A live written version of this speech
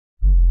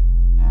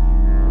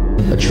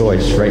a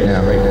choice right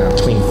now,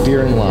 between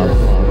fear and love.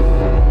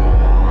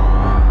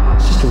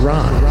 It's just a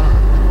rock.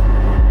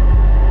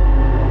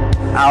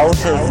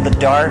 Out of the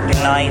dark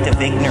night of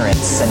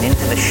ignorance and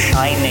into the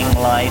shining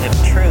light of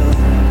truth.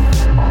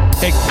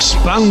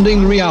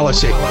 Expounding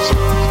reality.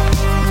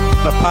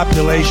 A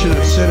population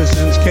of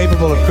citizens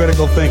capable of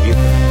critical thinking.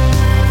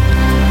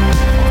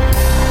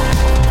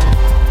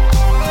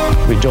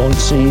 We don't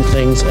see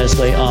things as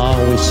they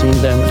are, we see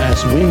them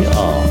as we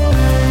are.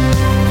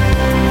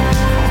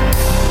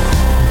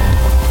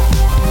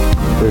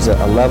 There's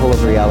a level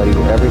of reality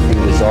where everything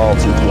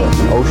dissolves into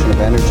an ocean of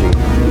energy.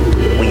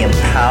 We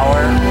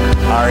empower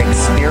our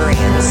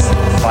experience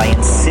by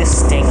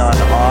insisting on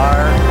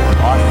our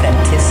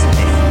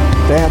authenticity.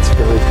 That's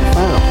very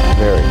profound.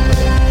 Very.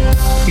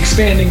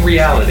 Expanding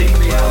reality.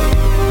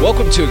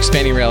 Welcome to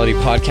Expanding Reality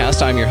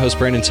Podcast. I'm your host,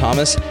 Brandon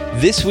Thomas.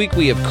 This week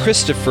we have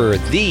Chrystopher,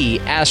 the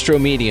Astro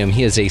medium.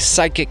 He is a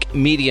psychic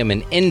medium,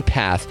 an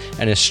empath,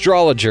 an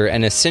astrologer,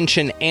 an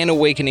ascension and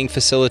awakening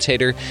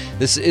facilitator.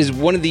 This is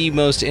one of the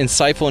most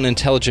insightful and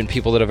intelligent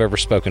people that I've ever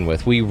spoken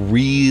with. We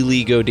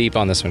really go deep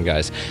on this one,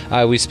 guys.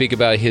 We speak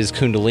about his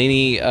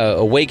Kundalini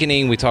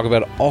awakening. We talk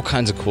about all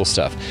kinds of cool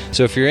stuff.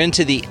 So if you're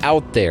into the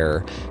out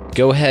there,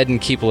 go ahead and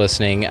keep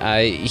listening.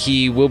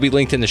 He will be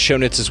linked in the show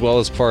notes as well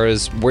as far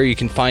as where you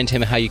can find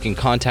him, how you can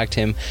contact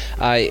him.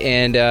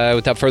 And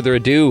without further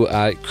ado,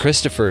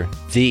 Chrystopher,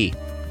 the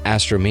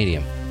Astro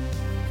Medium.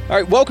 All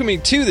right, welcoming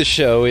to the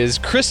show is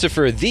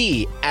Chrystopher,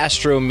 the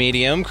Astro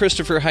Medium.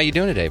 Chrystopher, how you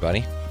doing today,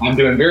 buddy? I'm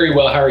doing very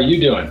well. How are you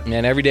doing?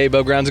 Man, every day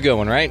above ground's a good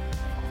one, right?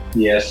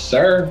 Yes,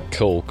 sir.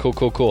 Cool.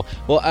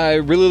 Well,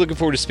 I'm really looking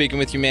forward to speaking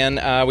with you,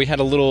 man. We had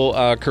a little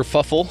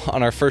kerfuffle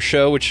on our first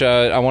show, which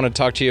I want to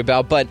talk to you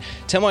about. But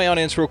tell my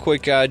audience real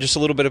quick just a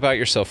little bit about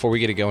yourself before we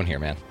get it going here,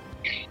 man.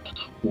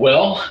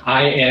 Well,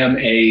 I am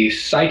a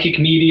psychic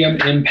medium,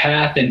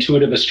 empath,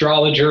 intuitive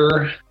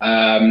astrologer.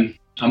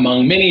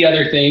 Among many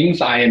other things,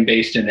 I am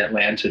based in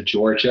Atlanta,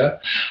 Georgia.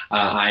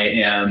 I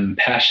am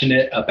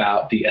passionate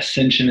about the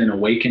ascension and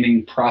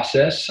awakening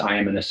process. I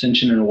am an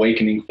ascension and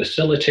awakening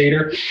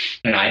facilitator,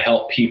 and I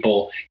help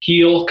people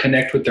heal,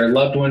 connect with their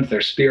loved ones,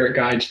 their spirit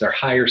guides, their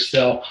higher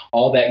self,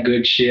 all that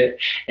good shit.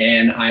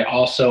 And I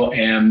also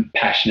am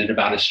passionate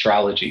about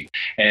astrology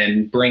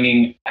and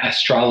bringing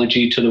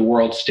astrology to the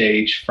world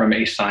stage from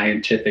a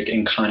scientific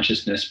and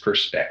consciousness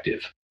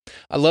perspective.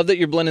 I love that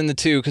you're blending the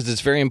two because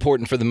it's very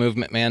important for the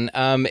movement, man.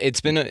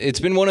 It's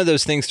been one of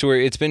those things to where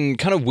it's been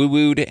kind of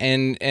woo-wooed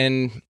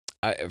and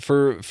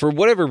for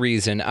whatever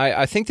reason,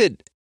 I think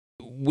that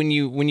when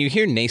you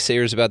hear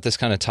naysayers about this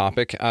kind of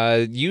topic,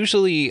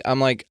 usually I'm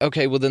like,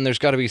 okay, well then there's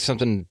got to be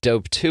something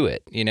dope to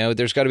it. You know,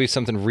 there's got to be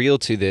something real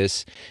to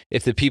this.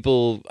 If the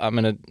people, I'm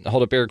going to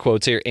hold up air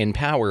quotes here, in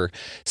power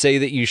say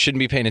that you shouldn't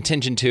be paying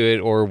attention to it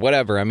or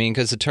whatever. I mean,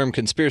 because the term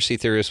conspiracy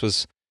theorist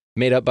was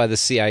made up by the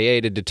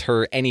CIA to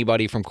deter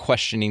anybody from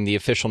questioning the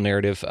official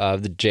narrative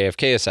of the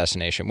JFK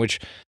assassination, which,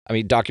 I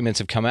mean, documents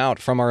have come out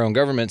from our own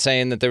government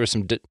saying that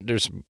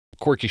there's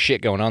quirky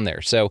shit going on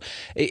there. So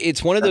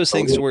it's one of those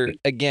things where,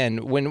 again,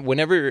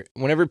 whenever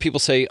people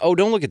say, oh,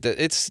 don't look at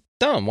that, it's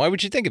dumb. Why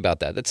would you think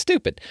about that? That's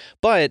stupid.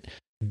 But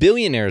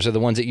billionaires are the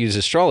ones that use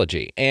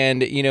astrology.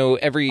 And, you know,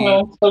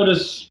 so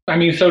does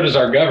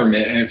our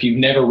government. And if you've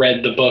never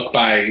read the book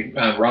by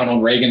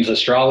Ronald Reagan's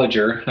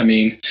astrologer, I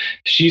mean,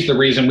 she's the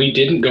reason we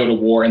didn't go to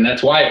war. And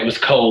that's why it was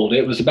cold.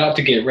 It was about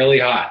to get really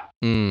hot.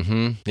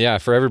 Mm-hmm. Yeah,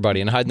 for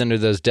everybody. And hiding under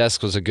those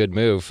desks was a good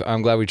move.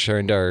 I'm glad we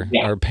trained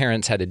our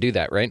parents had to do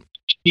that, right?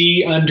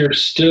 She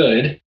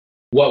understood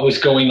what was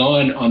going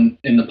on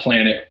in the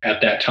planet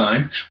at that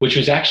time, which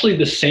was actually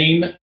the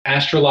same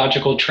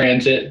astrological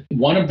transit,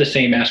 one of the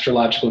same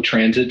astrological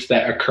transits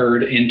that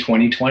occurred in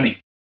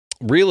 2020.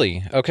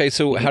 Really? Okay,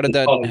 so how did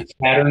that...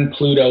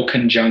 Saturn-Pluto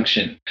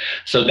conjunction.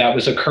 So that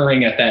was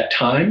occurring at that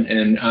time,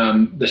 and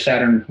the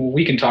Saturn,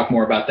 we can talk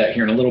more about that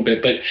here in a little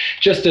bit, but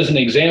just as an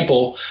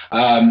example,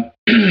 that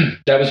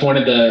was one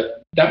of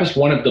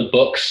the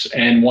books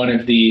and one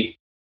of the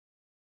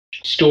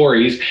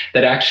stories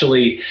that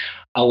actually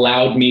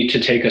allowed me to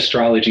take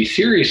astrology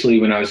seriously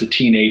when I was a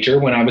teenager,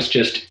 when I was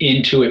just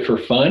into it for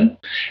fun.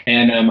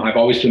 And I've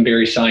always been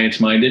very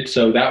science-minded.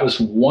 So that was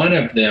one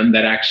of them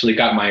that actually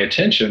got my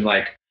attention.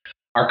 Like,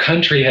 our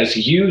country has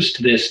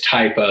used this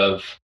type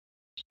of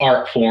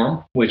art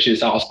form, which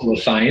is also a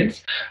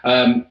science.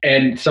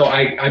 And so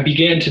I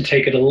began to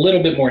take it a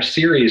little bit more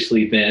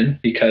seriously then,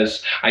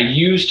 because I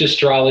used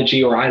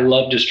astrology, or I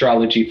loved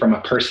astrology from a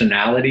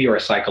personality or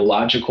a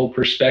psychological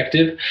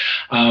perspective.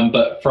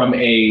 But from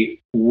a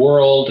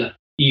world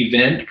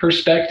event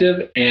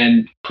perspective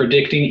and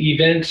predicting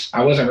events,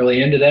 I wasn't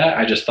really into that.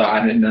 I just thought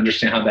I didn't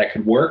understand how that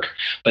could work.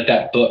 But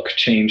that book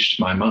changed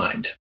my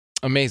mind.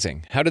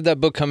 Amazing. How did that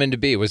book come into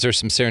be? Was there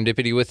some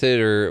serendipity with it,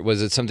 or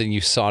was it something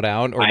you sought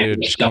out, or did it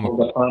just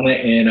stumbled upon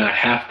it in a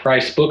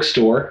half-price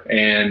bookstore,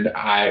 and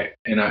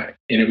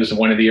it was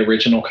one of the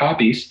original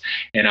copies,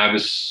 and I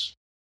was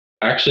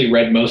actually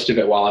read most of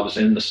it while I was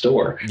in the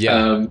store.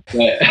 Yeah.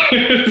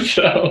 Because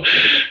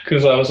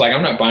I was like,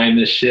 I'm not buying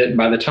this shit. And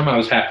by the time I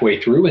was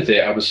halfway through with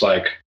it, I was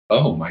like,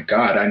 oh my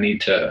God, I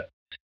need to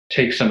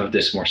take some of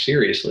this more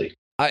seriously.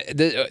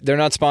 They're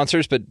not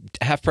sponsors, but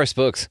Half Price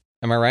Books.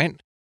 Am I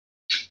right?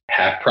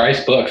 Half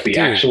Price Books, the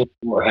actual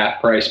store,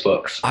 Half Price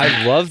Books.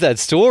 I love that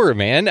store,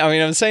 man. I mean,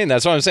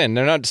 that's what I'm saying.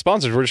 They're not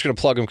sponsors. We're just going to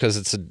plug them because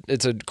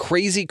it's a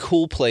crazy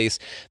cool place.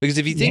 Because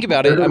if you think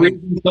about it, I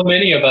mean, so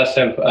many of us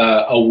have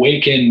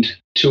awakened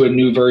to a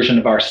new version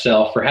of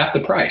ourselves for half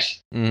the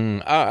price.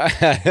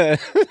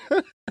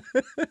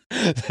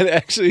 That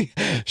actually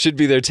should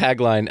be their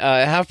tagline.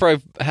 Half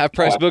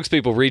price books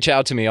people, reach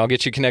out to me. I'll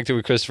get you connected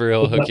with Chrystopher.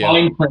 He'll hook you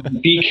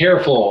up. Be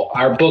careful.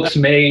 Our books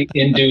may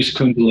induce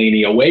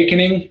Kundalini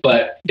awakening,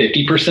 but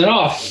 50%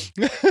 off.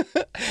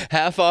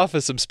 Half off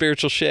of some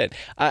spiritual shit.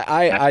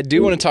 I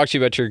do want to talk to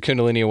you about your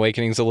Kundalini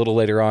awakenings a little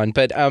later on,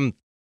 but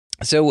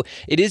so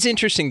it is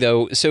interesting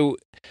though. So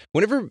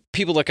whenever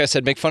people, like I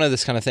said, make fun of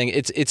this kind of thing,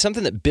 it's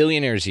something that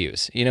billionaires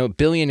use. You know,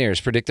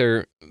 billionaires predict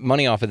their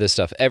money off of this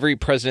stuff. Every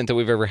president that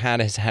we've ever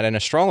had has had an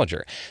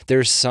astrologer.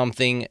 There's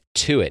something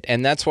to it.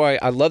 And that's why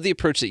I love the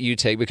approach that you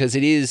take, because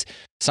it is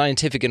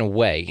scientific in a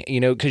way, you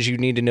know, because you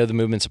need to know the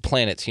movements of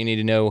planets. You need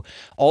to know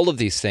all of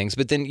these things,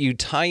 but then you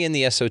tie in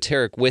the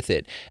esoteric with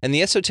it. And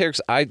the esoterics,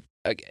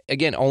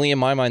 again, only in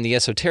my mind, the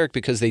esoteric,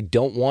 because they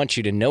don't want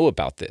you to know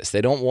about this.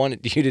 They don't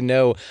want you to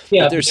know.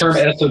 Yeah, the term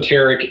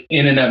esoteric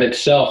in and of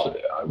itself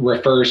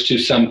refers to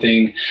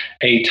something,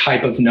 a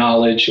type of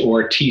knowledge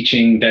or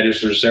teaching that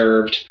is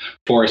reserved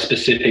for a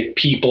specific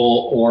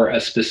people or a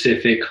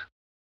specific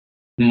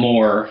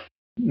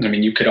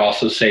you could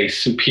also say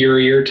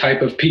superior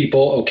type of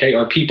people, okay,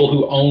 or people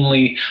who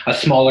only, a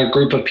smaller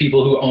group of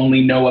people who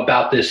only know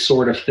about this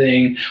sort of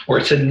thing, or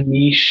it's a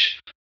niche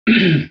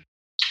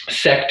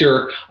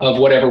sector of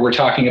whatever we're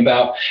talking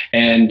about.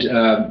 And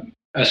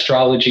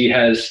astrology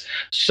has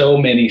so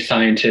many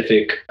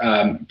scientific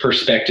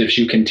perspectives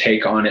you can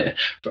take on it,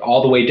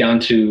 all the way down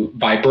to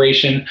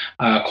vibration.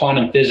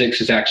 Quantum physics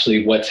is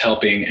actually what's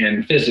helping,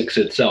 and physics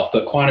itself,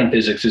 but quantum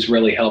physics is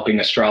really helping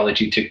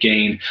astrology to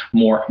gain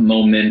more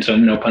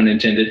momentum, no pun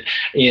intended,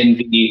 in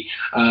the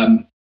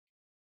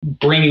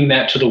bringing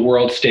that to the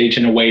world stage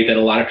in a way that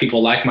a lot of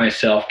people like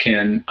myself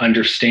can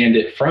understand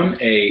it from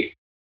a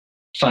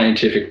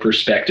scientific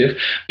perspective,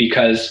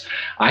 because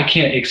I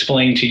can't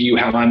explain to you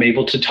how I'm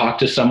able to talk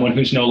to someone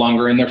who's no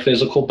longer in their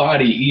physical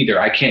body either.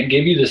 I can't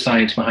give you the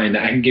science behind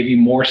that. I can give you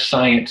more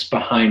science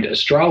behind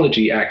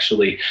astrology,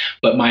 actually,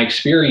 but my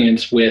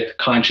experience with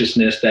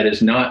consciousness that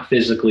is not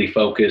physically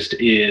focused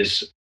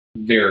is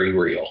very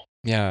real.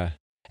 Yeah.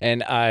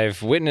 And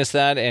I've witnessed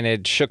that, and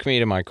it shook me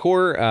to my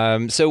core.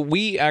 So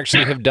we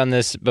actually have done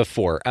this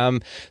before.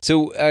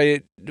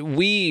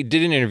 We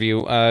did an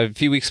interview a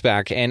few weeks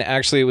back, and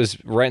actually it was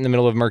right in the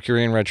middle of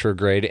Mercury in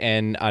retrograde,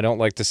 and I don't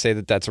like to say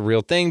that that's a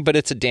real thing, but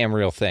it's a damn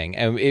real thing.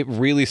 And it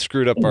really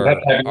screwed up our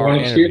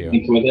interview.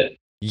 With it.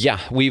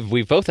 Yeah,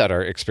 we've both had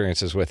our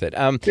experiences with it.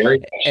 Very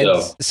much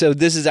so. So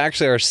this is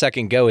actually our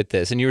second go at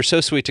this, and you were so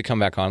sweet to come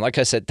back on. Like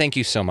I said, thank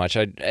you so much.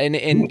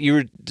 And you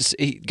were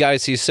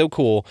guys. He's so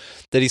cool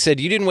that he said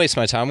you didn't waste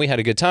my time. We had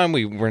a good time.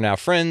 We're now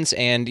friends,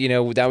 and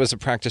that was a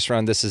practice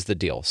run. This is the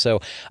deal.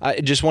 So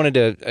I just wanted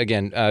to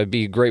again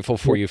be grateful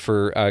for you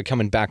for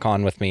coming back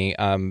on with me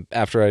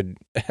after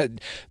I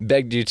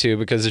begged you to,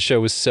 because the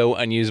show was so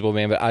unusable,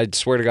 man. But I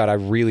swear to God, I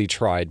really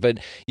tried. But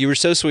you were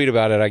so sweet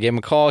about it. I gave him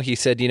a call. He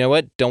said, you know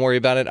what? Don't worry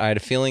about it. I had a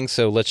feeling,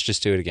 so let's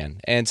just do it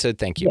again. And so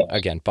thank you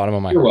again, bottom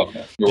of my heart.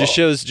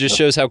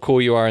 Shows how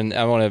cool you are, and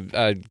I want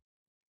to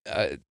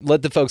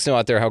let the folks know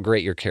out there how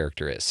great your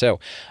character is.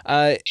 So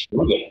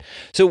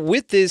so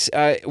with this,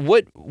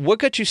 what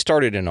got you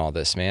started in all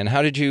this, man?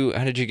 How did you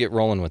get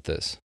rolling with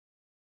this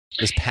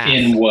path?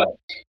 In what?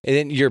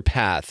 In your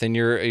path, and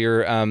your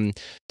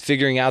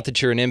figuring out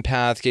that you're an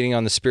empath, getting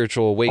on the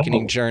spiritual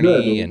awakening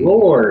journey. Good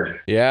Lord.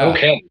 Yeah.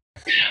 Okay.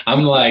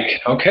 I'm like,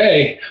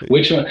 okay,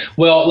 which one?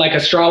 Well, like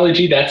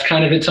astrology, that's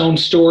kind of its own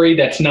story.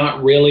 That's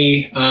not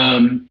really,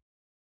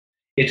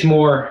 it's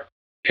more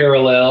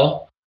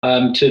parallel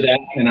to that,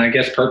 and I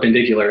guess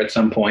perpendicular at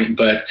some point,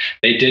 but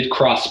they did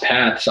cross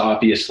paths,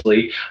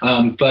 obviously.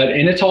 And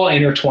it's all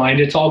intertwined.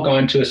 It's all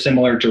gone to a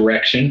similar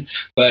direction.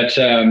 But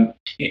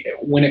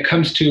when it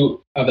comes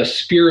to of a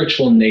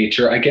spiritual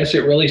nature, I guess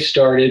it really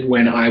started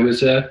when I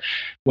was a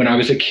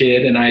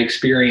kid, and I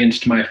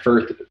experienced my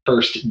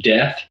first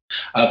death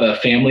of a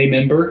family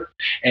member,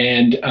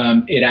 and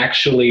it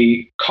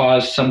actually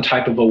caused some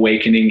type of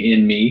awakening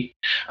in me.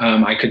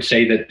 I could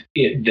say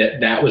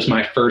that was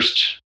my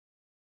first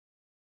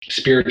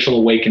spiritual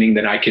awakening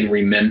that I can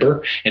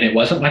remember. And it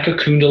wasn't like a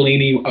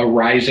Kundalini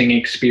arising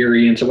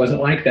experience. It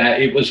wasn't like that.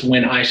 It was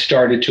when I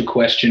started to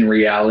question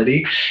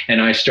reality,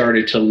 and I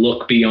started to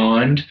look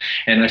beyond,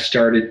 and I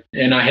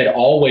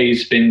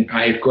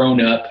had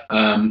grown up,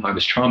 I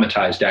was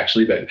traumatized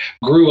actually, but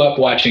grew up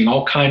watching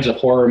all kinds of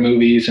horror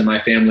movies, and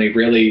my family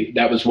really,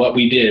 that was what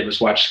we did,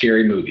 was watch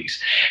scary movies,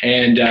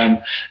 and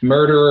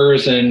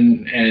murderers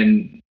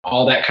and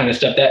all that kind of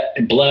stuff,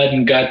 that blood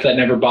and guts, that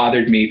never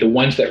bothered me. The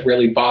ones that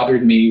really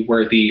bothered me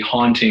were the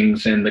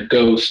hauntings and the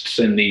ghosts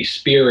and the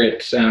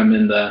spirits,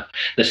 and the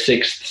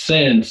sixth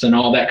sense and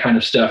all that kind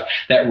of stuff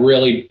that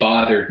really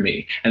bothered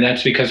me. And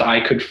that's because I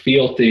could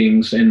feel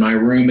things in my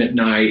room at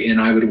night, and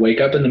I would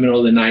wake up in the middle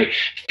of the night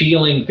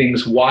feeling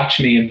things watch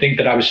me and think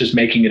that I was just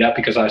making it up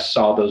because I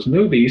saw those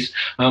movies,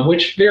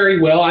 which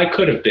very well I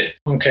could have been.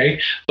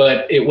 Okay.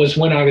 But it was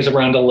when I was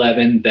around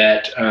 11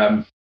 that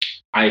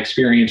I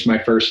experienced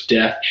my first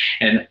death,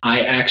 and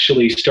I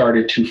actually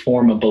started to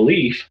form a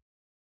belief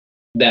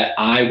that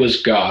I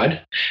was God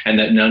and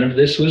that none of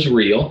this was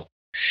real.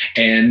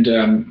 And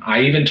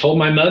I even told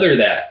my mother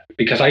that,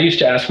 because I used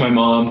to ask my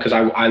mom, because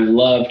I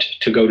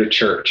loved to go to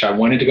church. I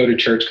wanted to go to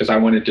church because I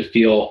wanted to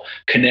feel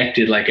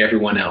connected like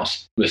everyone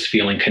else was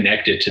feeling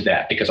connected to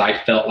that, because I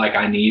felt like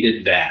I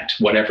needed that,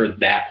 whatever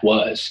that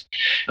was.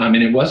 And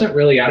it wasn't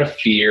really out of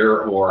fear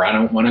or I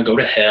don't want to go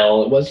to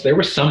hell. There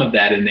was some of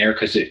that in there,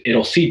 because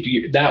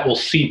that will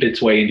seep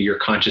its way into your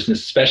consciousness,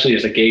 especially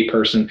as a gay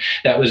person.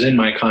 That was in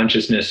my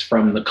consciousness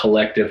from the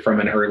collective from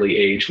an early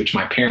age, which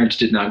my parents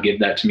did not give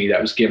that to me.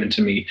 That was given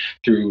to me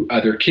through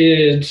other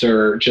kids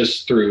or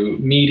just through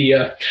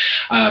media.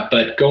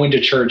 But going to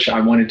church, I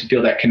wanted to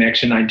feel that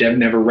connection. I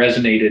never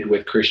resonated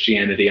with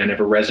Christianity. I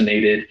never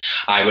resonated.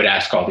 I would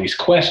ask all these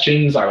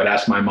questions. I would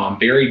ask my mom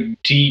very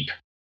deep,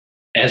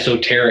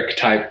 esoteric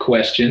type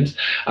questions,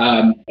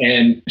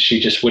 and she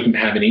just wouldn't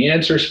have any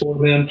answers for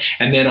them.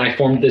 And then I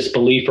formed this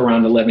belief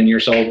around 11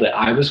 years old that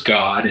I was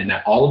God and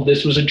that all of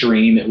this was a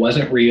dream. It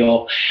wasn't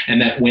real. And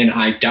that when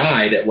I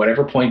died, at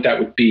whatever point that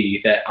would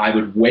be, that I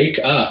would wake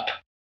up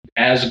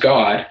as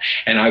God,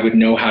 and I would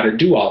know how to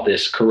do all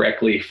this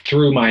correctly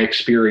through my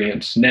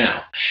experience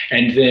now.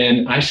 And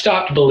then I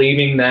stopped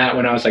believing that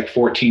when I was like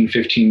 14,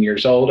 15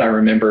 years old. I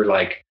remember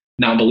like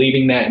not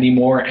believing that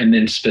anymore, and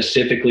then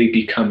specifically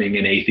becoming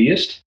an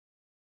atheist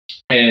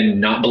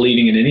and not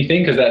believing in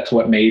anything, because that's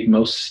what made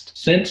most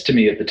sense to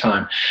me at the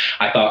time.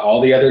 I thought all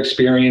the other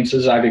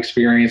experiences I've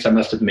experienced, I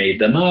must have made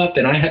them up.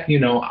 And I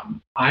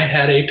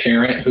had a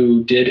parent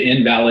who did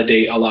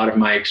invalidate a lot of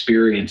my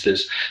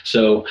experiences.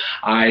 So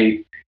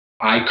I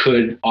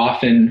could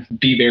often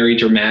be very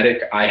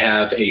dramatic. I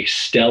have a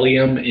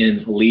stellium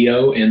in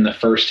Leo in the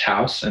first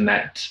house, and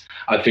that's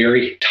a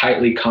very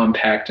tightly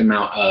compact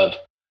amount of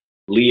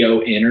Leo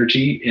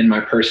energy in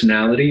my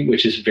personality,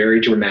 which is very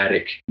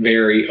dramatic,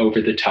 very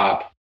over the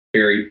top,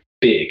 very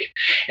big.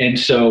 And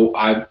so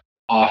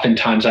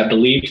oftentimes I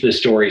believed the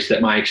stories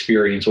that my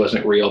experience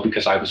wasn't real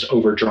because I was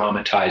over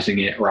dramatizing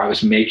it, or I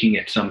was making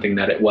it something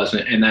that it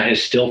wasn't. And that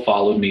has still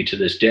followed me to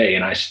this day.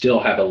 And I still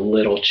have a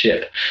little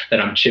chip that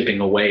I'm chipping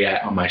away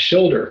at on my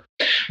shoulder,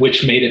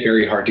 which made it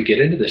very hard to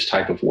get into this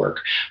type of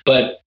work.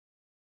 But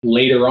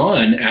later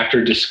on,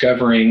 after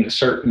discovering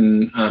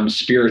certain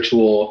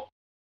spiritual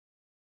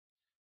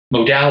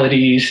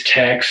modalities,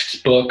 texts,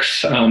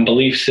 books,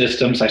 belief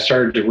systems, I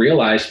started to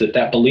realize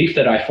that belief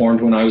that I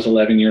formed when I was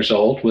 11 years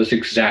old was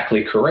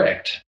exactly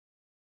correct.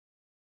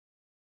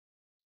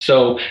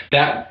 So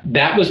that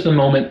was the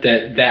moment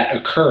that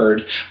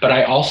occurred. But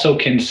I also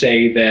can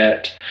say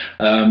that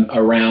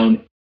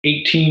around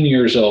 18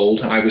 years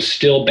old, I was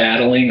still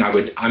battling. I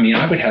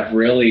would have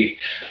really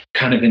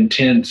kind of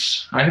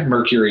intense. I have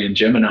Mercury in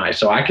Gemini,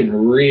 so I can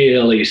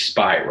really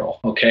spiral,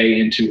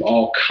 into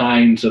all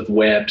kinds of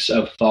webs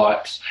of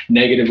thoughts,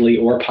 negatively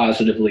or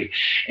positively.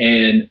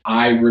 And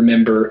I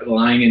remember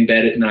lying in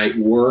bed at night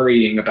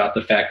worrying about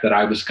the fact that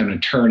I was going to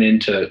turn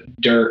into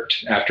dirt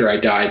after I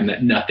died and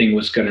that nothing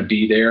was going to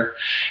be there.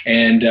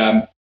 And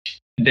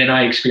then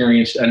I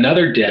experienced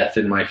another death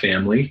in my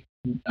family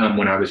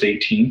when I was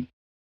 18.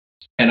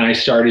 And I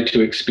started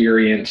to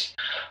experience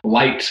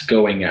lights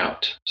going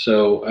out.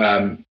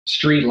 So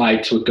street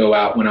lights would go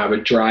out when I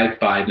would drive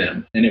by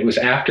them. And it was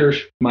after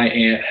my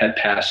aunt had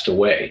passed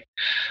away.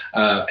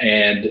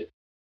 And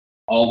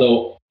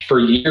although for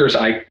years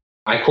I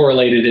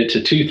correlated it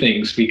to two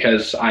things,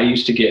 because I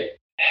used to get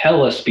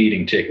hella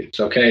speeding tickets,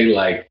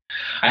 Like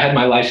I had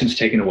my license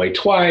taken away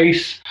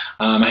twice.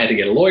 I had to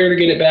get a lawyer to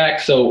get it back.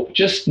 So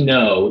just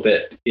know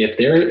that if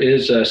there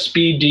is a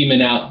speed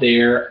demon out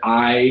there,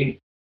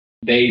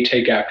 they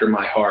take after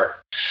my heart.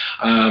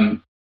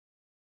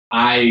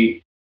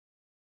 I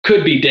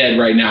could be dead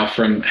right now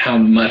from how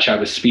much I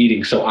was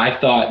speeding. So I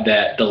thought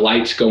that the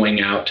lights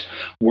going out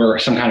were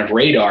some kind of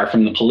radar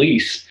from the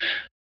police,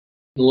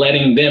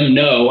 letting them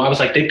know. I was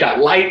like, they've got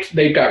lights,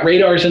 they've got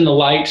radars in the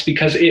lights,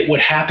 because it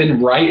would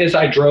happen right as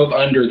I drove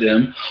under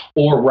them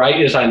or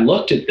right as I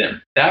looked at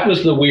them. That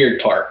was the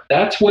weird part.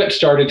 That's what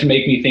started to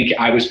make me think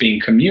I was being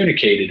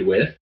communicated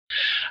with.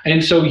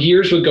 And so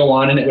years would go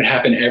on, and it would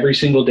happen every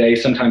single day,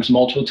 sometimes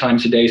multiple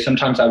times a day.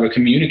 Sometimes I would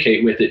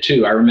communicate with it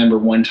too. I remember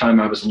one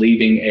time I was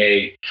leaving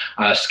a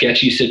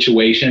sketchy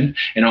situation,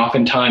 and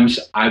oftentimes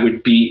I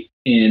would be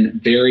in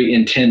very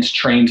intense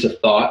trains of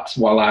thoughts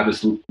while I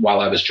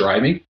was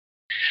driving,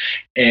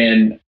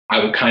 and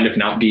I would kind of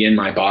not be in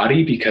my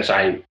body because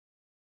I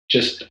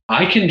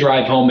I can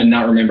drive home and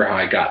not remember how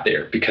I got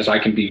there, because I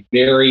can be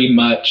very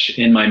much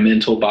in my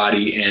mental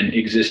body and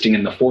existing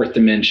in the fourth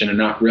dimension and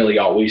not really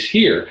always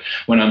here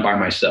when I'm by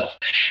myself.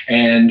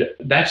 And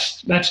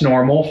that's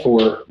normal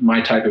for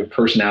my type of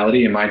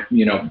personality and my,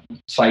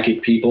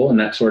 psychic people and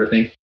that sort of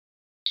thing.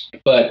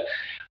 But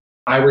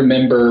I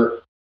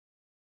remember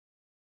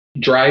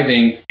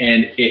driving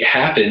and it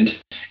happened,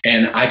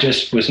 and I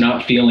just was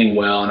not feeling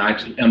well, and I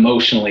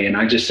emotionally, and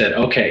I just said,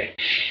 okay,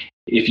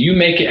 if you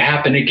make it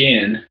happen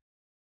again,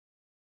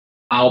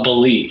 I'll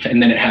believe.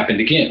 And then it happened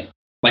again,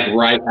 like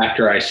right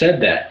after I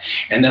said that.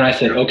 And then I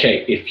said,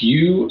 okay, if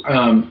you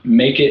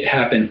make it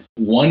happen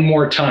one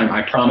more time,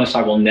 I promise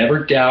I will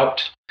never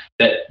doubt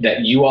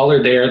that you all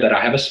are there, that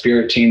I have a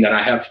spirit team, that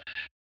I have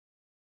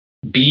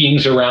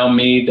beings around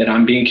me, that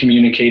I'm being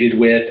communicated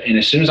with. And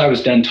as soon as I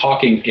was done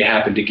talking, it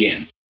happened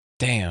again.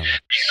 Damn.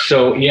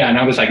 So, yeah, and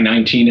I was like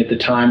 19 at the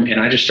time, and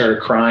I just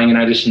started crying, and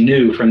I just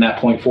knew from that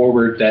point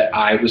forward that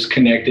I was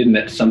connected and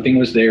that something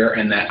was there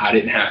and that I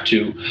didn't have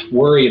to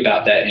worry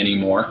about that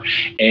anymore.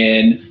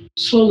 And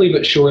slowly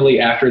but surely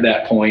after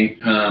that point,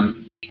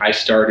 I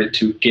started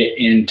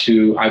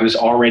to I was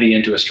already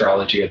into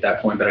astrology at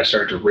that point, but I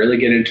started to really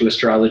get into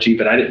astrology,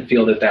 but I didn't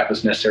feel that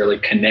was necessarily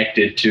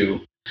connected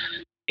to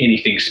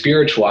anything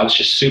spiritual. I was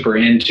just super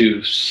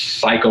into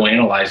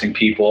psychoanalyzing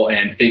people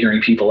and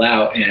figuring people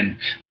out and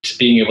just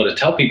being able to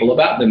tell people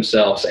about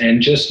themselves,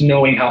 and just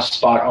knowing how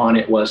spot on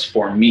it was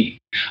for me.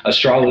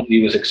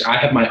 Astrology was, I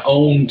have my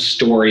own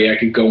story I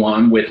could go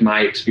on with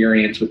my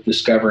experience with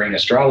discovering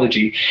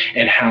astrology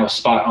and how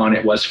spot on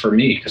it was for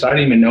me, because I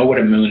didn't even know what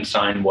a moon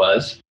sign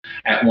was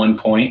at one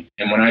point.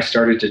 And when I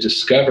started to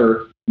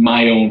discover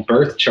my own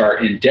birth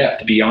chart in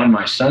depth beyond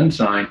my sun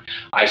sign,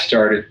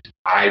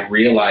 I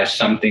realized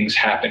something's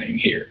happening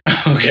here.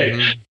 Okay.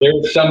 Mm-hmm.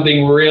 There's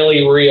something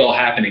really real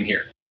happening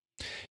here.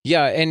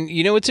 Yeah, and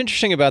what's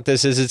interesting about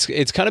this is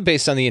it's kind of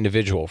based on the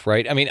individual,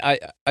 right? I mean, I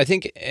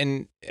think,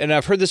 and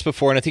I've heard this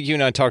before, and I think you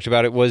and I talked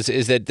about it,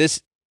 is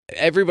that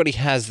everybody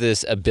has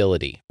this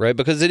ability, right?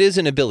 Because it is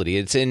an ability.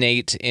 It's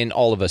innate in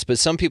all of us, but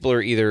some people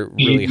are either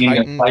really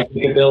heightened.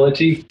 Psychic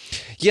ability?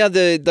 Yeah,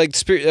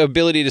 the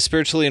ability to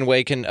spiritually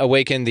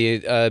awaken,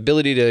 the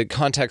ability to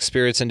contact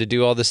spirits and to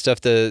do all this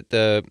stuff,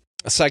 the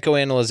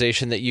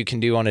psychoanalyzation that you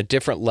can do on a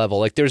different level.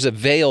 Like there's a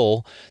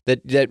veil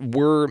that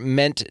we're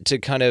meant to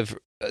kind of,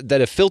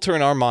 that a filter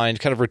in our mind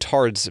kind of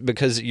retards,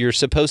 because you're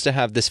supposed to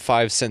have this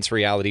 5-sense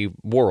reality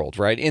world,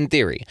 right? In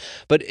theory.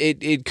 But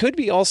it could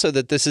be also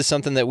that this is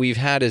something that we've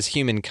had as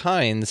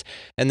humankinds,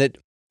 and that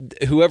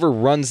whoever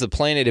runs the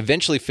planet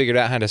eventually figured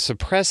out how to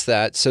suppress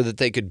that so that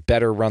they could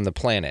better run the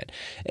planet.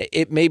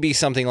 It may be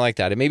something like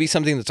that. It may be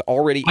something that's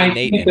already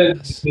innate in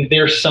us.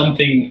 There's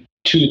something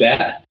to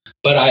that,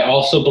 but I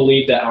also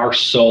believe that our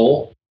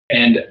soul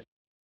and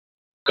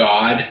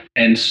God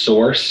and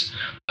Source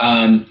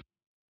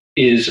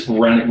is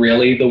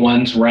really the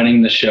ones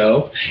running the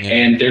show. Yeah.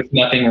 And there's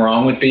nothing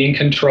wrong with being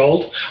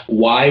controlled.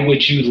 Why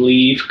would you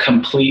leave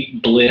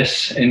complete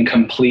bliss and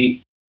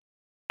complete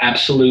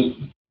absolute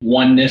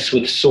oneness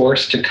with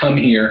Source to come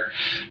here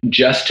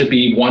just to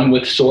be one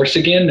with Source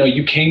again? No,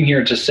 you came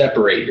here to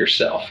separate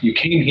yourself. You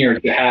came here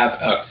to have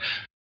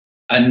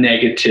a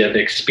negative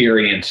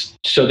experience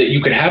so that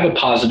you could have a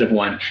positive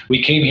one.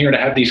 We came here to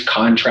have these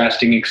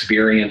contrasting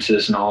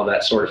experiences and all of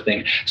that sort of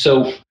thing.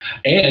 So,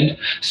 and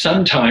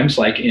sometimes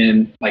like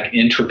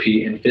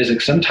entropy in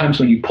physics, sometimes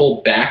when you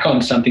pull back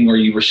on something or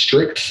you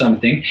restrict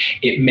something,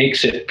 it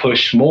makes it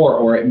push more,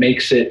 or it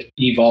makes it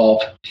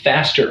evolve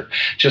faster.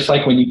 Just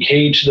like when you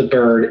cage the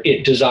bird,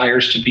 it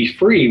desires to be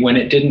free when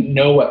it didn't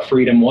know what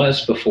freedom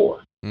was before.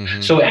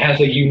 Mm-hmm. So it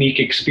has a unique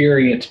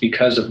experience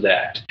because of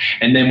that.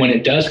 And then when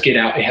it does get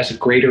out, it has a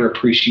greater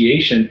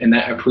appreciation, and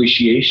that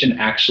appreciation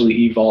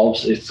actually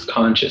evolves its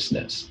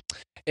consciousness.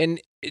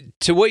 And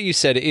to what you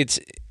said,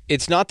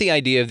 it's not the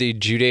idea of the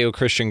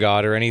Judeo-Christian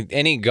God or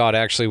any God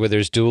actually where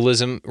there's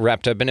dualism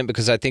wrapped up in it,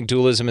 because I think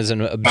dualism is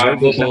an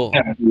observable. God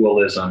doesn't have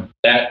dualism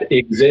that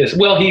exists.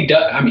 Well, he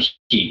does. I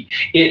mean,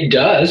 it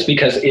does,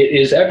 because it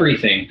is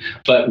everything.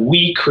 But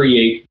we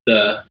create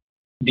the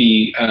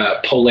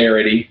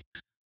polarity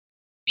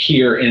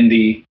here in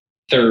the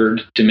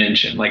third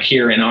dimension, like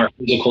here in our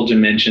physical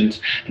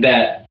dimensions.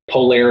 That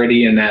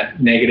polarity and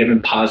that negative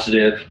and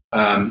positive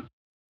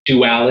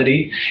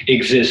duality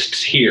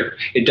exists here.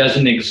 It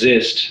doesn't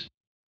exist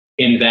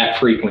in that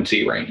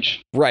frequency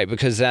range. Right,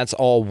 because that's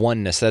all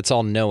oneness, that's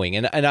all knowing.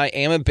 And I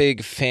am a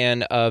big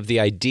fan of the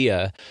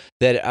idea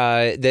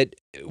that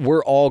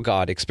we're all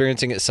God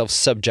experiencing itself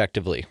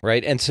subjectively,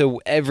 right? And so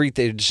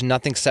there's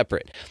nothing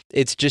separate.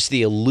 It's just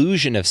the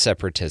illusion of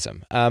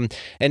separatism. And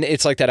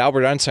it's like that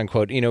Albert Einstein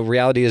quote,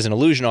 reality is an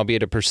illusion,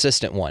 albeit a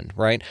persistent one,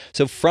 right?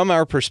 So from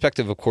our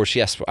perspective, of course,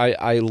 yes,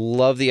 I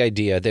love the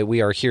idea that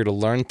we are here to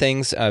learn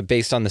things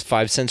based on this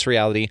 5-sense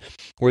reality,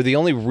 where the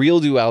only real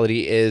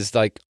duality is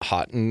like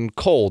hot and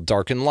cold,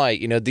 dark and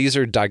light. These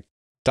are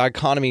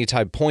dichotomy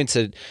type points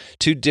at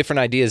two different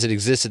ideas that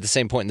exist at the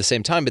same point in the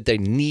same time, but they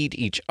need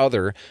each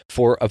other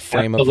for a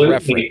frame of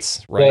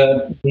reference,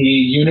 right? The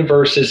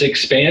universe is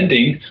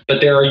expanding,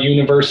 but there are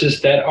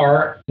universes that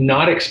are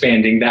not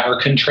expanding, that are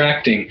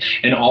contracting.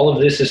 And all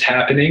of this is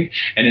happening,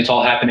 and it's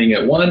all happening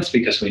at once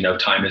because we know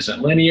time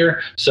isn't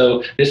linear.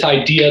 So this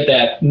idea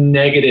that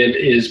negative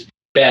is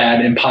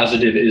bad and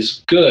positive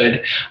is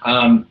good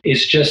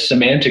is just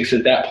semantics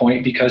at that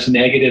point, because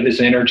negative is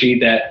energy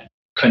that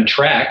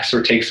contracts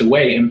or takes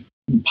away, and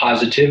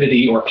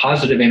positivity or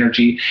positive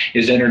energy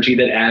is energy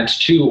that adds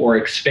to or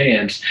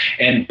expands,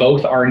 and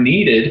both are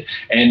needed,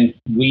 and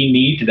we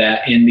need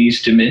that in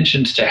these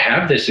dimensions to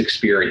have this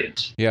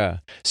experience. Yeah.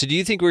 So do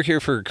you think we're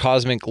here for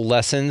cosmic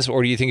lessons,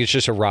 or do you think it's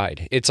just a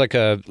ride? It's like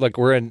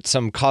we're in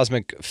some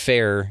cosmic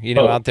fair,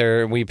 out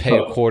there, and we pay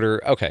a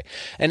quarter. Okay.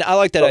 And I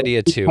like that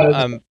idea too.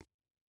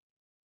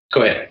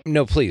 Go ahead.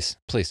 No, please.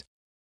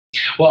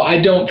 Well, I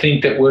don't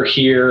think that we're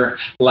here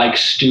like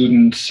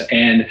students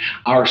and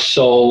our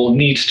soul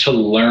needs to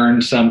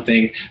learn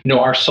something.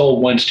 No, our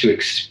soul wants to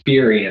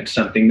experience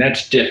something.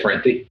 That's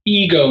different. The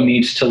ego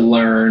needs to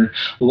learn.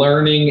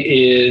 Learning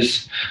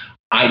is,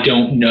 I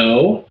don't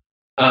know.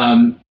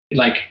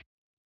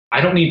 I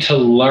don't need to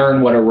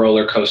learn what a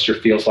roller coaster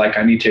feels like.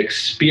 I need to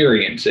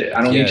experience it.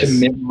 I don't need to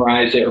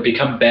memorize it or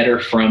become better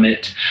from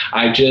it.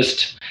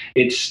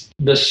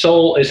 The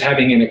soul is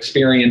having an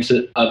experience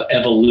of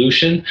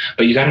evolution,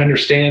 but you got to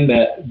understand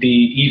that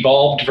the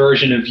evolved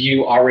version of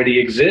you already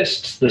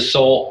exists. The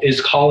soul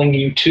is calling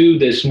you to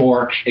this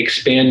more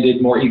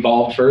expanded, more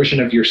evolved version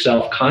of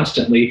yourself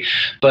constantly,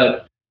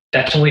 but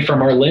that's only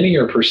from our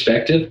linear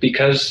perspective,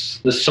 because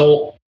the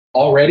soul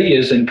already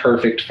is in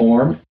perfect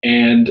form,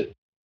 and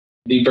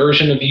the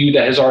version of you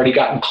that has already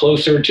gotten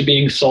closer to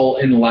being soul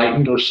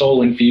enlightened or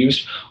soul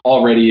infused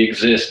already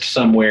exists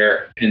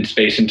somewhere in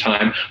space and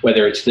time,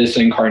 whether it's this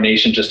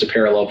incarnation, just a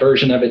parallel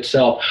version of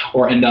itself,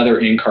 or another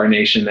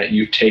incarnation that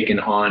you've taken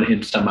on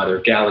in some other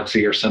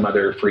galaxy or some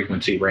other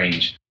frequency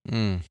range.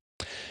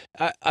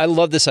 I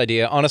love this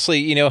idea.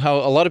 Honestly, how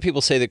a lot of people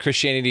say that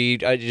Christianity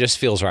just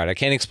feels right. I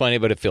can't explain it,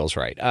 but it feels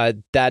right.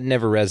 That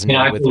never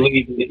resonated with me.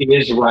 I believe it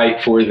is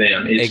right for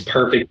them. It's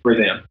perfect for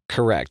them.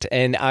 Correct.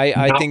 And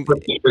I think...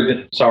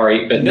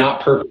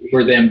 not perfect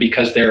for them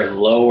because they're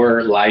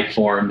lower life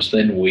forms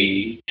than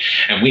we.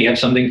 And we have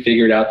something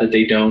figured out that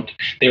they don't.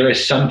 There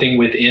is something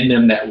within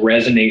them that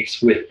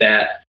resonates with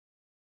that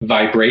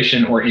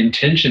vibration or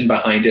intention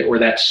behind it, or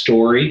that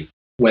story,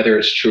 whether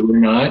it's true or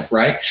not,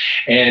 right?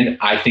 And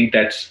I think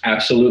that's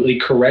absolutely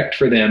correct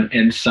for them.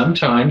 And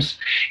sometimes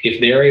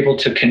if they're able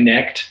to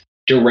connect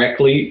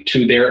directly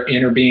to their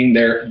inner being,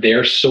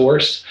 their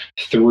source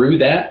through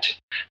that,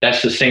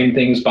 that's the same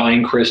thing as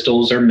buying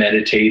crystals or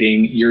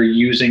meditating. You're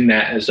using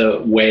that as a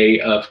way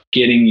of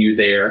getting you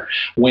there,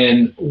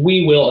 when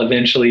we will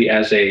eventually,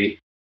 as a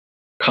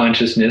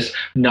consciousness,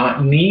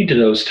 not need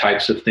those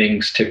types of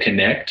things to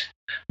connect.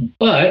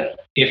 But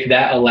if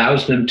that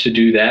allows them to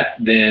do that,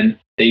 then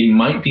they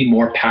might be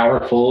more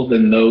powerful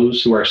than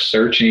those who are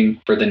searching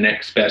for the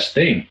next best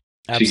thing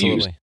to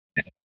use.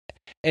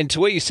 And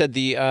to what you said,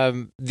 the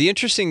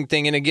interesting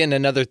thing, and again,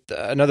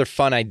 another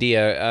fun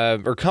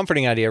idea, or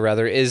comforting idea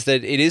rather, is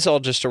that it is all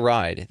just a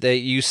ride that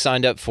you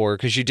signed up for,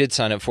 because you did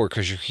sign up for,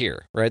 because you're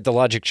here, right? The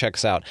logic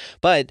checks out.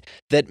 But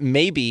that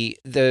maybe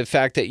the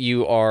fact that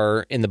you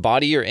are in the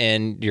body you're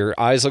in, your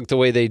eyes look the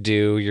way they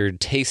do, your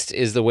taste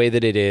is the way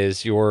that it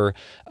is, your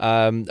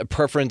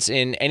preference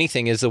in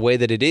anything is the way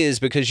that it is,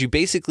 because you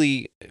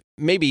basically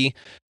maybe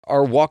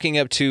are walking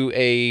up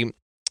to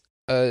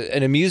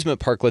an amusement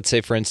park, let's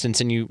say, for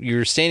instance, and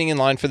you're standing in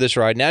line for this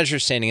ride, and as you're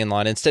standing in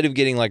line, instead of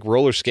getting like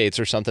roller skates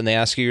or something, they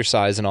ask you your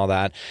size and all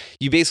that,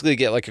 you basically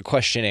get like a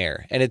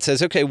questionnaire, and it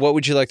says, okay, what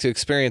would you like to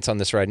experience on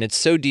this ride? And it's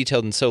so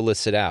detailed and so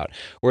listed out,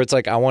 where it's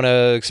like, I want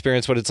to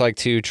experience what it's like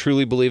to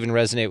truly believe and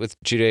resonate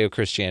with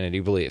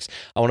Judeo-Christianity beliefs.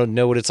 I want to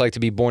know what it's like to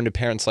be born to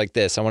parents like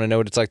this. I want to know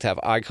what it's like to have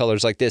eye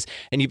colors like this.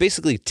 And you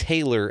basically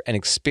tailor an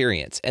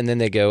experience, and then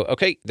they go,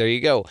 okay, there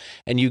you go.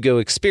 And you go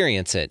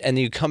experience it, and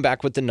then you come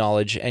back with the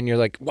knowledge, and you're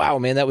like, wow,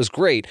 man, that was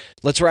great.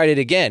 Let's write it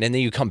again. And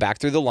then you come back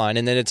through the line,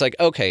 and then it's like,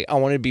 okay, I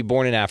want to be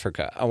born in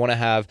Africa. I want to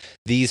have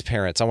these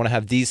parents. I want to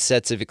have these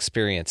sets of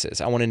experiences.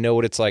 I want to know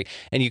what it's like.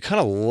 And you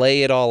kind of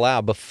lay it all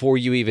out before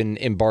you even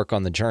embark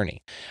on the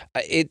journey.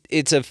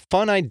 It's a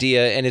fun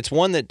idea, and it's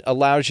one that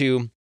allows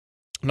you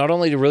not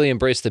only to really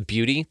embrace the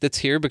beauty that's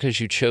here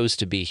because you chose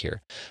to be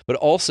here, but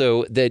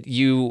also that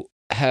you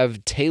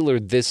have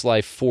tailored this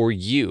life for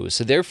you.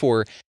 So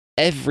therefore,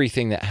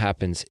 everything that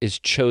happens is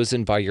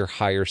chosen by your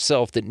higher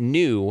self that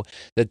knew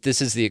that this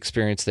is the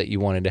experience that you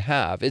wanted to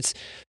have. It's,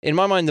 in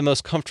my mind, the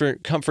most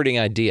comforting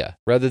idea,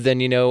 rather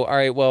than, all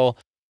right, well,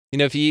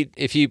 if you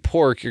eat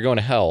pork, you're going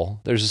to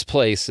hell. There's this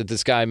place that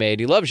this guy made.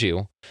 He loves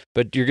you,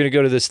 but you're going to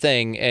go to this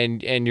thing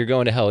and you're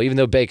going to hell, even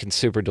though bacon's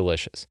super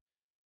delicious.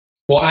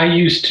 Well, I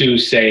used to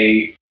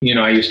say,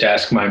 I used to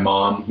ask my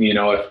mom,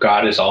 if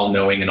God is all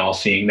knowing and all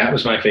seeing. That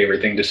was my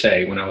favorite thing to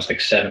say when I was like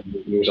 7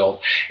 years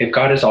old. If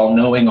God is all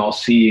knowing, all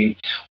seeing,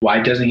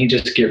 why doesn't he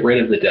just get rid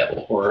of the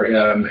devil? Or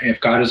if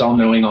God is all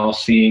knowing, all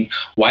seeing,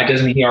 why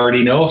doesn't he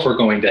already know if we're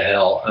going to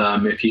hell,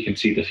 if he can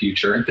see the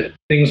future?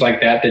 Things like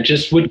that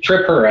just would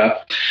trip her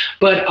up.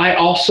 But I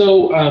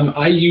also,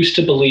 I used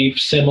to believe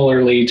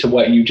similarly to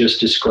what you just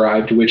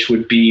described, which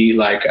would be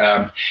like,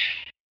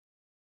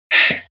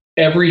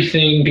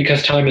 everything,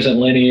 because time isn't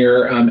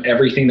linear,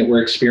 everything that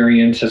we're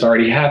experiencing has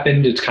already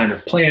happened. It's kind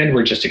of planned.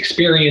 We're just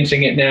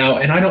experiencing it now.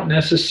 And I don't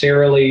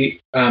necessarily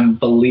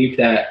believe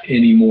that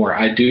anymore.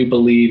 I do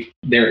believe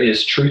there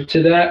is truth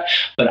to that,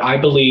 but I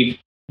believe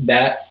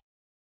that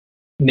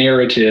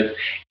narrative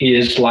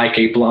is like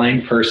a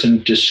blind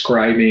person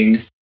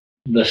describing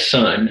the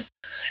sun.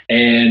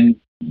 And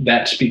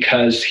that's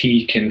because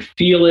he can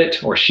feel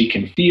it, or she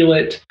can feel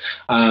it.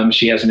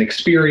 She has an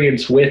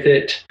experience with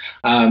it.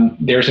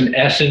 There's an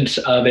essence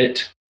of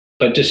it,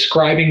 but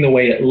describing the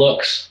way it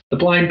looks, the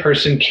blind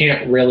person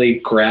can't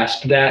really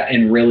grasp that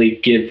and really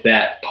give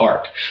that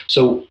part.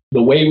 So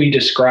the way we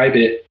describe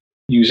it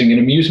using an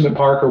amusement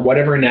park or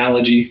whatever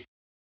analogy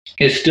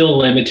is still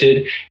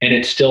limited, and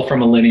it's still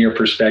from a linear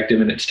perspective,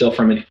 and it's still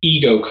from an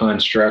ego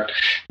construct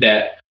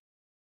that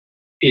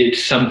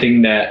it's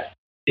something that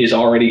is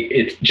already,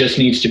 it just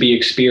needs to be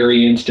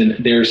experienced, and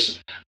there's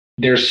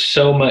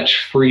so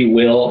much free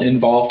will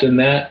involved in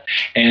that.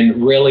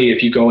 And really,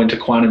 if you go into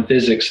quantum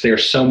physics,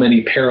 there's so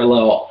many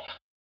parallel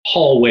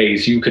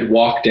hallways you could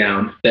walk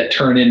down that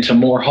turn into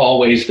more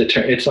hallways that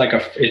turn, it's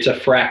a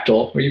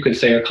fractal, or you could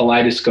say a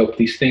kaleidoscope,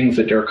 these things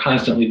that are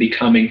constantly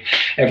becoming.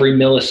 Every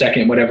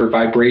millisecond, whatever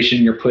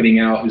vibration you're putting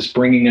out is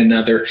bringing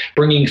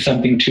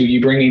something to you,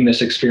 bringing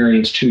this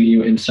experience to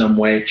you in some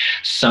way.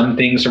 Some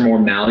things are more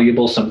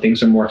malleable, some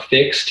things are more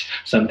fixed,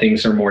 some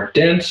things are more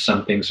dense,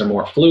 some things are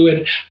more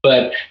fluid,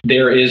 but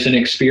there is an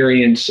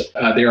experience,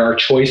 there are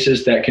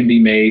choices that can be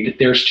made.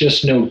 There's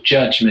just no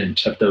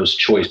judgment of those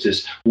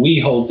choices. We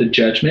hold the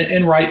judgment,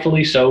 and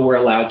rightfully so. We're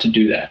allowed to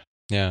do that.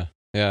 Yeah,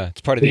 it's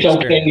part of the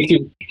experience. It's okay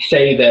to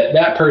say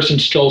that person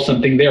stole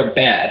something, they're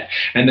bad,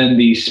 and then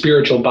the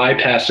spiritual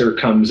bypasser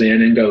comes in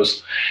and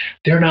goes,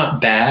 they're not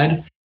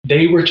bad.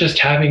 They were just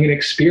having an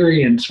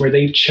experience where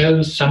they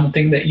chose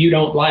something that you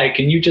don't like,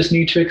 and you just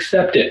need to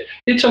accept it.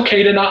 It's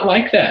okay to not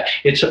like that.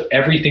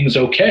 Everything's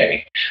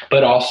okay.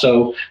 But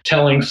also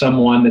telling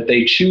someone that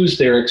they choose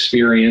their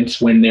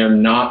experience when they're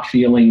not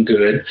feeling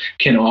good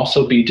can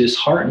also be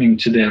disheartening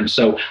to them.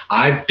 So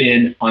I've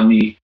been on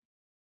the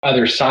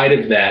other side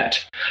of that,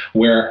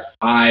 where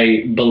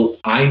I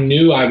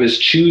knew I was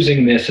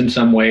choosing this in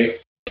some way,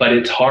 but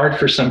it's hard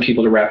for some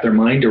people to wrap their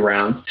mind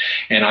around.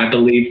 And I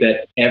believe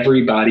that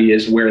everybody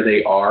is where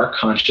they are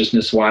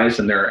consciousness-wise,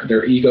 and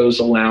their ego's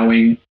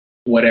allowing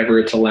whatever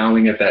it's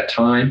allowing at that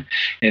time.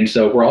 And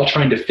so we're all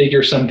trying to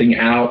figure something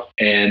out,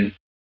 and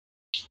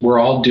we're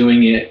all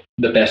doing it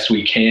the best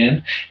we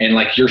can. And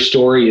like, your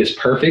story is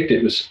perfect.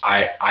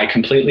 I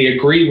completely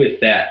agree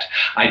with that.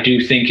 I do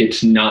think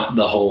it's not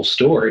the whole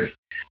story.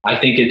 I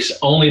think it's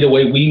only the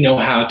way we know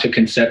how to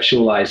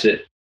conceptualize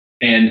it.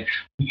 And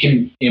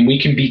we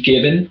can be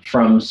given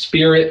from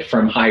spirit,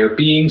 from higher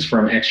beings,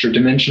 from extra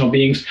dimensional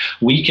beings.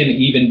 We can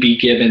even be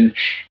given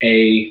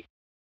an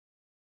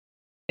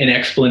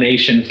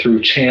explanation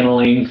through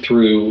channeling,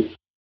 through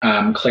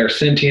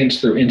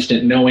clairsentience, through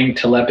instant knowing,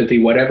 telepathy,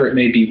 whatever it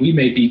may be. We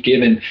may be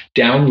given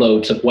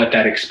downloads of what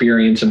that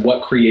experience and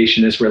what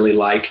creation is really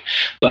like.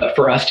 But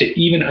for us to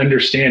even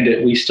understand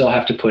it, we still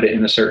have to put it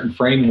in a certain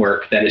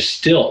framework that is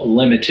still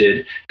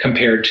limited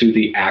compared to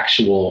the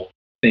actual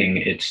thing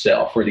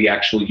itself, or the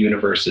actual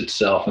universe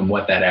itself, and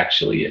what that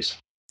actually is.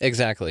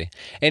 Exactly.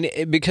 And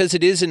because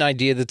it is an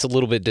idea that's a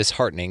little bit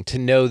disheartening to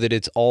know that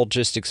it's all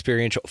just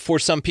experiential for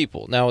some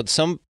people. Now,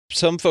 some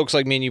folks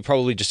like me and you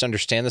probably just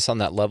understand this on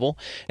that level.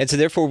 And so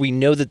therefore we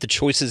know that the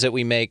choices that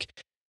we make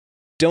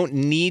don't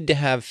need to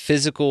have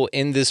physical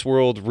in this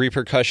world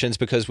repercussions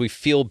because we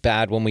feel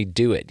bad when we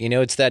do it.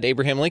 It's that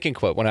Abraham Lincoln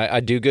quote, when I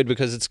do good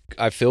because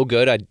I feel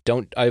good, I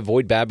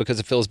avoid bad because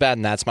it feels bad,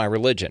 and that's my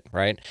religion,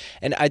 right?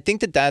 And I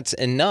think that that's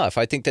enough.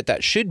 I think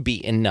that should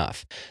be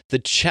enough. The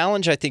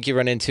challenge I think you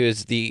run into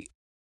is the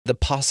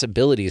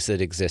possibilities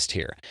that exist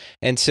here.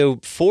 And so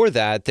for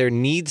that, there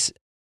needs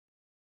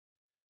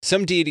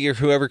some deity or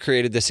whoever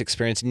created this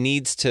experience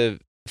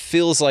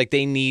feels like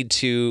they need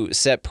to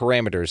set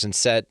parameters and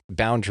set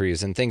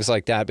boundaries and things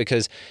like that,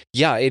 because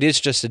it is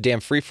just a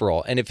damn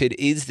free-for-all. And if it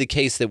is the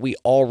case that we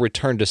all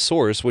return to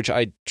source, which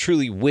I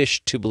truly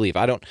wish to believe,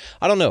 I don't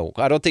know.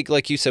 I don't think,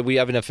 like you said, we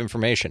have enough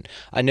information.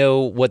 I know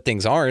what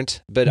things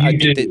aren't, but I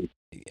think that,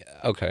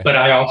 okay. But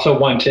I also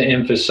want to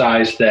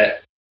emphasize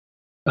that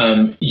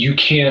you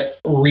can't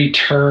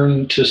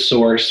return to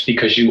source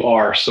because you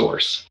are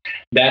source.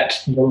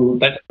 That's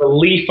the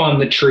leaf on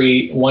the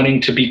tree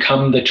wanting to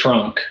become the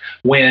trunk,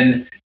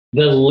 when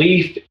the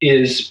leaf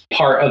is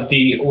part of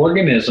the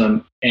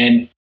organism,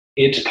 and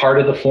it's part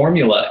of the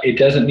formula. It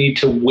doesn't need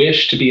to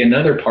wish to be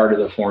another part of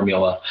the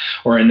formula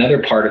or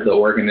another part of the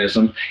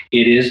organism.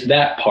 It is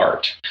that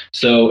part.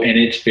 So, and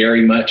it's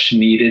very much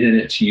needed, and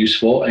it's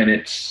useful, and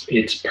it's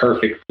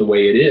perfect the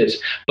way it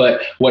is.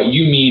 But what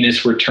you mean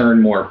is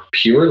return more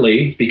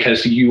purely,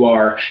 because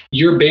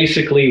you're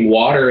basically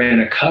water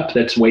in a cup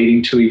that's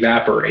waiting to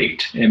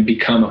evaporate and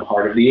become a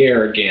part of the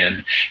air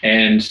again.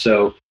 And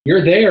so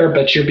you're there,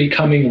 but you're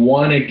becoming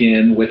one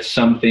again with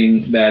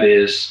something that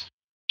is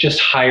just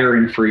higher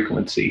in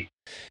frequency.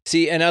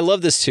 See, and I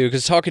love this too,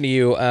 because talking to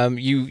you,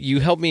 you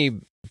help me.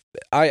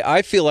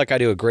 I feel like I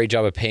do a great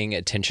job of paying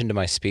attention to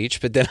my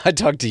speech, but then I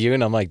talk to you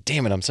and I'm like,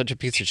 damn it, I'm such a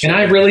piece of shit. And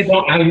I really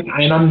don't,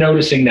 I'm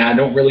noticing that. I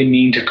don't really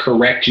mean to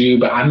correct you,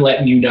 but I'm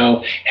letting you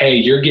know, hey,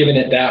 you're giving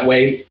it that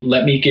way.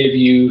 Let me give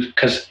you,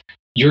 because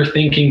you're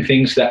thinking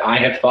things that I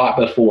have thought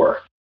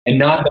before. And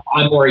not that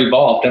I'm more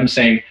evolved. I'm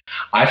saying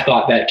I've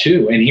thought that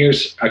too. And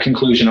here's a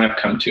conclusion I've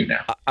come to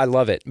now. I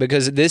love it,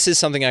 because this is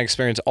something I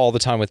experience all the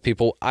time with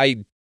people.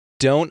 I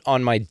don't,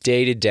 on my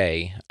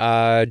day-to-day,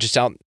 just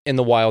out in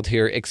the wild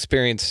here,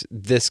 experience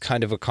this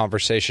kind of a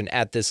conversation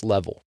at this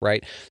level,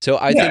 right? So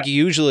I think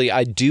usually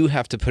I do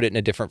have to put it in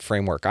a different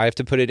framework. I have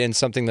to put it in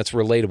something that's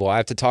relatable. I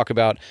have to talk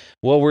about,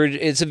 well,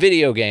 it's a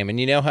video game, and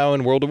you know how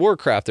in World of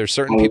Warcraft there's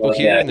certain people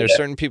here and there's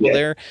certain people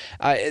there.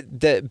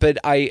 But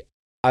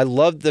I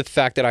love the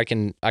fact that I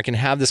can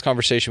have this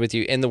conversation with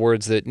you in the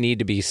words that need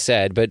to be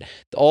said, but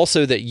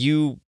also that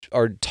you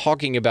are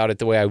talking about it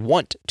the way I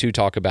want to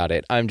talk about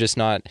it. I'm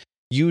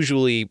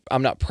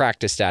not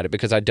practiced at it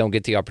because I don't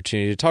get the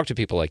opportunity to talk to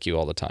people like you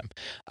all the time.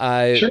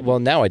 Sure. Well,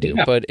 now I do,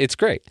 but it's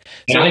great.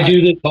 And so I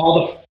do this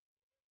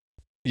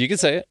you can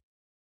say it.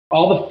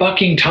 all the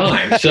fucking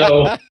time.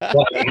 So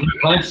like, I'm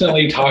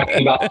constantly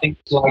talking about things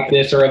like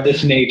this or of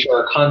this nature,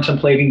 or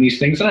contemplating these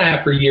things. And I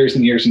have for years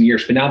and years and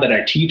years. But now that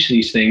I teach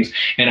these things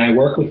and I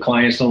work with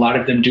clients, a lot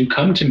of them do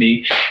come to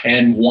me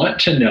and want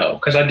to know,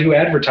 because I do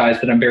advertise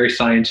that I'm very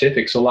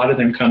scientific. So a lot of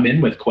them come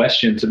in with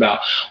questions about,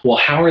 well,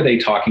 how are they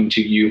talking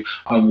to you?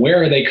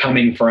 Where are they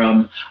coming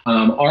from?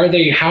 How are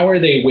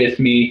they with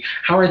me?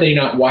 How are they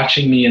not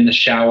watching me in the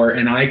shower?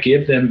 And I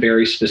give them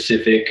very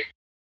specific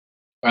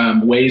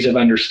ways of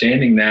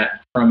understanding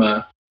that from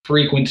a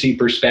frequency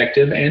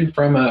perspective and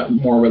from a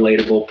more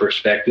relatable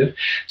perspective.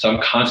 So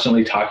I'm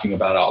constantly talking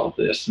about all of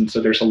this. And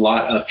so there's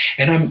and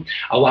I'm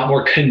a lot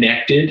more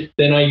connected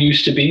than I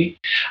used to be.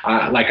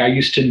 Like I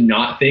used to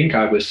not think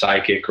I was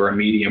psychic or a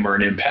medium or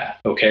an empath.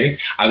 Okay.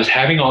 I was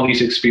having all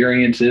these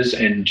experiences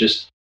and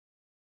just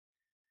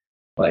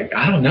like,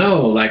 I don't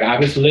know, like I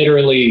was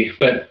literally,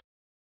 but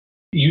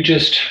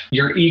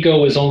your ego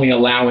was only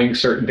allowing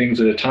certain things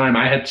at a time.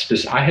 I had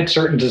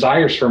certain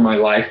desires for my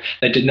life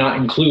that did not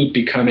include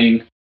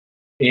becoming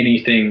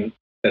anything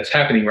that's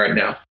happening right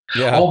now.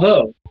 Yeah.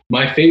 Although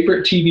my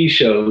favorite TV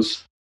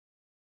shows,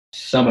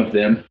 some of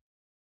them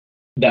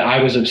that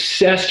I was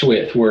obsessed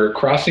with, were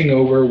Crossing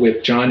Over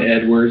with John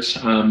Edwards,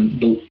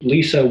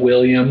 Lisa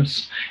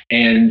Williams,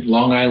 and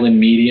Long Island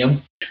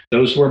Medium.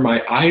 Those were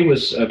I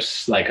was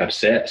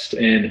obsessed.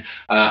 And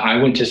I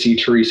went to see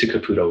Teresa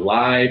Caputo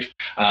live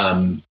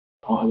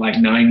like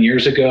 9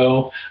 years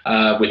ago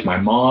with my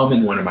mom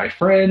and one of my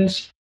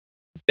friends.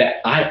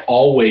 That I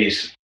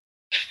always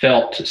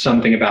felt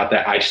something about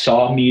that. I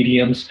saw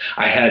mediums.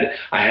 I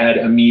had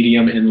a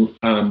medium in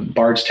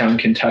Bardstown,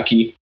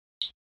 Kentucky,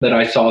 that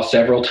I saw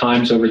several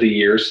times over the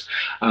years,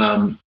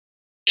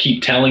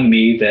 keep telling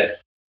me that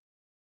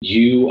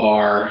you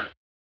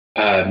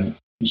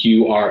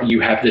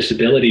have this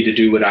ability to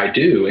do what I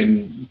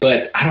do.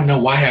 But I don't know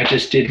why I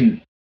just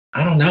didn't.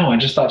 I don't know. I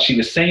just thought she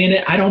was saying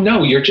it. I don't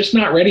know. You're just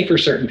not ready for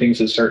certain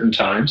things at certain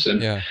times.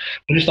 And I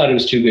just thought it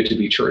was too good to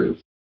be true.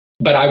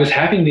 But I was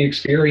having the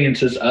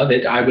experiences of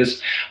it.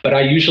 But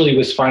I usually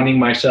was finding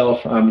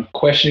myself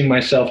questioning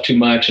myself too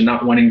much and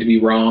not wanting to be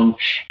wrong,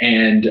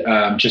 and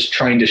just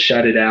trying to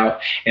shut it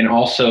out. And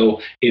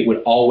also, it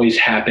would always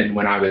happen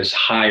when I was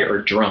high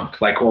or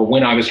drunk, or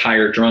when I was high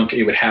or drunk,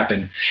 it would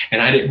happen.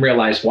 And I didn't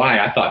realize why.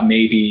 I thought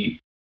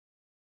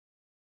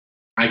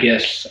I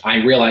guess I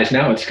realize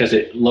now it's because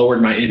it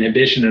lowered my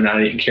inhibition and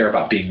I didn't care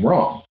about being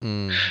wrong.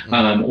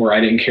 Or I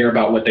didn't care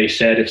about what they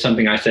said if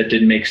something I said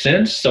didn't make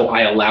sense. So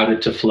I allowed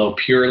it to flow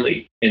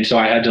purely. And so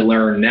I had to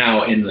learn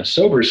now in the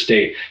sober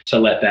state to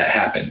let that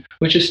happen,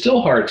 which is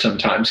still hard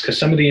sometimes because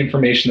some of the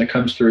information that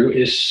comes through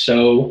is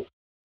so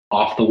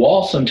off the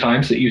wall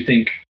sometimes that you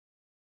think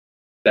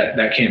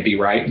that can't be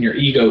right, and your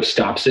ego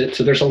stops it.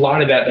 So there's a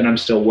lot of that I'm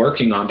still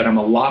working on, but I'm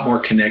a lot more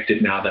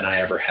connected now than I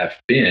ever have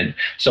been.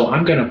 So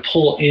I'm going to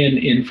pull in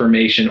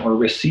information or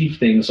receive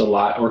things a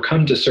lot or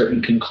come to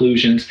certain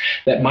conclusions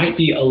that might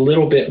be a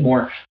little bit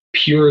more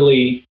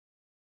purely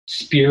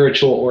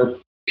spiritual or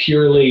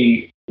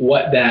purely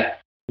what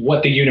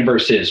the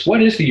universe is.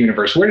 What is the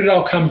universe? Where did it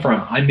all come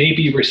from? I may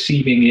be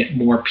receiving it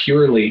more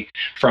purely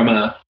from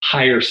a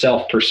higher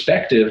self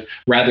perspective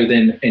rather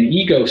than an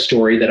ego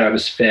story that I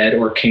was fed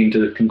or came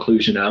to the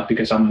conclusion of,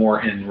 because I'm more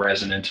in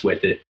resonance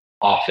with it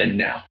often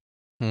now.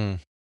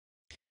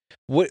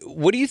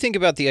 What do you think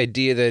about the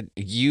idea that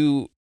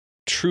you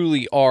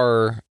truly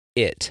are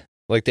it?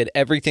 Like that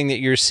everything that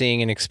you're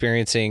seeing and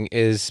experiencing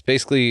is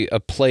basically a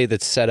play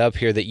that's set up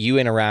here that you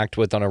interact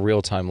with on a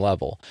real-time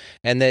level.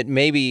 And that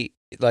maybe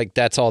like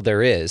that's all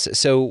there is.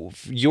 So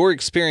your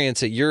experience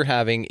that you're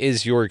having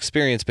is your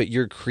experience, but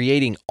you're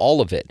creating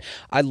all of it.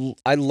 I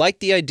like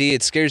the idea.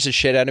 It scares the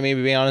shit out of me,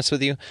 to be honest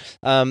with you.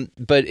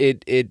 But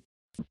it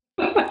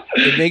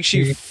makes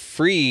you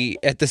free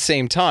at the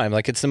same time.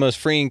 Like it's the most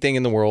freeing thing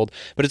in the world,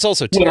 but it's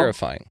also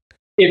terrifying.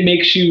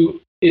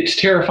 It's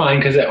terrifying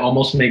because it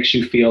almost makes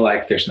you feel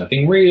like there's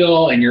nothing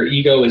real, and your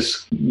ego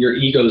is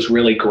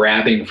really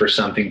grabbing for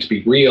something to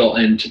be real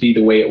and to be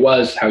the way it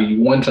was, how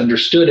you once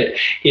understood it.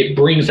 It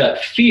brings up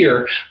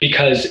fear,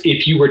 because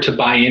if you were to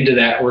buy into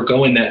that or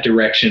go in that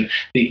direction,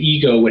 the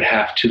ego would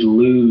have to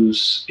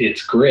lose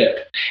its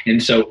grip.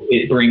 And so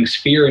it brings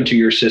fear into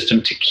your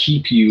system to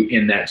keep you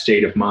in that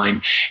state of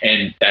mind.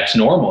 And that's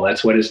normal.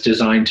 That's what it's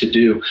designed to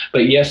do.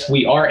 But yes,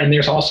 we are. And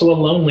there's also a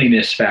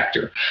loneliness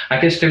factor.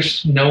 I guess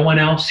there's no one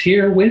else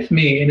here with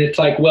me. And it's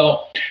like,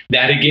 well,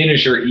 that again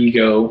is your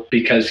ego,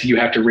 because you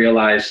have to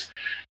realize,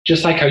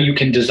 just like how you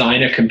can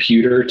design a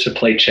computer to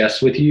play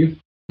chess with you.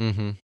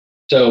 Mm-hmm.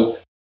 So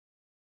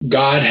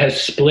God has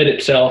split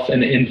itself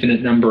in an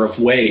infinite number of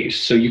ways.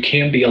 So you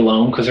can't be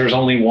alone, because there's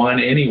only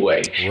one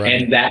anyway. Right.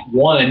 And that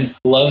one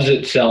loves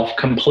itself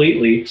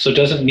completely, so it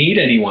doesn't need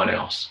anyone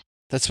else.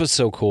 That's what's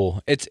so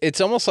cool. It's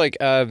almost like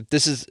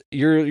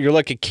you're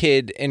like a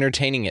kid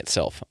entertaining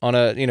itself on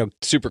a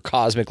super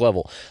cosmic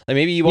level. Like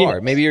maybe you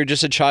are. Maybe you're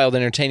just a child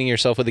entertaining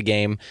yourself with a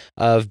game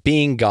of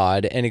being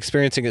God and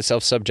experiencing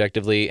itself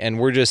subjectively, and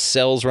we're just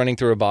cells running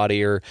through a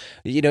body, or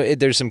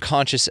there's some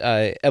conscious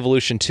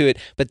evolution to it.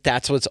 But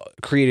that's what's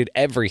created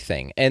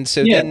everything. And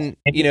so then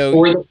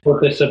for the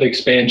purpose of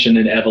expansion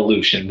and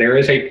evolution, there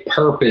is a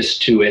purpose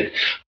to it,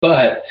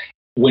 but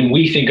when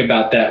we think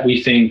about that,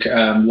 we think,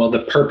 well, the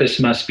purpose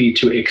must be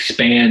to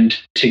expand,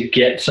 to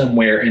get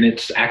somewhere. And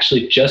it's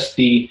actually just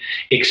the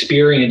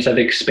experience of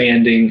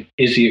expanding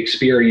is the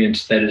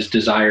experience that is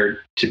desired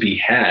to be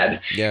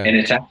had. Yeah. And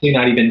it's actually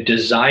not even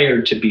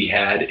desired to be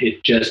had.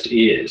 It just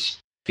is.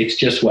 It's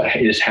just what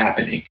is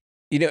happening.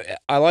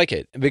 I like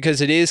it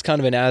because it is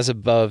kind of an as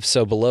above,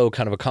 so below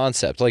kind of a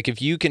concept. Like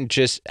if you can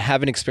just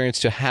have an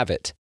experience to have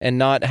it and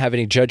not have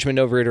any judgment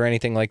over it or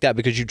anything like that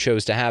because you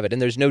chose to have it.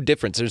 And there's no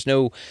difference. There's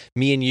no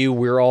me and you,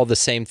 we're all the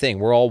same thing.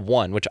 We're all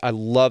one, which I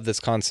love this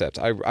concept.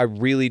 I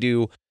really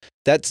do.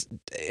 That's,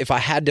 if I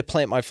had to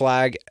plant my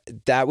flag,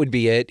 that would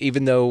be it.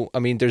 Even though, I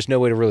mean, there's no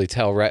way to really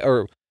tell, right?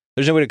 Or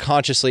there's no way to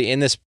consciously in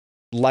this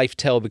life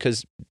tell,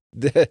 because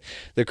the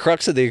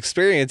crux of the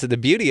experience and the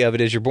beauty of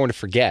it is you're born to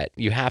forget.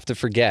 You have to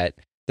forget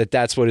that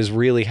that's what is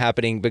really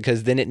happening,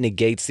 because then it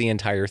negates the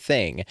entire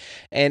thing.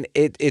 And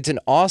it's an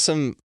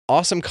awesome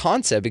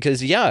concept,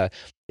 because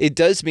it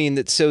does mean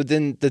that, so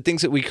then the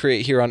things that we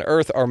create here on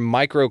Earth are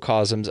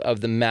microcosms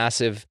of the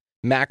massive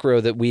macro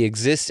that we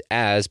exist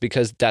as,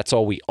 because that's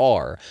all we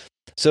are.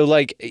 So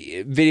like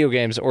video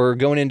games or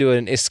going into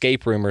an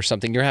escape room or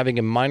something, you're having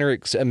a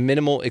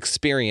minimal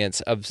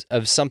experience of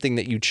something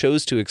that you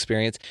chose to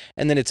experience,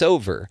 and then it's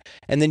over.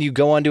 And then you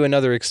go on to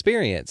another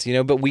experience,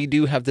 but we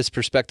do have this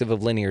perspective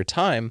of linear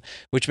time,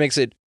 which makes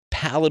it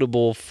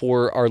palatable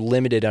for our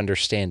limited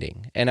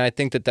understanding. And I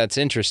think that that's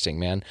interesting,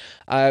 man.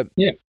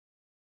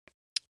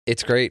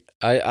 It's great.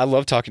 I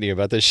love talking to you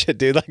about this shit,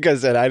 dude. Like I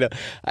said,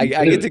 I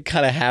get to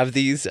kind of have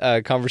these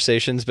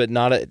conversations, but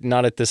not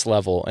at this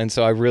level. And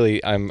so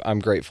I'm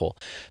grateful.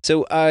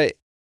 So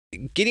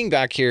getting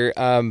back here,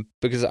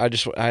 because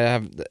I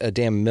have a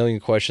damn million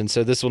questions.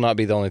 So this will not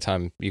be the only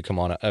time you come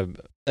on,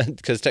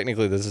 because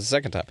technically this is the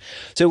second time.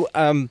 So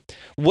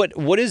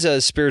what is a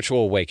spiritual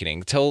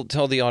awakening? Tell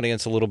the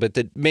audience a little bit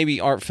that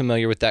maybe aren't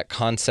familiar with that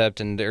concept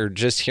and are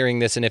just hearing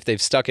this, and if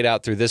they've stuck it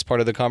out through this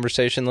part of the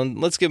conversation,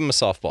 let's give them a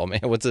softball,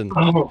 man.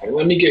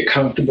 Let me get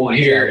comfortable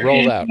here.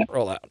 Yeah,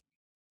 roll out.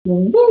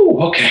 Woo,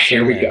 okay,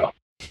 here we go.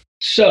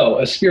 So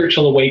a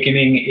spiritual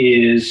awakening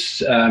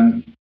is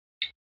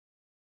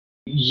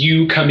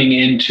you coming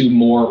into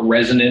more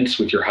resonance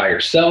with your higher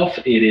self.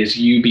 It is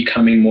you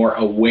becoming more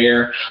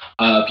aware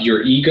of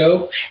your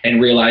ego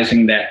and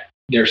realizing that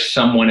there's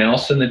someone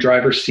else in the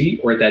driver's seat,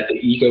 or that the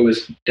ego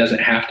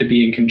doesn't have to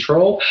be in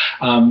control.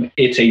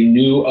 It's a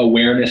new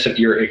awareness of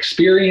your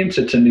experience.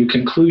 It's a new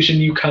conclusion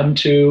you come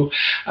to.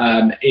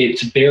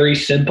 It's very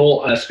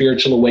simple. A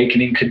spiritual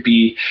awakening could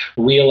be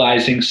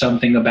realizing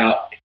something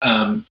about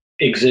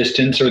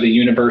existence or the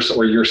universe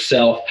or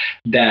yourself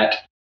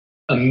that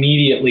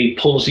immediately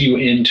pulls you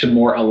into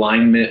more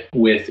alignment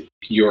with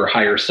your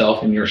higher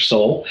self and your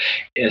soul,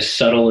 as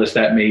subtle as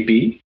that may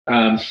be.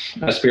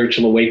 A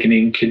spiritual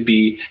awakening could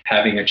be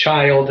having a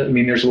child. I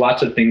mean, there's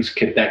lots of things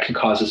that could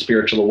cause a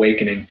spiritual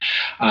awakening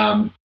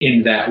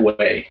in that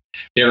way.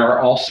 There are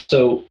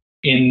also,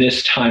 in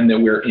this time that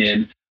we're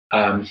in,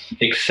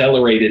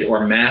 accelerated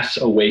or mass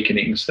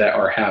awakenings that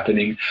are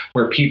happening,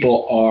 where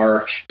people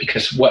are,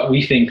 because what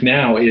we think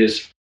now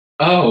is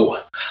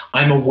oh,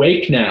 I'm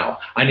awake now.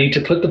 I need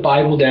to put the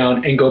Bible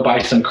down and go buy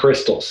some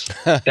crystals.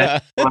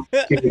 That's not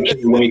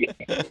spiritually awakening.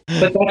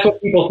 But that's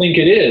what people think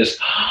it is.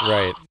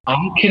 Right.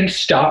 I can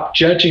stop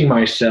judging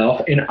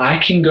myself and I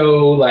can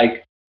go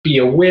like be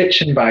a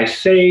witch and buy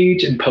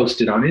sage and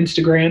post it on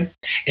Instagram,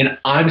 and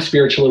I'm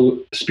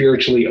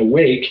spiritually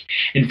awake.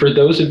 And for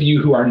those of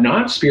you who are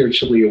not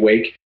spiritually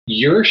awake,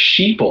 you're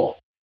sheeple.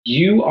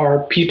 You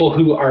are people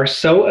who are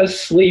so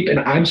asleep, and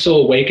I'm so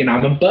awake, and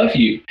I'm above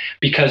you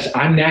because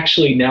I'm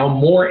actually now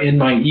more in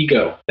my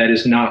ego. That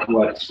is not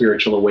what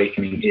spiritual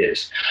awakening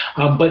is.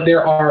 But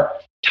there are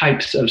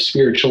types of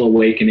spiritual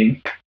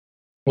awakening,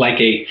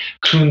 like a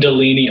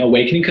Kundalini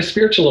awakening, because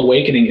spiritual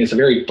awakening is a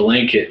very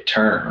blanket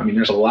term. I mean,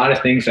 there's a lot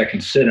of things that can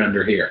sit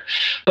under here.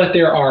 But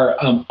there are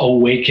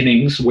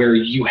awakenings where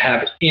you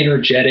have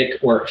energetic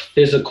or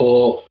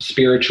physical,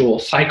 spiritual,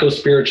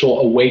 psycho-spiritual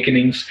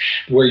awakenings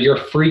where your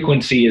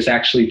frequency is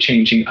actually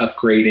changing,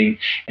 upgrading.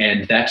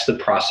 And that's the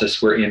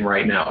process we're in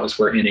right now, is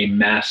we're in a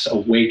mass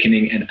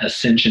awakening and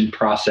ascension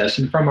process.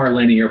 And from our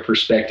linear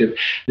perspective,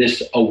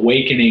 this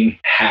awakening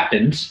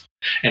happens.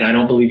 And I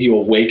don't believe you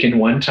awaken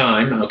one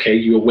time. Okay,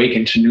 you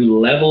awaken to new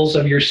levels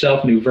of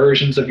yourself, new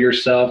versions of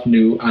yourself,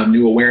 new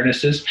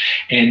awarenesses,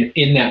 and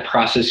in that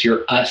process,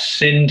 you're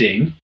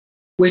ascending,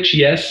 which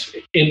yes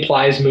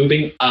implies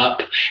moving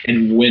up.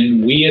 And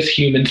when we as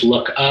humans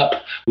look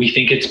up, we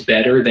think it's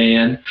better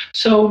than.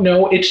 So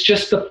no, it's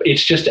just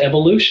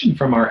evolution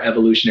from our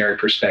evolutionary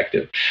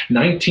perspective.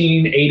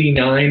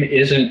 1989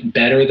 isn't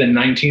better than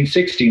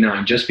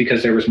 1969 just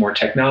because there was more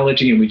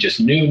technology and we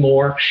just knew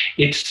more.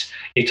 It's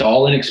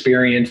all an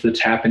experience that's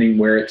happening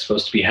where it's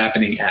supposed to be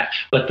happening at.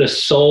 But the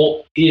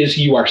soul is,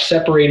 you are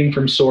separating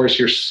from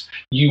source.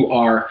 You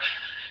are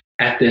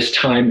at this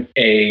time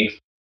a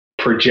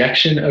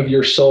projection of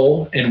your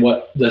soul. And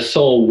what the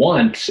soul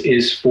wants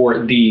is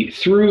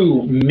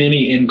through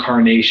many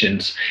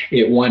incarnations,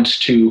 it wants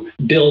to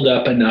build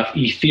up enough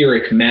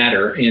etheric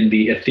matter in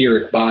the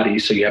etheric body.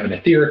 So you have an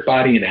etheric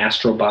body, an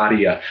astral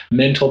body, a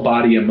mental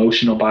body,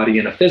 emotional body,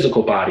 and a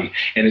physical body.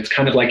 And it's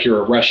kind of like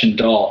you're a Russian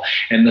doll.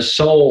 And the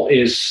soul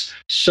is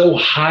so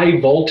high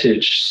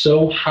voltage,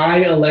 so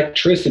high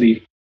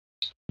electricity,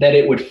 that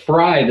it would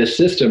fry the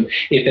system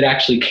if it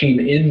actually came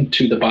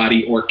into the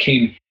body or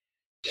came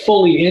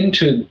fully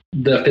into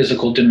the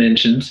physical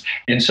dimensions.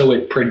 And so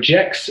it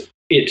projects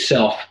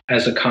itself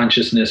as a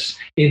consciousness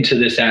into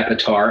this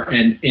avatar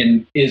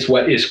and is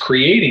what is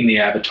creating the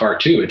avatar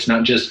too. It's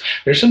not just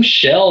there's some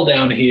shell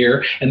down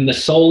here and the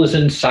soul is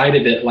inside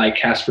of it like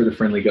Chrystopher the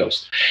Friendly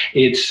Ghost.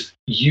 It's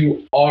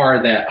you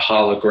are that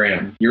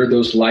hologram. You're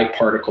those light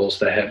particles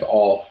that have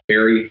all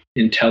very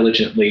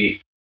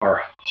intelligently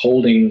are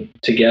holding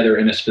together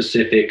in a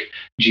specific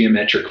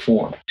geometric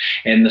form.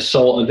 And the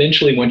soul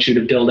eventually wants you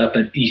to build up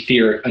enough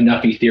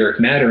etheric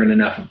matter and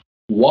enough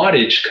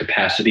wattage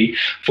capacity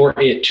for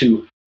it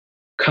to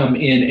come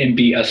in and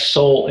be a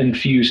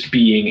soul-infused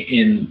being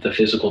in the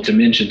physical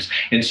dimensions.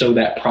 And so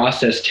that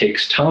process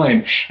takes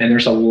time, and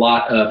there's a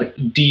lot of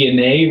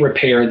DNA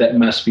repair that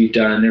must be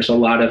done. There's a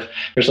lot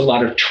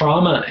of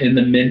trauma in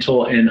the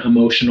mental and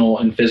emotional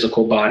and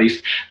physical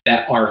bodies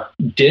that are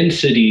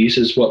densities,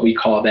 is what we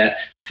call that,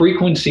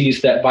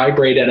 frequencies that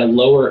vibrate at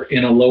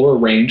in a lower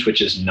range,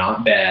 which is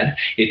not bad.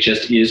 It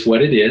just is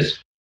what it is.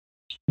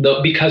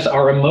 Because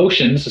our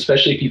emotions,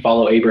 especially if you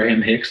follow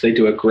Abraham Hicks, they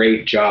do a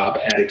great job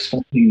at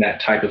explaining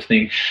that type of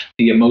thing.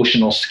 The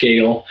emotional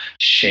scale,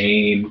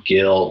 shame,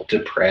 guilt,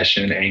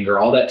 depression, anger,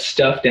 all that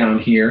stuff down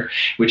here,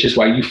 which is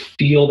why you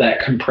feel that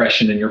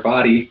compression in your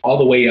body all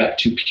the way up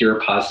to pure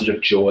positive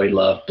joy,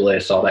 love,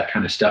 bliss, all that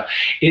kind of stuff.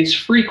 It's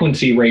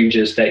frequency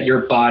ranges that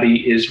your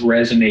body is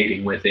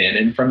resonating within.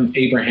 And from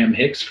Abraham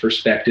Hicks'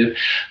 perspective,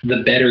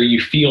 the better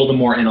you feel, the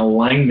more in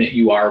alignment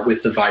you are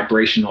with the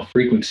vibrational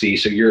frequency.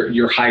 So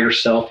your higher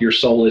self, your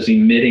soul is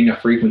emitting a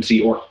frequency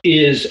or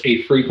is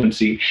a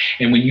frequency.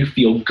 And when you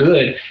feel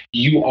good,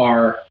 you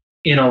are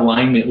in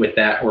alignment with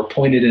that or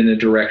pointed in a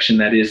direction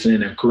that is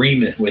in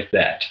agreement with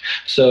that.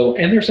 So,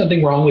 and there's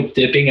nothing wrong with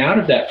dipping out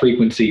of that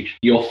frequency.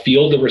 You'll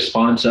feel the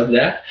response of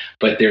that,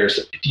 but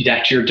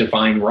that's your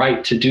divine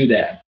right to do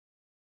that.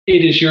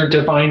 It is your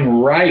divine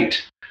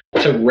right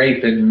to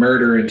rape and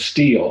murder and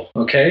steal,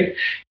 okay?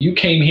 You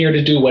came here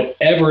to do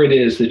whatever it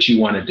is that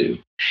you want to do.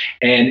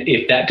 And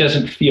if that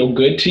doesn't feel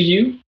good to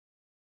you,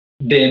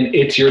 then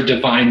it's your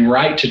divine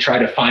right to try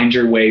to find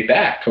your way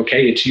back,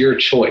 okay? It's your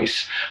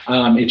choice.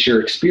 It's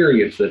your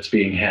experience that's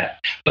being had.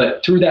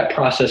 But through that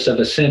process of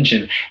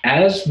ascension,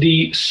 as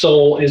the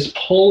soul is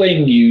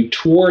pulling you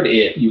toward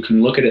it, you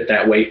can look at it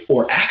that way,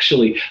 or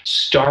actually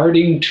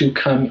starting to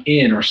come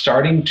in or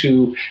starting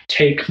to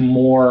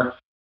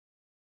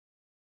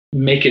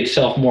make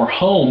itself more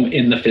home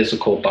in the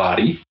physical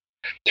body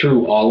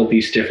through all of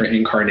these different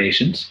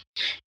incarnations.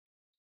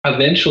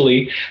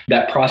 Eventually,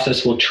 that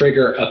process will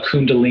trigger a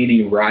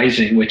Kundalini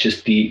rising, which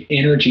is the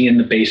energy in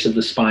the base of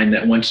the spine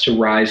that wants to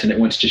rise and it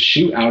wants to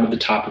shoot out of the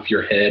top of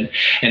your head.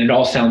 And it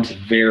all sounds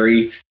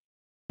very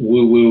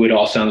woo-woo. It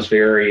all sounds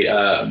very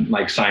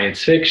like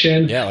science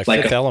fiction. Yeah,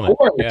 like Fifth Element.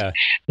 Yeah.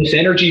 This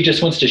energy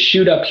just wants to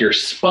shoot up your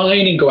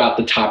spine and go out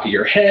the top of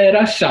your head.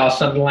 I saw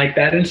something like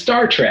that in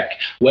Star Trek.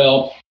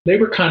 Well, they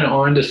were kind of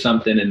onto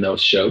something in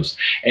those shows.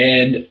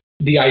 And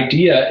the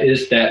idea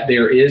is that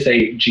there is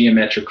a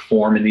geometric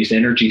form, and these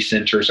energy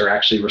centers are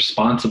actually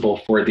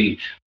responsible for the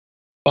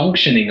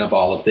functioning of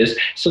all of this.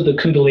 So the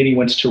Kundalini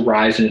wants to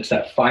rise, and it's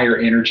that fire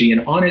energy,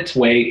 and on its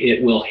way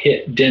it will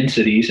hit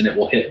densities and it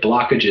will hit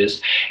blockages,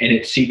 and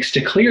it seeks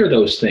to clear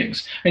those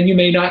things. And you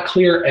may not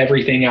clear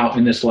everything out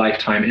in this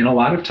lifetime, and a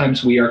lot of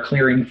times we are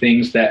clearing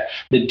things that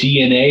the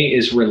DNA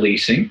is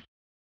releasing.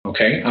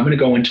 Okay, I'm going to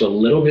go into a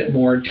little bit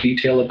more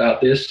detail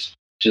about this.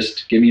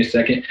 Just give me a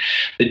second.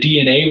 The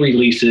DNA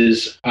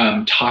releases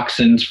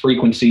toxins,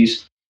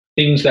 frequencies,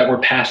 things that were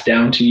passed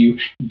down to you,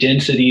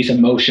 densities,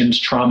 emotions,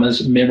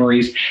 traumas,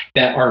 memories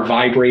that are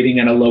vibrating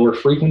at a lower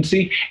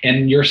frequency.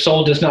 And your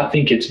soul does not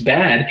think it's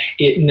bad.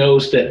 It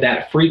knows that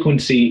that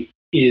frequency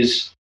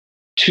is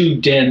too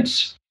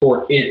dense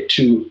for it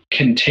to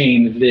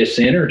contain this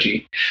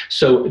energy.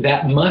 So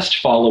that must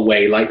fall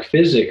away like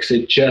physics.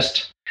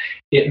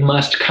 It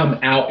must come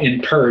out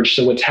and purge.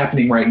 So what's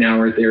happening right now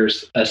are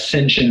there's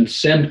ascension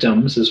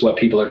symptoms is what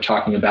people are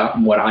talking about,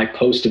 and what I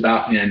post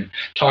about and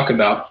talk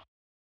about.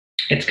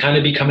 It's kind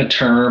of become a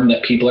term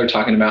that people are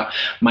talking about,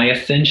 my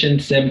ascension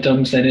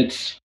symptoms, and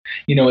it's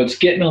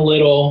getting a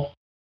little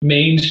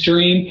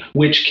mainstream,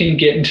 which can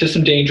get into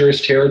some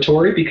dangerous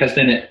territory, because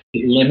then it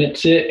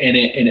limits it and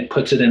it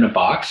puts it in a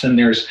box, and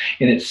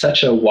it's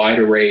such a wide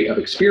array of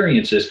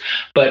experiences.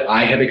 But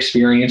I have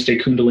experienced a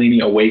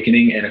Kundalini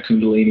awakening and a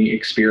Kundalini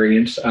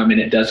experience, and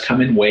it does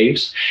come in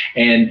waves.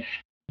 And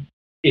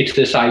it's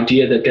this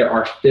idea that there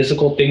are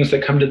physical things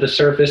that come to the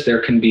surface.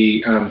 There can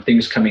be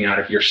things coming out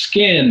of your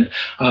skin.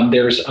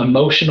 There's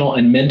emotional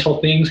and mental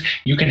things.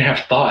 You can have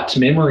thoughts,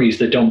 memories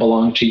that don't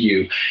belong to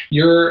you.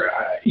 Your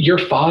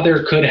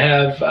father could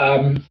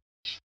have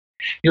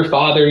your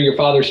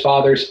father's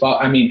father's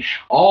father. I mean,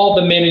 all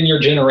the men in your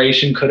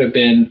generation could have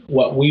been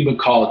what we would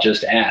call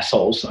just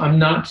assholes. I'm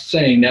not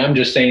saying that. I'm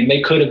just saying they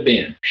could have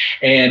been.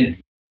 And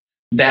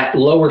that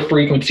lower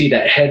frequency,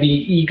 that heavy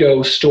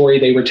ego story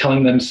they were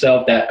telling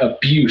themselves, that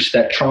abuse,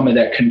 that trauma,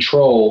 that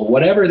control,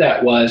 whatever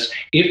that was,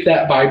 if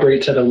that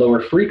vibrates at a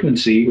lower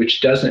frequency,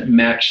 which doesn't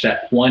match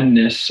that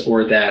oneness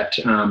or that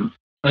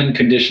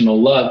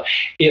unconditional love,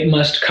 it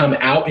must come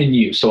out in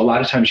you. So a lot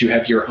of times you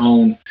have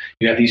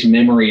these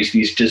memories,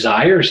 these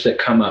desires that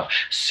come up,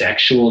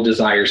 sexual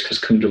desires,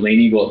 because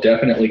Kundalini will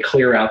definitely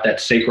clear out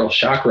that sacral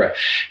chakra.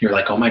 You're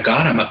like, oh my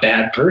God, I'm a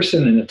bad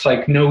person. And it's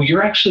like, no,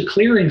 you're actually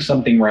clearing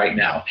something right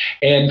now.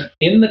 And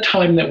in the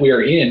time that we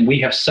are in, we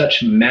have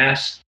such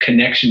mass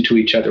connection to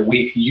each other.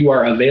 You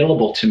are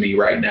available to me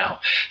right now.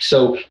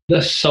 So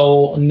the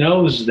soul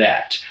knows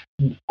that.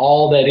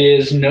 All that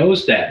is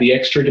knows that. The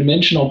extra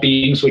dimensional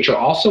beings, which are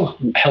also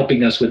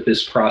helping us with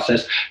this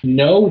process,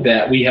 know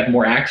that we have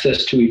more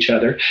access to each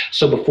other.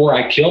 So before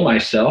I kill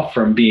myself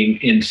from being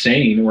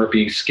insane or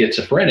being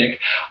schizophrenic,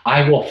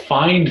 I will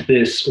find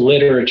this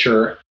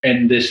literature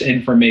and this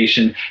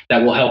information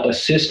that will help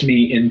assist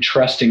me in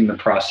trusting the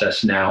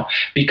process now,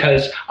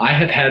 because I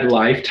have had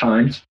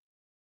lifetimes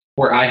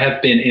where I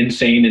have been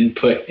insane and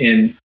put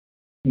in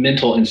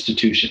mental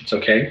institutions.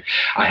 Okay,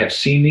 I have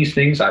seen these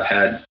things. I've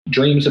had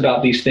dreams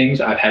about these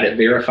things. I've had it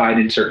verified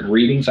in certain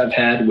readings I've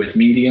had with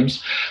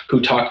mediums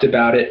who talked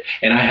about it.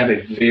 And I have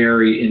a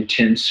very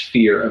intense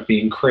fear of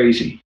being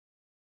crazy.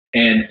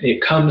 And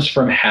it comes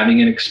from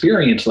having an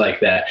experience like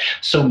that.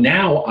 So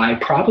now I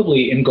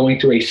probably am going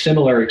through a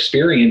similar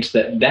experience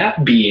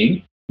that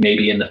being,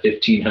 maybe in the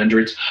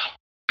 1500s,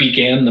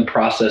 began the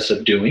process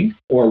of doing,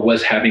 or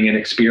was having an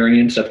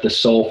experience of the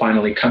soul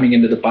finally coming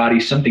into the body.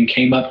 Something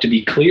came up to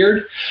be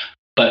cleared,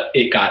 but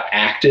it got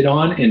acted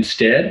on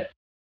instead.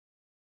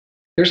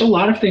 There's a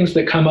lot of things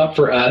that come up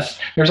for us.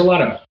 There's a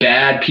lot of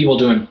bad people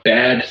doing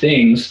bad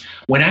things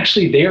when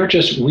actually they are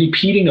just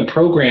repeating a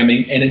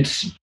programming, and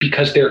it's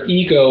because their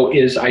ego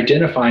is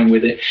identifying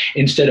with it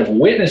instead of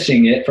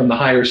witnessing it from the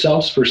higher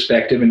self's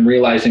perspective and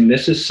realizing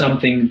this is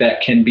something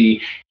that can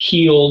be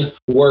healed,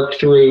 worked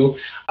through,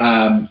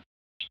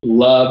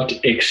 loved,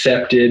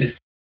 accepted,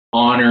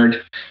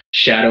 honored,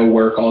 shadow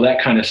work, all that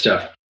kind of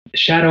stuff.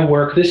 Shadow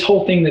work, this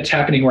whole thing that's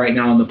happening right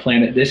now on the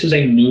planet, this is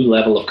a new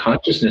level of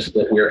consciousness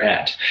that we're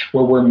at,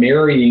 where we're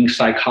marrying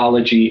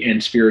psychology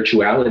and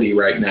spirituality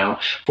right now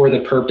for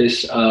the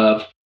purpose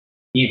of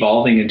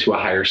evolving into a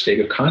higher state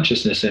of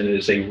consciousness. And it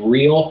is a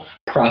real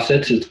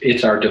process.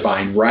 It's our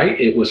divine right.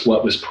 It was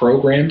what was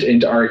programmed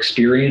into our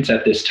experience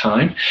at this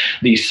time.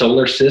 The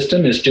solar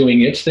system is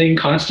doing its thing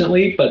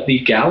constantly, but the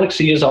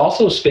galaxy is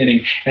also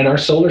spinning, and our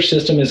solar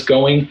system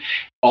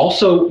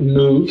also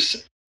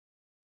moves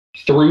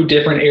through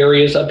different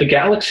areas of the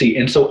galaxy.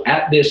 And so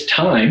at this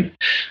time,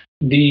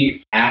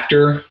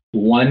 after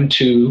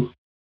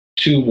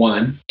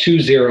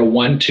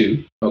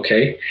 2012,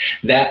 okay,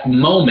 that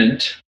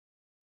moment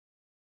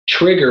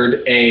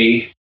triggered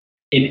an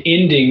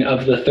ending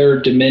of the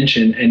third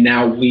dimension. And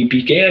now we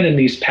began in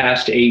these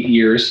past 8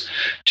 years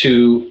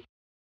to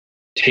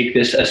take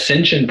this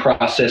ascension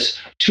process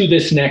to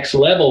this next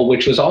level,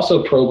 which was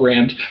also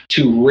programmed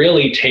to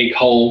really take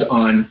hold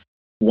on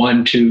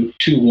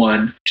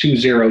 1221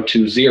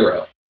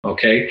 2020.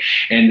 Okay,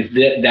 and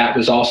that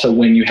was also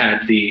when you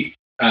had the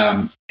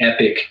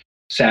epic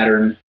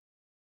Saturn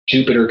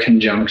Jupiter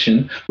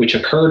conjunction, which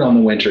occurred on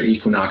the winter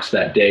equinox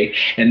that day.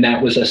 And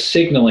that was a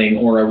signaling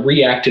or a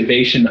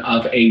reactivation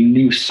of a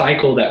new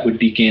cycle that would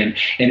begin.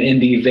 And in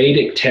the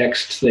Vedic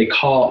texts, they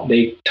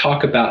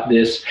talk about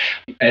this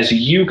as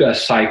yuga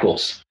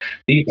cycles.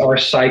 These are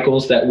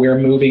cycles that we're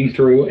moving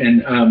through.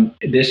 And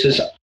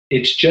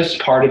it's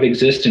just part of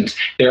existence.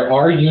 There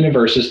are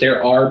universes,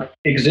 there are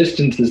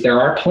existences,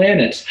 there are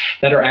planets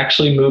that are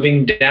actually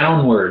moving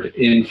downward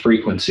in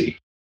frequency.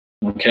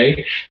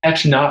 Okay,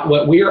 that's not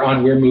what we're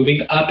on. We're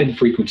moving up in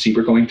frequency.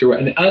 We're going through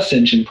an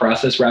ascension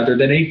process rather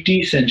than a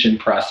descension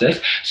process.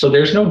 So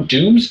there's no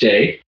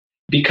doomsday,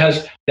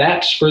 because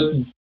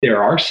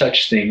there are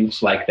such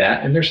things like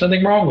that, and there's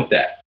nothing wrong with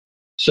that.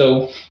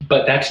 So,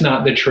 but that's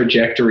not the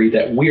trajectory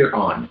that we're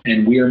on,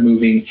 and we are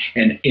moving.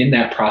 And in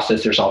that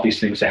process, there's all these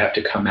things that have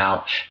to come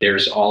out.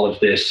 There's all of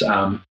this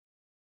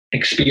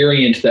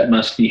experience that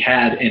must be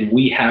had, and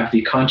we have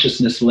the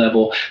consciousness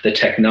level, the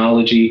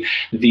technology,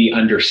 the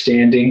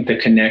understanding, the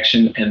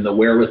connection, and the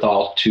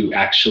wherewithal to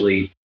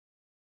actually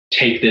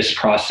take this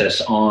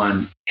process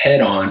on head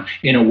on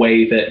in a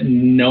way that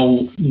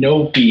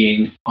no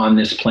being on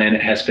this planet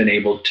has been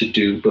able to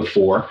do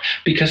before,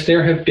 because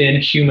there have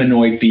been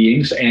humanoid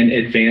beings and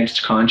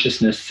advanced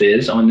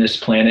consciousnesses on this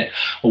planet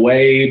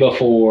way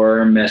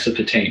before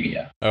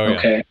Mesopotamia. Oh, yeah.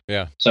 Okay.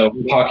 Yeah. So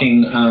we're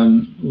talking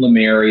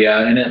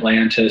Lemuria and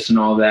Atlantis and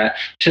all that.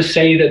 To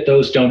say that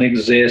those don't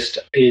exist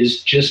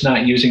is just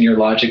not using your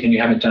logic, and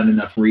you haven't done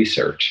enough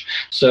research.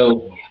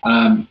 So,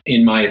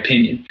 in my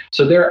opinion,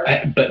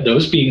 but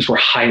those beings were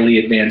highly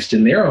advanced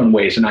in their own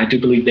ways, and I do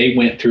believe they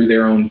went through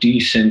their own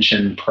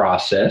descension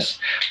process,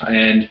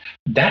 and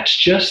that's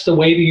just the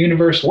way the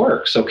universe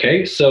works.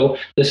 Okay, so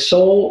the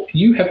soul,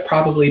 you have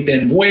probably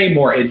been way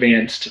more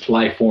advanced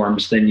life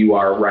forms than you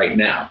are right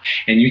now,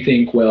 and you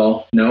think,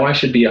 well, no, I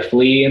should be a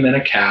flea and then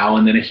a cow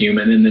and then a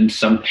human and then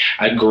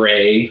a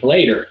gray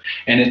later,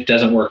 and it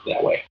doesn't work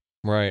that way.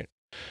 Right.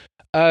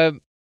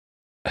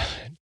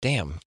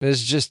 Damn,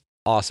 this is just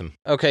awesome.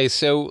 Okay,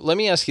 so let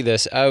me ask you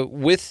this: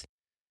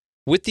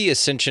 with the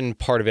ascension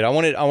part of it, I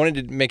wanted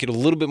to make it a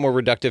little bit more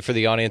reductive for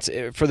the audience,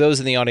 for those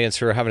in the audience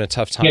who are having a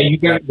tough time. Yeah,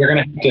 you're going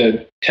to have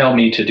to tell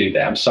me to do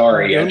that. I'm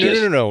sorry.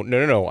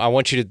 No. I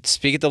want you to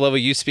speak at the level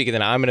you speak, and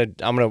then I'm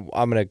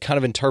gonna kind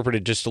of interpret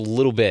it just a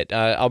little bit.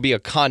 I'll be a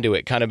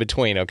conduit kind of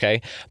between,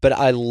 okay? But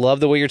I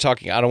love the way you're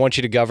talking. I don't want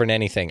you to govern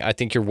anything. I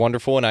think you're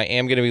wonderful, and I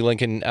am going to be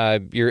linking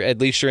at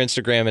least your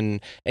Instagram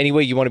and any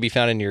way you want to be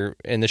found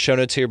in the show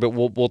notes here. But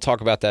we'll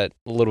talk about that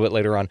a little bit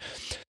later on.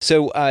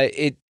 So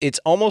it's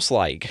almost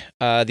like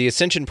the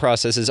ascension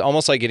process is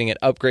almost like getting an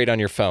upgrade on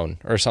your phone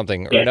or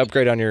something, or an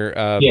upgrade on your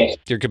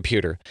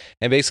computer,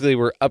 and basically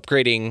we're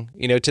upgrading,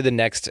 to the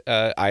next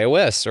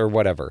iOS or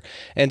whatever.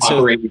 And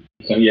so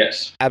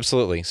yes,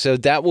 absolutely. So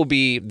that will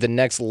be the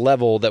next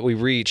level that we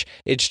reach.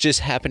 It's just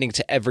happening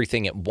to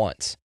everything at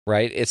once,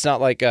 right? It's not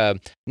like,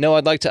 no,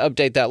 I'd like to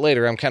update that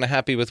later. I'm kind of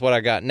happy with what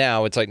I got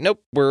now. It's like,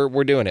 nope,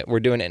 we're doing it.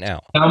 We're doing it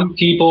now. Some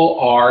people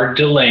are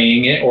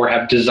delaying it or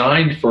have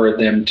designed for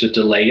them to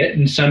delay it.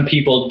 And some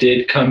people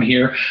did come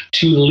here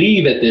to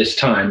leave at this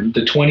time.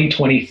 The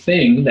 2020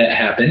 thing that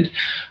happened,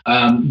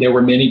 there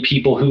were many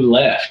people who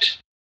left.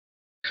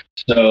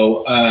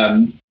 So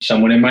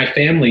someone in my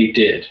family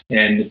did,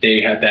 and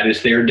that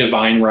is their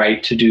divine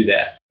right to do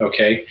that.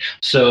 Okay.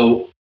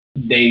 So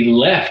they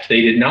left.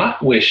 They did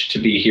not wish to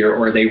be here,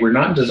 or they were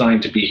not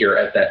designed to be here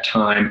at that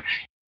time,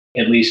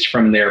 at least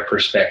from their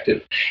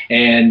perspective.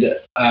 And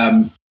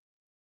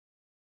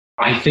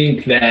I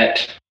think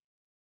that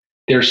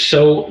there's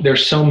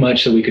so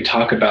much that we could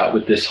talk about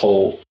with this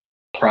whole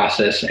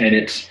process, and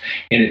it's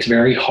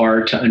very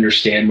hard to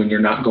understand when you're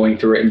not going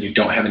through it and you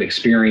don't have an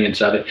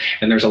experience of it.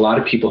 And there's a lot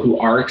of people who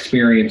are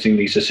experiencing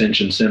these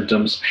ascension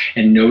symptoms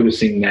and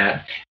noticing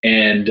that,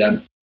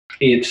 and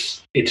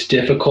it's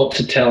difficult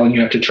to tell, and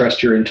you have to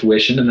trust your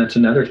intuition. And that's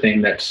another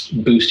thing that's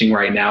boosting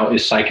right now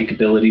is psychic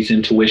abilities,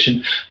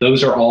 intuition.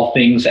 Those are all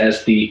things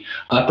as the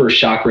upper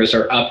chakras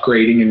are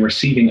upgrading and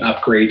receiving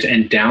upgrades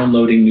and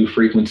downloading new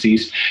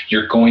frequencies.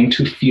 You're going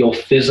to feel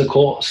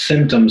physical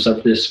symptoms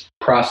of this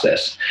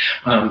process.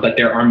 But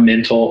there are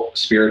mental,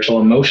 spiritual,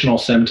 emotional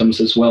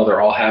symptoms as well. They're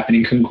all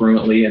happening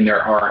congruently, and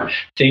there are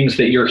things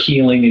that you're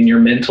healing in your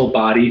mental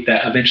body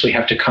that eventually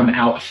have to come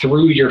out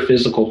through your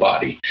physical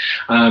body.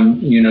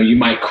 You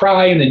might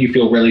cry and then you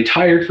feel really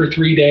tired for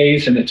 3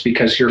 days, and it's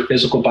because your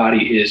physical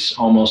body is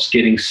almost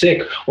getting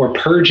sick or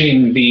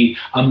purging the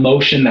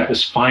emotion that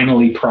was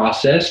finally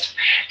processed.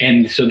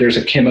 And so there's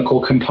a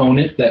chemical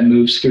component that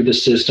moves through the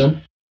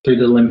system. through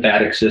the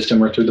lymphatic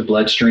system or through the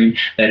bloodstream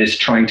that is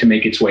trying to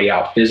make its way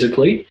out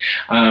physically.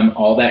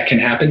 All that can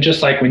happen,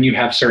 just like when you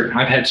have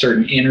I've had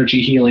certain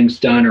energy healings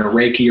done or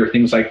Reiki or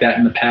things like that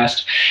in the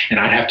past, and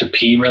I'd have to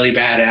pee really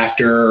bad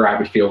after, or I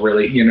would feel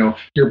really,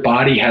 your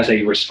body has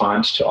a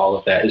response to all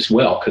of that as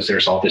well, because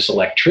there's all this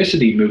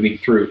electricity moving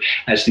through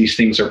as these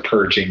things are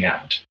purging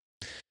out.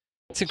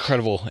 It's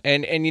incredible.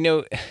 And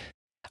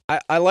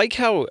I like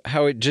how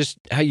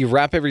you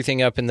wrap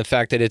everything up in the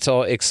fact that it's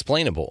all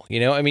explainable.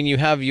 I mean, you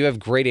have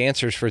great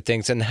answers for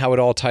things and how it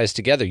all ties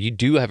together. You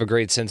do have a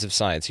great sense of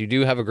science. You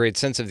do have a great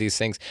sense of these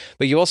things,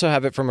 but you also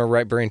have it from a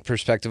right brain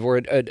perspective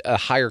or a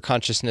higher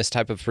consciousness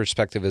type of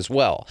perspective as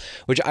well,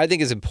 which I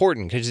think is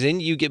important, because then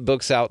you get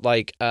books out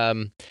like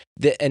An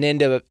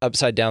End of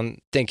Upside Down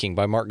Thinking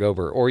by Mark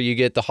Gober, or you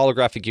get The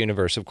Holographic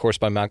Universe, of course,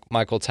 by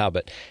Michael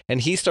Talbot.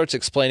 And he starts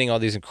explaining all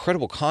these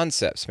incredible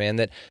concepts, man,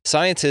 that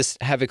scientists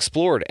have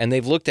explored and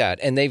they've looked at,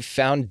 and they've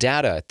found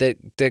data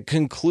that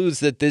concludes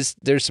that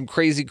there's some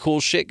crazy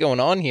cool shit going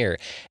on here.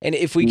 And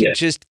if we could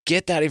just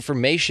get that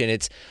information,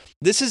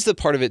 this is the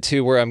part of it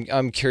too where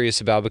I'm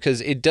curious about,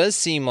 because it does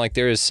seem like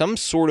there is some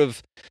sort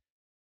of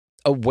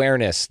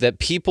awareness that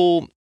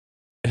people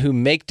who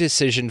make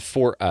decisions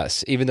for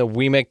us, even though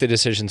we make the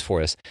decisions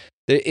for us,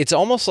 it's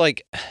almost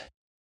like,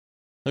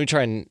 let me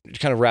try and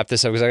kind of wrap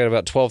this up because I got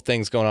about 12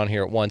 things going on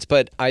here at once.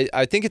 But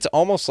I think it's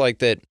almost like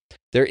that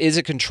there is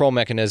a control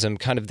mechanism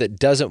kind of that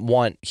doesn't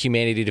want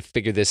humanity to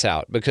figure this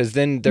out, because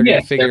then they're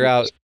going to figure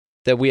out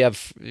that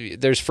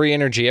there's free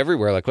energy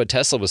everywhere, like what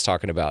Tesla was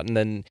talking about. And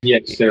then,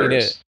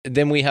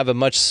 then we have a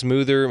much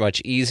smoother,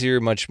 much easier,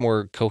 much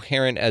more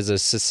coherent as a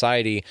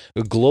society,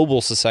 a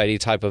global society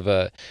type of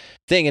a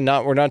thing. And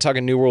we're not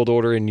talking New World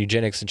Order and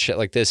eugenics and shit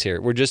like this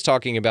here. We're just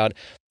talking about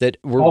that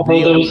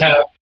those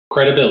have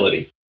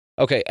credibility.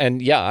 Okay,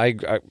 and yeah, I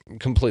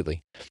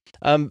completely.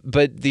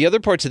 But the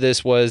other part to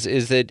this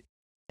is that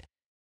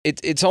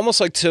it's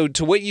almost like, to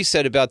what you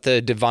said about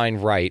the divine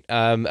right,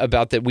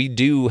 about that we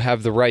do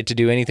have the right to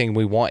do anything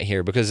we want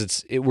here,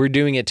 because we're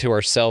doing it to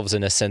ourselves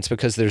in a sense,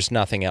 because there's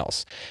nothing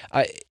else.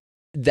 I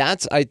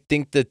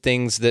think the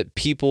things that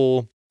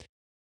people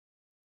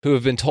who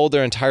have been told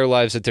their entire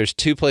lives that there's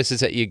two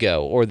places that you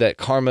go, or that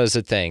karma is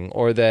a thing,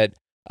 or that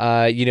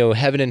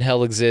heaven and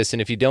hell exist,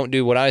 and if you don't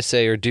do what I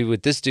say or do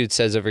what this dude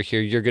says over here,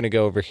 you're going to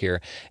go over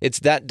here. It's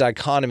that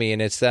dichotomy,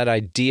 and it's that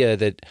idea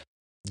that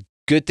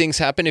good things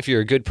happen if you're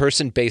a good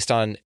person based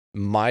on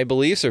my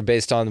beliefs or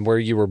based on where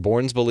you were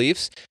born's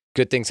beliefs.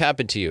 Good things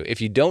happen to you.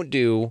 If you don't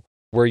do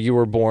where you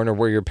were born or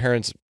where your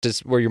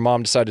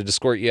mom decided to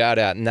squirt you out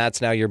at, and that's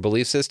now your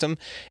belief system,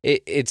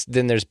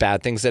 then there's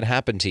bad things that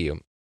happen to you.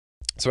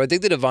 So I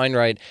think the divine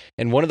right,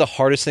 and one of the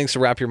hardest things to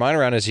wrap your mind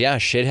around is,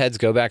 shitheads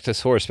go back to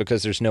source,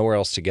 because there's nowhere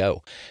else to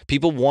go.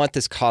 People want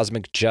this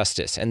cosmic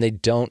justice, and they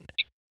don't.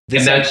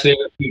 And that's their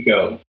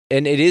ego.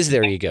 And it is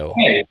their ego.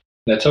 Okay.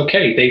 That's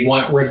okay. They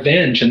want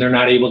revenge, and they're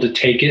not able to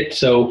take it.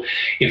 So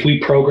if we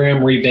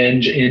program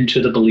revenge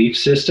into the belief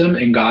system,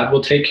 and God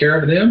will take care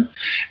of them,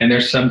 and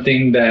there's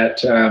something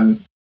that,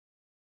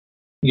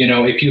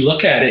 if you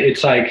look at it,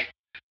 it's like,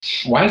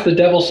 why is the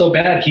devil so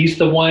bad? He's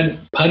the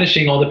one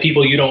punishing all the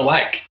people you don't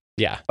like.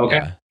 Yeah. Okay.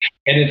 Yeah.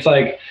 And it's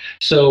like,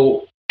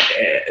 so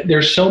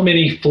there's so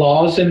many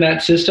flaws in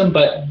that system,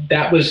 but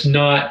that was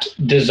not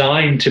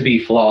designed to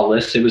be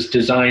flawless. It was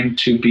designed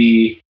to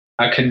be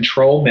a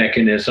control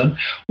mechanism,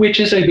 which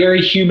is a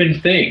very human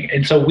thing.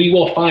 And so we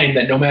will find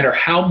that no matter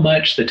how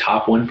much the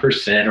top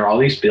 1% or all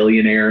these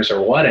billionaires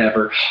or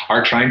whatever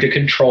are trying to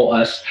control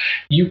us,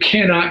 you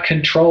cannot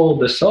control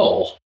the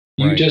soul.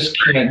 You just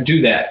can't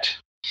do that.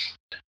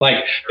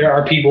 Like, there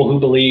are people who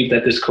believe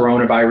that this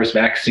coronavirus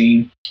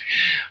vaccine,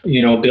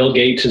 Bill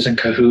Gates is in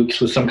cahoots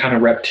with some kind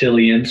of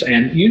reptilians.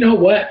 And you know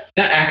what?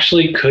 That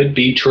actually could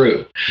be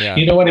true. Yeah.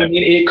 You know what I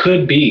mean? It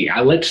could be.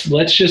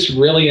 Let's just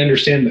really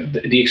understand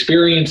the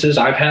experiences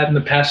I've had in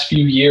the past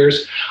few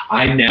years.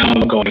 I now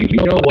am going, you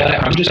know what?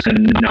 I'm just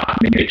going to not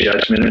make a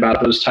judgment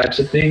about those types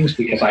of things,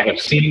 because I have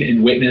seen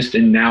and witnessed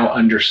and now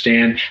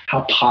understand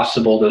how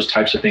possible those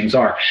types of things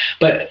are.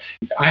 But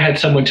I had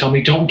someone tell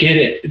me, don't get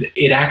it.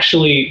 It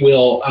actually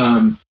will,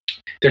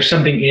 there's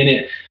something in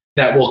it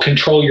that will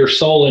control your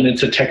soul, and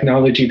it's a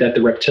technology that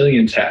the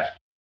reptilians have.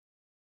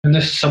 And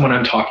this is someone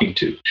I'm talking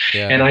to.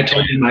 Yeah. And I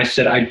told him, I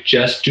said, I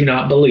just do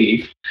not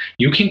believe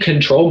you can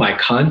control my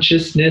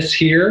consciousness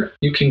here.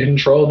 You can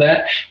control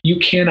that. You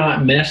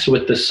cannot mess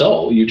with the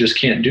soul. You just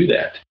can't do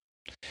that.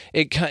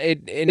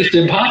 It's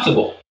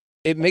impossible.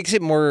 It makes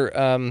it more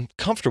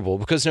comfortable,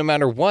 because no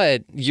matter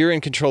what, you're in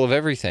control of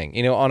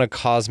everything, on a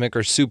cosmic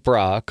or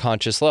supra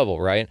conscious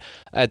level, right?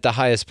 At the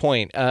highest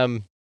point.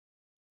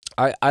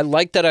 I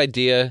like that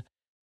idea.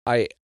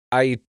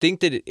 I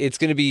think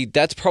that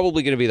that's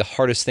probably going to be the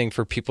hardest thing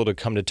for people to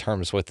come to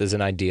terms with, is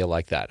an idea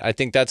like that. I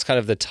think that's kind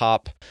of the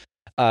top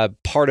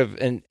part of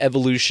an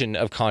evolution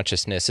of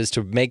consciousness, is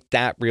to make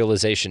that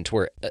realization to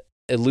where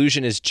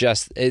illusion is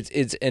just,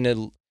 it's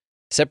an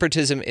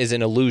Separatism is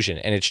an illusion,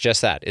 and it's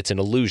just that. It's an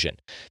illusion.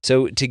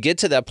 So to get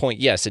to that point,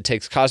 yes, it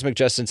takes cosmic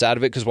justice out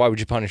of it, because why would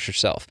you punish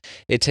yourself?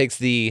 It takes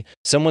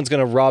someone's going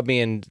to rob me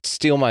and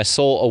steal my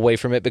soul away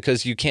from it,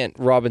 because you can't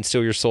rob and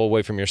steal your soul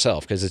away from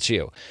yourself, because it's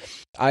you.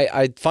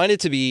 I find it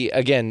to be,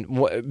 again,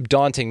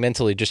 daunting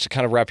mentally, just to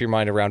kind of wrap your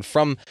mind around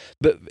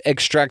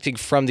extracting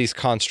from these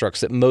constructs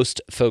that most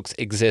folks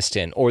exist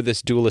in, or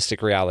this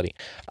dualistic reality.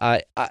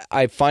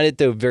 I find it,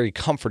 though, very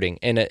comforting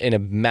in a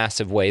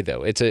massive way,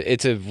 though.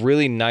 It's a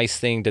really nice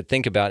thing to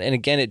think about. And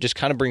again, it just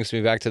kind of brings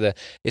me back to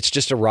it's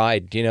just a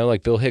ride,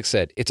 like Bill Hicks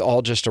said, it's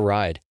all just a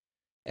ride.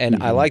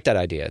 And I like that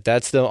idea.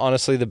 That's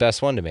honestly the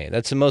best one to me.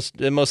 That's the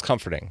most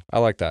comforting. I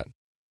like that.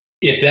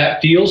 If that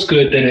feels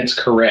good, then it's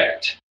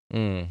correct.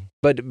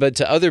 But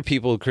to other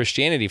people,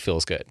 Christianity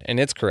feels good, and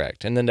it's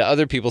correct. And then to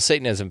other people,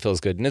 Satanism feels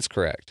good, and it's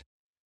correct.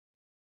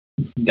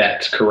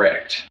 That's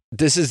correct.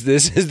 This is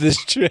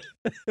the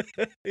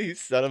you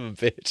son of a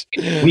bitch.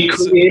 We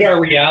create our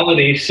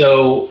reality,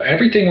 so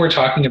everything we're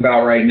talking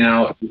about right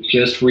now is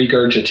just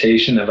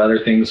regurgitation of other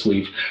things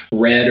we've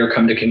read or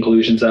come to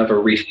conclusions of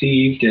or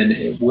received,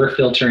 and we're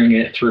filtering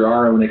it through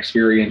our own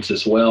experience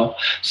as well.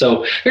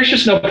 So there's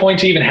just no point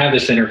to even have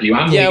this interview.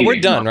 We're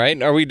done, right?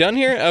 Are we done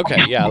here?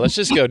 Okay, yeah, let's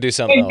just go do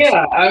something else.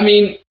 Yeah, I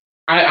mean,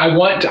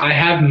 I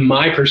have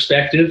my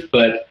perspective,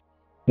 but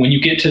when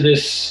you get to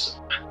this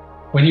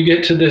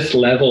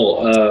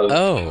level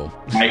of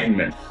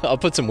enlightenment, I'll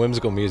put some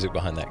whimsical music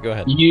behind that. Go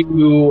ahead.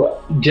 You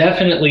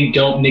definitely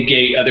don't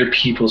negate other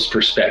people's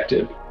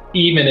perspective,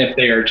 even if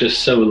they are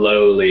just so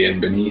lowly and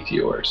beneath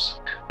yours.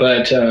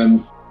 But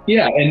and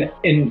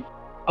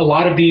a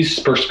lot of these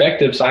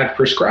perspectives I've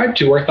prescribed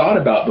to or thought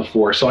about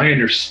before, so I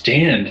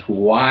understand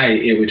why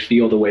it would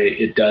feel the way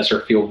it does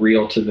or feel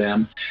real to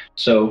them.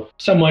 So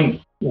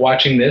someone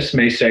watching this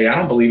may say, I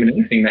don't believe in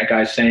anything that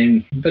guy's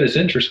saying, but it's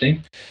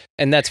interesting.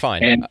 And that's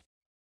fine. And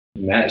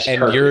that's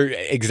perfect. You're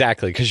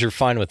exactly, because you're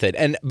fine with it.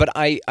 But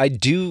I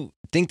do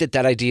think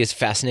that idea is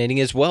fascinating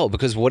as well,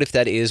 because what if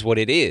that is what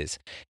it is?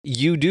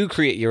 You do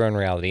create your own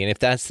reality, and if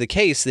that's the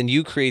case, then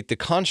you create the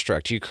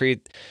construct, you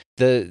create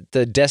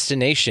the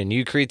destination,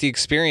 you create the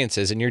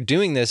experiences, and you're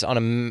doing this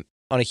on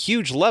a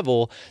huge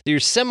level that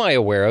you're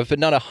semi-aware of, but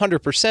not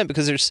 100%,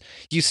 because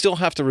you still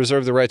have to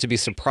reserve the right to be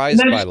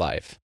surprised by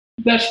life.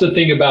 That's the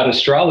thing about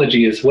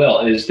astrology as well,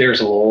 is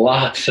there's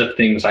lots of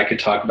things I could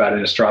talk about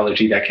in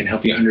astrology that can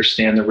help you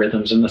understand the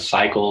rhythms and the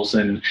cycles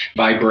and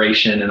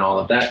vibration and all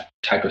of that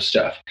type of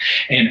stuff,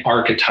 and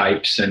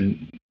archetypes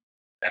and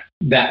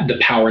the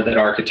power that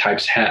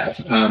archetypes have,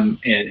 and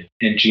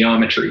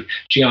geometry,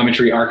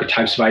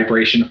 archetypes,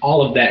 vibration,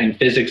 all of that in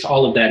physics,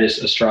 all of that is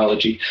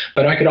astrology.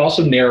 But I could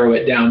also narrow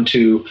it down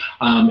to,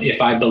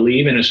 if I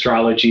believe in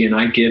astrology and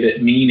I give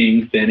it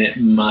meaning, then it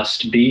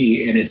must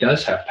be, and it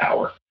does have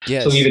power.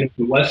 Yes. So even if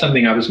it was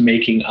something I was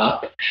making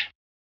up,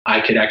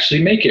 I could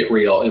actually make it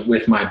real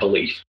with my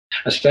belief,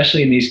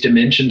 especially in these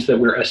dimensions that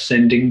we're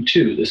ascending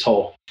to, this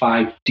whole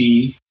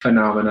 5D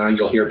phenomena.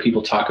 You'll hear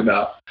people talk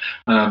about,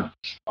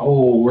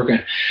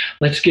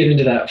 let's get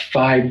into that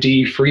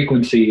 5D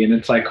frequency. And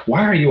it's like,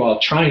 why are you all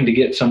trying to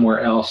get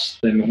somewhere else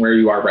than where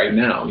you are right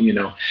now?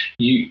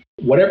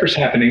 Whatever's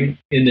happening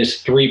in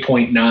this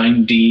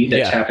 3.9D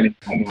that's happening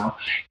right now,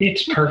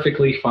 it's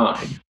perfectly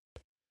fine.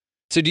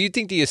 So do you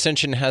think the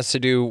ascension has to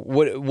do,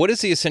 what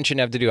does the ascension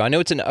have to do? I know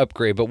it's an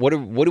upgrade, but what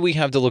do we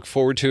have to look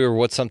forward to, or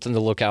what's something to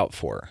look out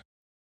for?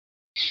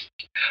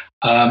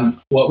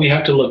 What we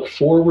have to look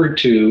forward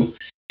to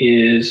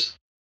is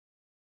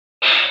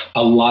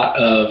a lot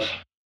of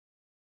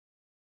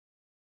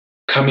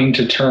coming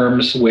to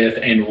terms with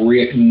and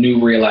new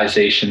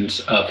realizations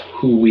of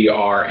who we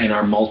are and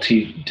our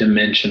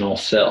multidimensional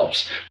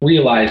selves,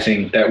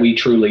 realizing that we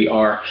truly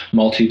are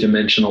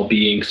multidimensional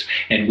beings,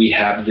 and we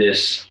have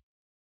this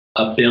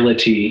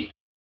ability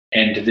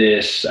and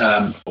this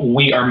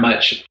we are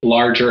much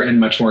larger and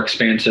much more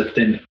expansive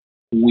than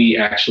we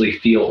actually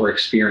feel or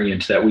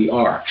experience that we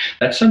are.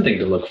 That's something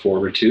to look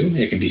forward to.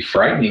 It can be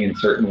frightening in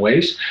certain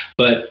ways,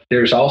 but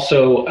there's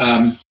also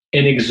an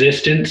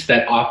existence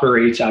that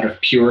operates out of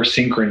pure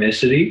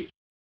synchronicity.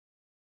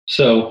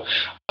 So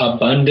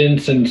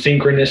abundance and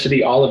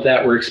synchronicity, all of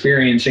that, we're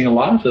experiencing a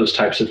lot of those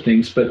types of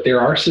things, but there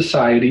are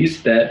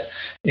societies that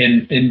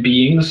in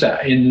beings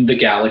in the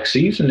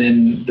galaxies and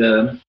in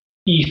the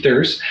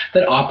ethers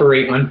that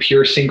operate on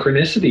pure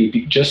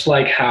synchronicity, just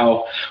like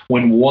how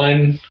when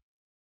one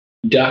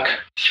duck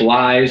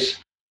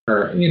flies,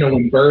 or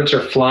when birds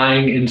are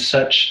flying in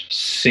such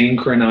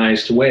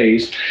synchronized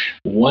ways,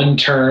 one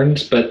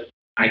turns, but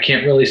I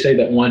can't really say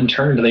that one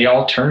turned. They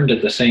all turned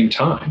at the same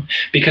time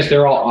because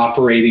they're all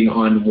operating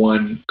on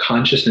one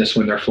consciousness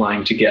when they're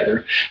flying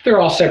together. They're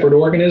all separate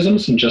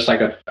organisms, and just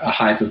like a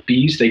hive of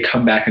bees, they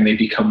come back and they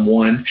become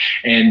one.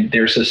 And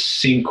there's a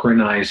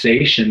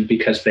synchronization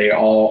because they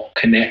all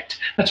connect.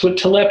 That's what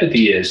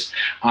telepathy is.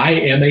 I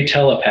am a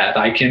telepath.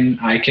 I can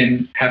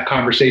have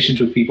conversations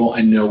with people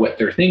and know what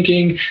they're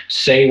thinking,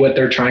 say what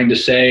they're trying to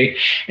say.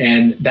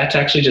 And that's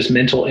actually just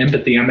mental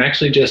empathy. I'm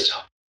actually just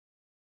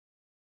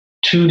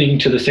tuning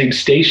to the same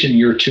station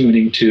you're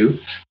tuning to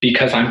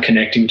because I'm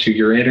connecting to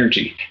your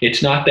energy.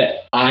 It's not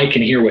that I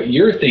can hear what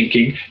you're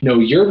thinking. No,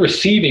 you're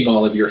receiving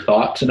all of your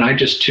thoughts, and I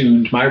just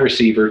tuned my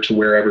receiver to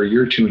wherever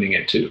you're tuning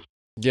it to.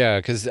 Yeah,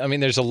 because I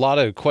mean, there's a lot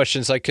of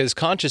questions, like, because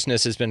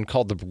consciousness has been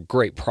called the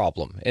great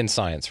problem in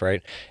science,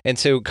 right? And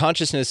so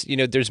consciousness,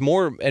 there's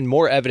more and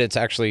more evidence,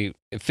 actually,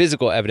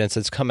 physical evidence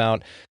that's come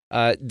out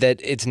that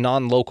it's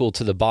non-local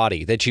to the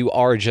body, that you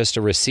are just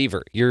a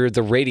receiver. You're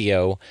the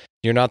radio.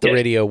 You're not the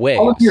radio waves.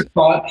 All of your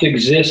thoughts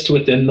exist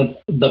within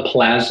the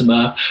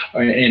plasma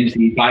and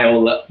the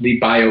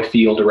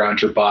biofield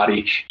around your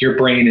body. Your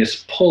brain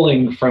is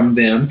pulling from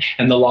them,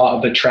 and the law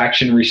of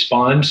attraction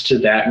responds to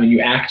that. When you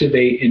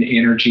activate an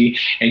energy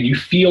and you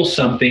feel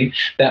something,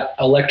 that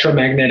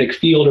electromagnetic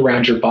field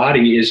around your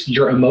body is,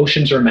 your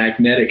emotions are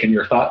magnetic and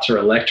your thoughts are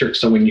electric.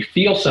 So when you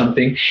feel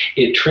something,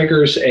 it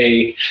triggers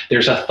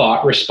there's a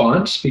thought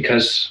response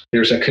because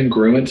there's a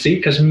congruency,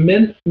 because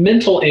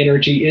mental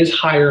energy is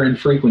higher in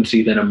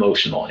frequency than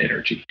emotional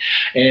energy.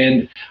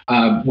 And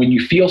when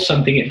you feel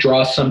something, it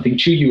draws something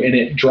to you, and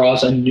it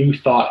draws a new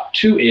thought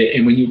to it.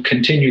 And when you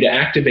continue to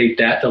activate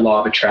that, the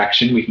law of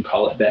attraction, we can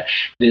call it that,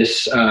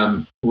 this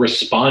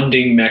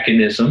responding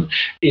mechanism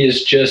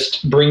is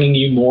just bringing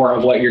you more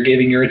of what you're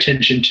giving your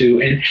attention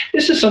to. And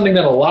this is something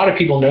that a lot of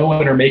people know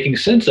and are making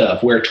sense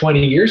of, where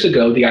 20 years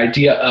ago, the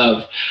idea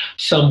of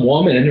some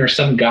woman or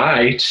some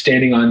guy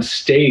standing on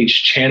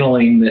stage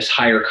channeling this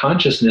higher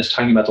consciousness,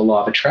 talking about the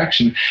law of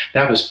attraction,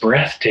 that was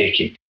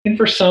breathtaking. And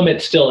for some,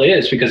 it still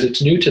is because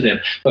it's new to them.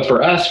 But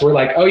for us, we're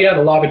like, oh yeah,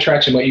 the law of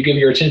attraction, what you give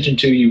your attention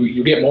to,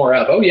 you get more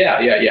of. Oh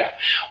yeah.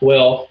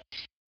 Well,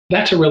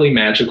 that's a really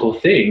magical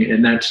thing,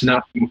 and that's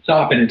not going to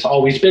stop, and it's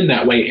always been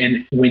that way.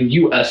 And when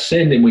you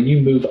ascend and when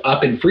you move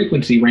up in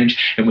frequency range,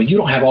 and when you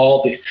don't have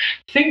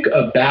think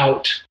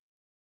about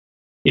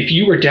if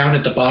you were down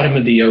at the bottom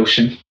of the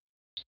ocean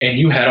and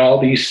you had all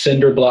these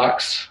cinder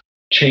blocks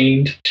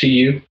chained to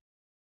you,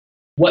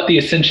 what the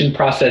ascension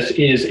process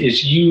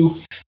is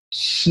you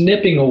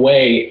snipping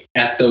away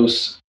at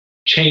those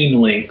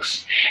chain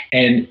links.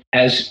 And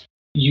as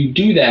you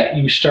do that,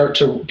 you start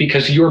to,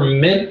 because you're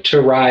meant to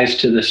rise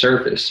to the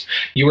surface.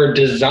 You are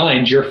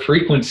designed, your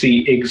frequency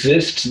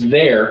exists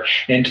there,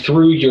 and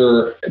through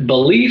your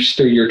beliefs,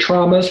 through your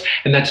traumas,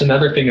 and that's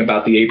another thing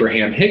about the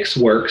Abraham Hicks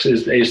works,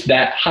 is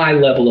that high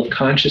level of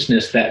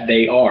consciousness that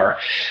they are.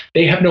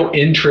 They have no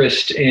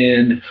interest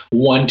in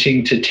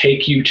wanting to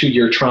take you to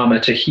your trauma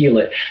to heal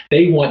it.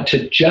 They want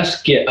to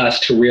just get us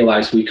to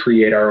realize we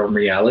create our own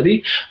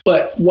reality.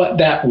 But what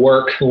that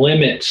work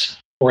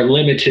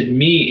limited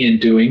me in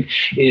doing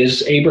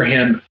is,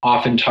 Abraham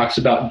often talks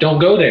about, don't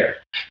go there,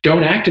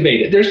 don't activate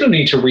it. There's no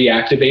need to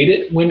reactivate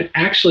it, when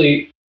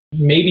actually,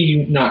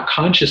 maybe not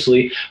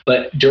consciously,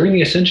 but during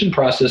the ascension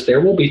process,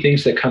 there will be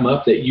things that come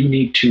up that you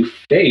need to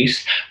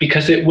face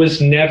because it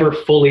was never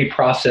fully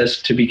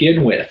processed to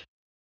begin with.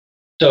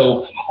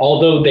 So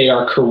although they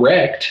are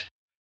correct,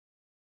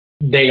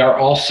 they are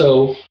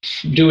also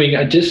doing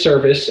a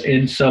disservice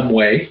in some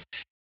way,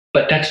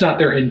 but that's not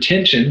their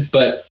intention,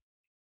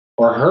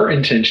 or her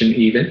intention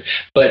even,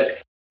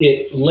 but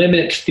it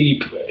limits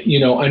the,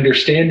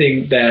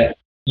 understanding that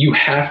you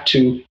have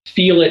to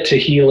feel it to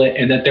heal it,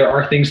 and that there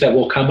are things that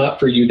will come up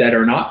for you that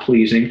are not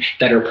pleasing,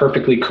 that are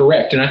perfectly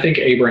correct. And I think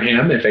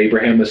if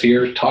Abraham was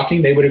here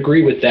talking, they would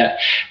agree with that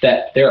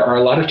there are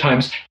a lot of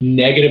times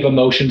negative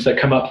emotions that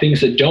come up,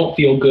 things that don't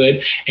feel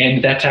good,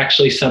 and that's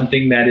actually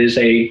something that is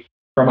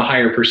from a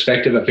higher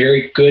perspective, a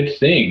very good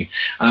thing.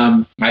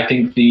 I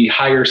think the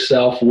higher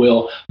self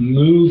will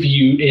move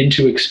you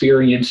into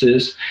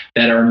experiences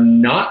that are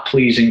not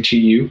pleasing to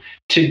you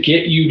to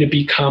get you to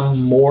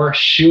become more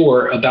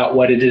sure about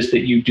what it is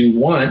that you do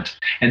want.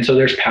 And so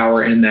there's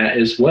power in that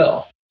as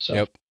well. So.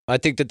 Yep. I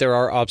think that there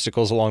are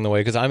obstacles along the way,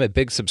 because I'm a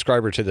big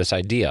subscriber to this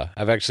idea.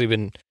 I've actually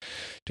been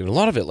doing a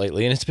lot of it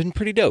lately, and it's been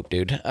pretty dope,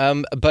 dude.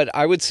 But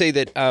I would say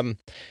that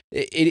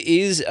it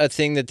is a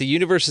thing that the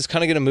universe is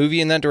kind of going to move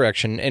you in that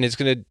direction, and it's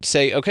going to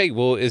say, okay,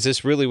 well, is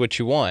this really what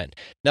you want?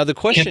 Now, the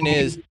question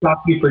is... Can I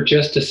stop you for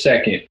just a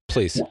second?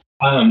 Please.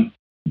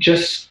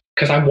 Just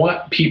because I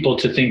want people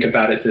to think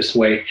about it this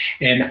way,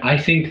 and I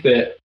think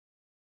that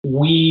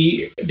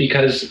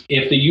because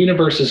if the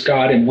universe is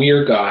God and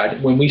we're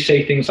God, when we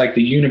say things like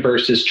the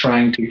universe is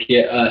trying to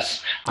get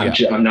us,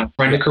 I'm not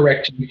trying to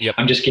correct you. Yep.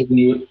 I'm just giving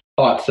you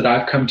thoughts that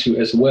I've come to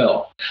as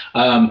well.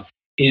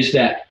 Is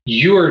that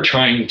you're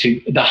trying to,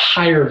 the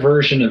higher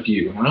version of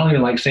you, I don't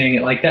even like saying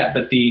it like that,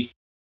 but the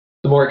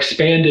more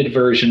expanded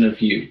version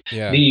of you,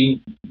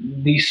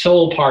 the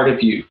soul part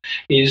of you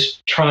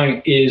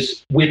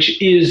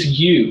which is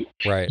you.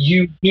 Right.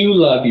 You do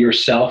love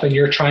yourself, and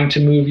you're trying to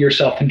move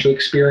yourself into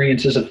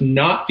experiences of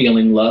not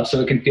feeling love,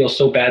 so it can feel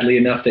so badly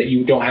enough that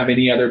you don't have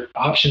any other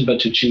option but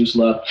to choose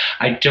love.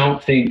 I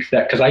don't think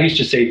that, because I used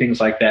to say things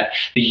like that,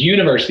 the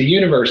universe,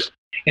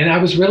 and I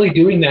was really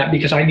doing that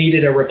because I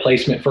needed a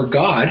replacement for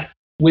God,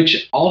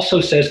 which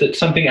also says that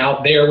something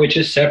out there, which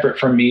is separate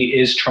from me,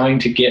 is trying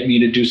to get me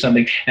to do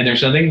something. And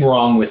there's nothing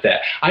wrong with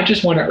that. I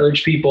just want to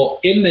urge people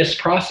in this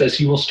process,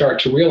 you will start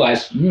to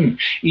realize,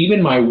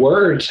 even my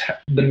words,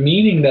 the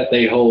meaning that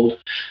they hold,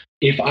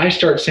 if I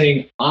start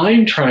saying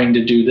I'm trying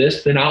to do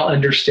this, then I'll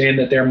understand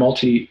that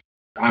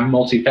I'm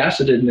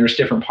multifaceted and there's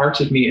different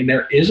parts of me, and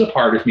there is a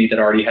part of me that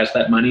already has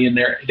that money, and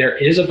there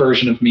is a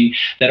version of me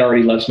that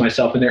already loves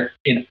myself,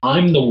 and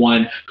I'm the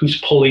one who's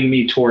pulling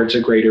me towards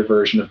a greater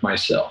version of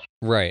myself.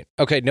 Right.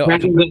 Okay. No.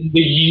 Rather than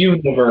the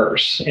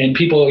universe. And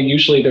people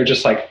usually, they're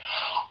just like,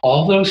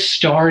 all those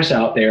stars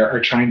out there are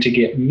trying to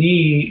get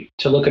me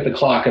to look at the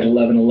clock at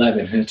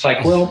 11:11. And it's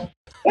like, well,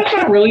 that's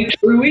not really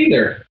true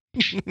either.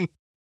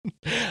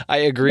 I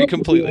agree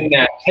completely.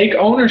 Take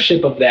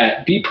ownership of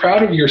that. Be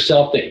proud of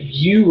yourself that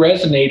you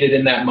resonated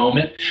in that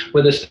moment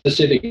with a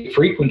specific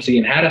frequency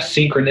and had a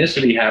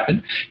synchronicity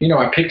happen.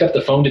 I picked up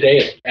the phone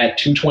today at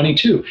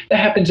 2:22. That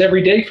happens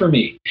every day for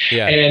me.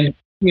 Yeah. And,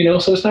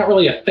 so it's not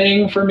really a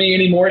thing for me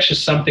anymore. It's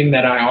just something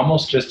that I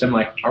almost just am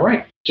like, all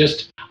right,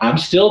 I'm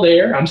still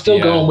there. I'm still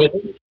going with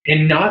it.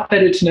 And not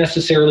that it's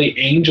necessarily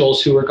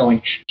angels who are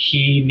going,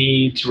 he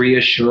needs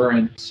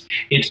reassurance.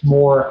 It's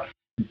more,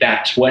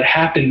 that's what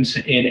happens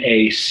in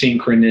a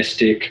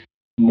synchronistic,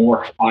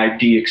 more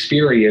 5D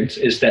experience,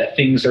 is that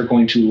things are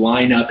going to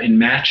line up and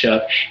match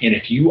up. And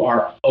if you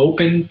are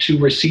open to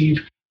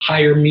receive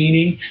higher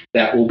meaning,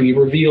 that will be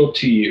revealed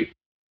to you.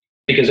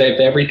 Because if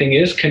everything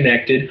is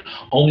connected,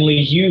 only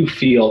you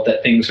feel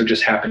that things are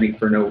just happening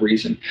for no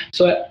reason.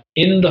 So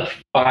in the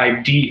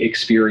 5D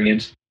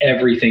experience,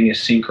 everything is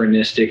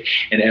synchronistic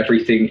and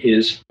everything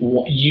is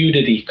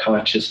unity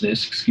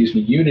consciousness.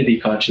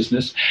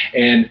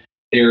 And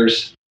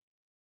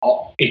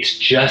it's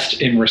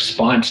just in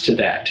response to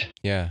that.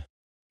 Yeah.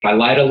 If I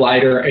light a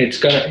lighter, it's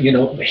gonna,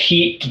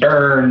 heat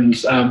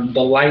burns.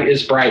 The light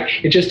is bright.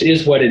 It just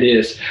is what it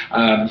is.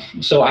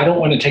 So I don't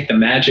want to take the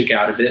magic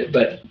out of it,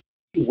 but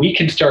we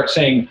can start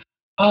saying,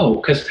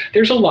 because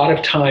there's a lot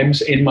of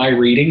times in my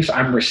readings,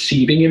 I'm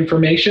receiving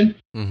information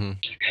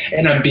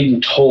and I'm being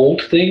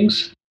told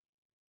things.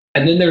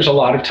 And then there's a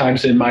lot of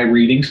times in my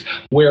readings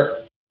where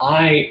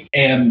I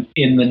am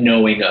in the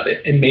knowing of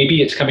it. And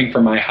maybe it's coming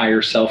from my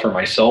higher self or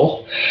my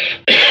soul.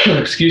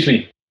 Excuse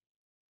me.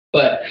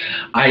 But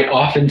I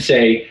often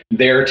say,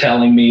 they're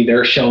telling me,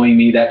 they're showing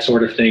me, that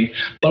sort of thing.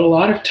 But a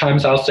lot of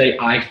times I'll say,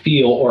 I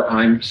feel, or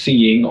I'm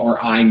seeing, or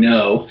I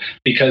know,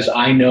 because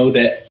I know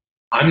that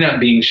I'm not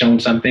being shown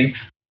something.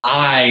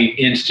 I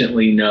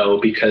instantly know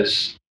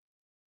because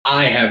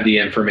I have the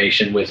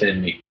information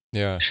within me.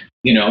 Yeah.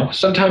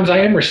 Sometimes I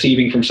am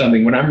receiving from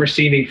something. When I'm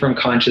receiving from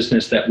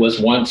consciousness that was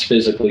once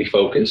physically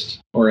focused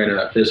or in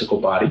a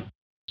physical body.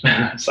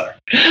 Sorry.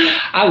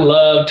 I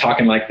love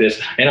talking like this.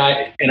 And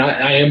I'm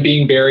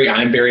very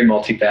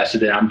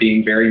multifaceted. I'm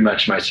being very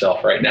much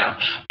myself right now.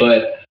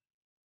 But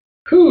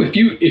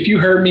if you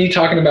heard me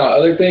talking about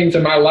other things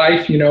in my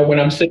life, when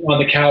I'm sitting on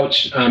the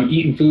couch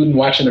eating food and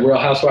watching the Real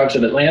Housewives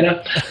of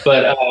Atlanta,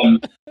 but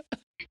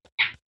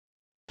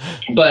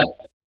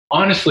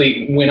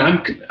honestly, when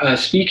I'm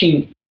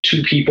speaking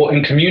to people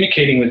and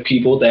communicating with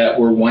people that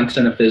were once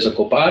in a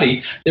physical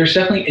body, there's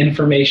definitely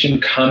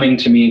information coming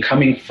to me and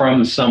coming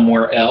from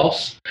somewhere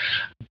else.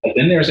 But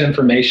then there's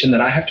information that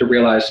I have to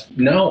realize,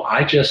 no,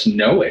 I just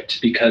know it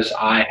because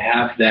I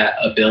have that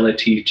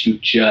ability to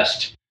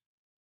just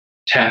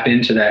tap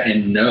into that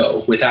and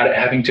know without it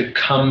having to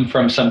come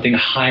from something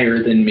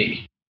higher than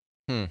me.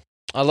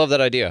 I love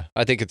that idea.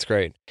 I think it's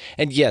great.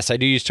 And yes, I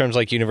do use terms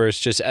like universe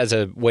just as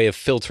a way of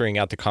filtering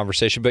out the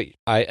conversation. But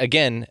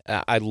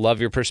I love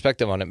your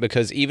perspective on it,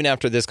 because even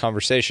after this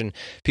conversation,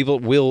 people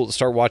will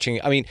start watching.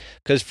 I mean,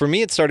 because for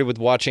me, it started with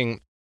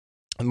watching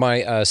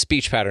my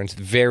speech patterns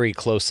very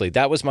closely.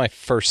 That was my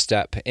first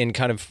step in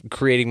kind of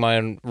creating my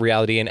own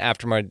reality. And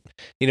after my,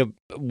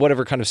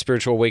 whatever kind of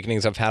spiritual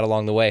awakenings I've had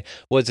along the way,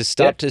 was to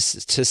stop to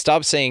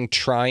stop saying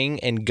trying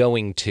and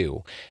going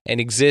to, and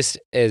exist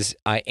as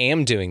I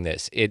am doing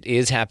this. It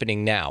is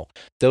happening now.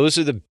 Those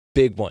are the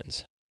big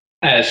ones.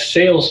 As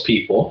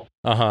salespeople,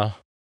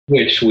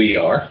 which we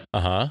are,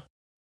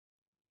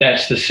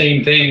 that's the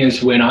same thing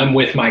as when I'm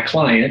with my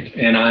client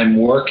and I'm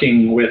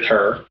working with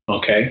her,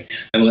 okay?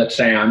 And let's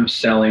say I'm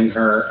selling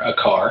her a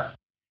car,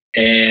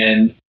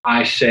 and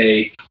I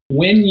say,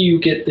 when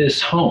you get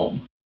this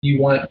home, you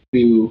want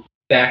to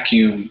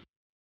vacuum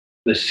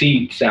the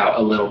seats out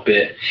a little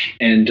bit.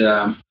 And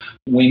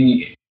when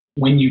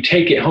you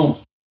take it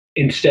home,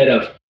 instead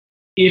of,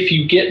 if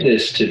you get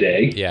this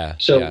today.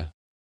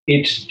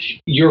 It's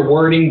your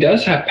wording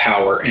does have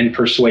power and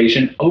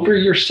persuasion over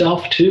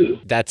yourself too.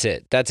 That's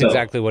it. That's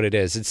exactly what it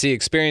is. It's the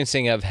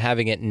experiencing of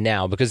having it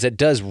now, because it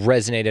does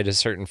resonate at a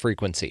certain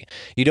frequency.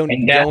 You don't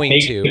and that going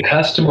makes to the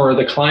customer or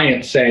the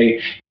client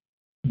say,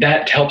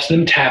 that helps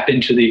them tap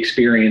into the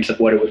experience of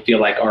what it would feel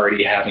like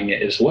already having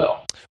it as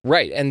well.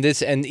 Right. And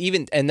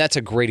that's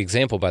a great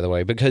example, by the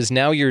way, because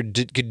now you're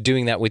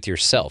doing that with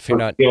yourself. You're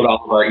not revealed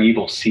all of our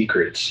evil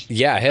secrets.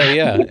 Yeah, hell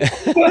yeah.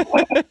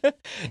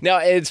 No,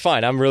 it's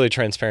fine. I'm really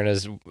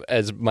transparent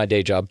as my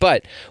day job.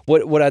 But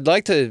what I'd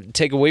like to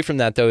take away from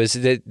that, though, is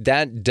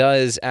that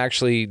does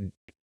actually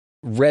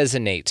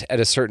resonate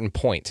at a certain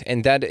point.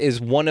 And that is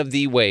one of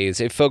the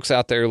ways, if folks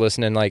out there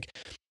listening, like,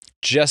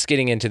 just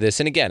getting into this,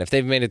 and again, if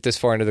they've made it this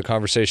far into the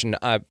conversation,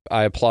 I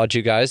applaud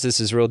you guys. This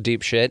is real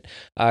deep shit.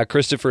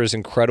 Chrystopher is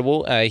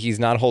incredible.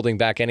 He's not holding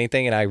back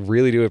anything, and I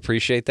really do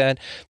appreciate that.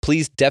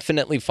 Please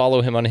definitely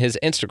follow him on his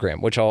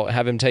Instagram, which I'll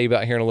have him tell you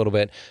about here in a little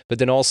bit. But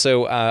then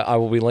also, I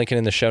will be linking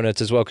in the show notes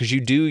as well, because you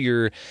do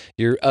your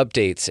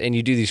updates and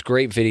you do these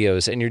great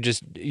videos, and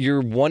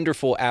you're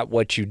wonderful at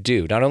what you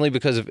do. Not only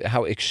because of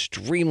how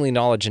extremely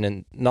knowledgeable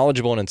and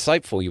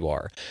insightful you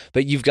are,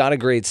 but you've got a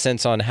great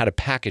sense on how to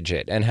package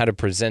it and how to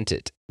present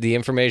it. The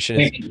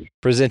information is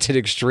presented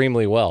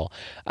extremely well.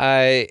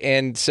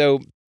 And so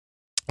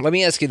let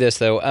me ask you this,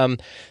 though.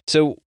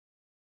 So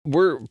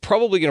we're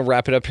probably going to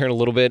wrap it up here in a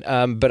little bit,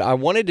 but I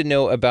wanted to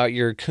know about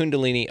your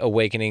Kundalini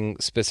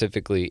awakening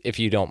specifically, if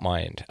you don't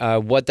mind,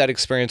 what that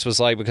experience was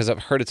like, because I've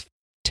heard it's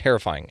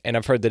terrifying, and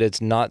I've heard that it's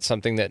not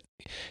something that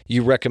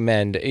you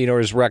recommend,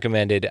 or is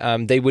recommended.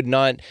 They would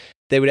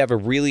have a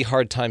really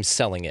hard time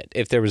selling it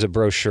if there was a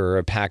brochure or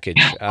a package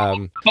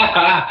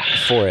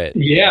for it.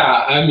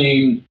 Yeah, I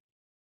mean,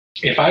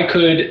 if I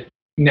could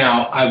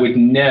now, I would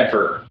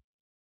never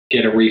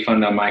get a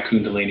refund on my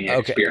Kundalini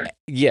experience.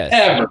 Yes.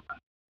 Ever.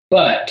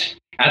 But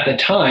at the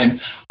time,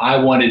 I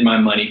wanted my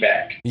money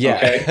back. Yeah.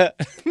 Okay?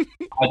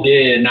 I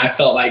did, and I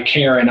felt like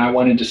Karen. I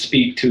wanted to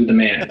speak to the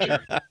manager,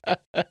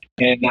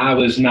 and I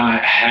was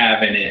not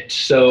having it.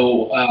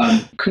 So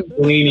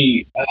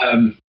Kundalini,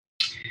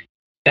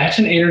 that's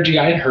an energy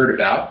I had heard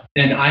about,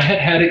 and I had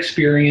had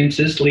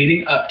experiences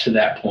leading up to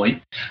that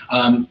point.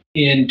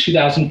 In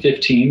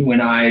 2015,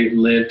 when I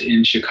lived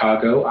in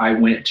Chicago, I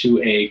went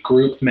to a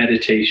group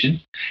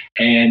meditation,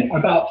 and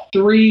about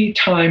 3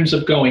 times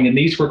of going, and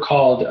these were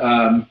called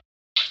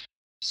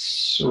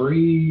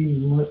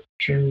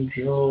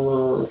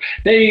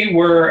they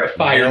were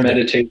fire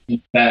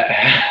meditations that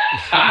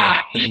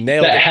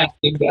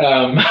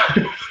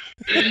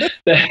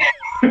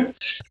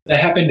that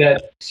happened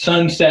at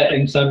sunset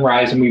and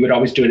sunrise, and we would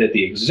always do it at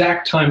the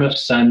exact time of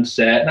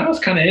sunset. And I was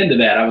kind of into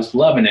that. I was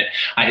loving it.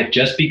 I had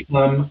just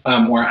become,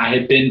 or I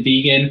had been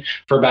vegan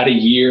for about a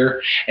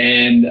year,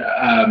 and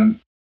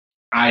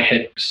I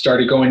had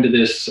started going to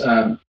this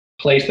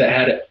place that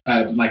had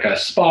like a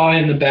spa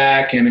in the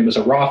back, and it was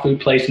a raw food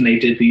place, and they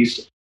did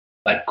these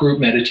like group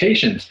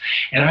meditations,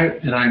 and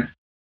I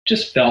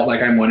just felt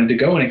like I wanted to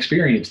go and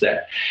experience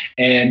that,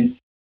 and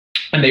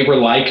they were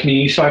like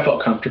me, so I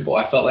felt comfortable.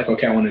 I felt like,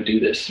 okay, I want to do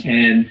this.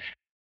 And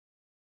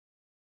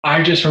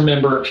I just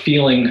remember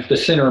feeling the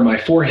center of my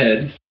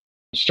forehead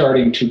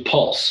starting to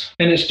pulse,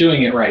 and it's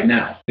doing it right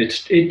now.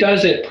 It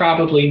does it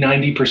probably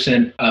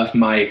 90% of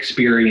my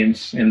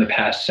experience in the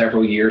past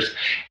several years.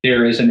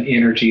 There is an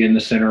energy in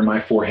the center of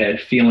my forehead,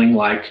 feeling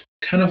like,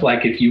 kind of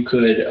like if you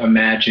could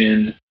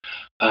imagine,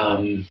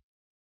 for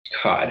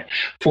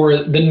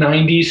the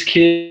 90s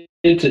kids,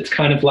 it's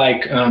kind of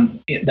like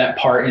that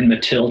part in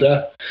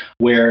Matilda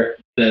where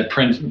the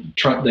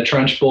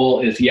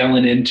Trunchbull is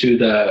yelling into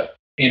the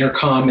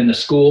intercom in the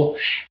school,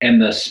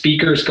 and the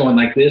speaker's going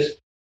like this,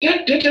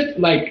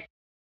 like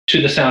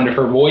to the sound of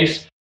her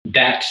voice.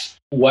 That's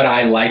what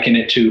I liken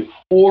it to.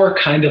 Or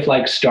kind of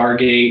like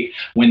Stargate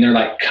when they're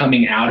like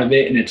coming out of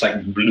it and it's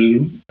like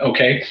blue.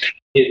 Okay.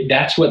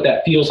 That's what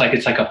that feels like.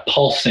 It's like a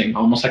pulsing,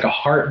 almost like a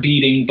heart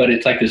beating, but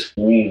it's like this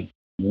boom,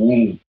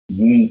 boom,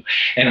 boom.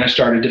 And I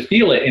started to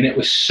feel it. And it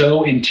was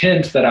so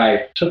intense that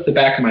I took the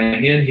back of my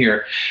hand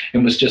here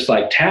and was just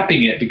like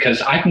tapping it,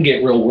 because I can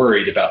get real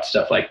worried about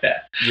stuff like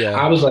that. Yeah.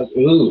 I was like,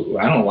 ooh,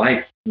 I don't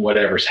like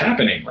whatever's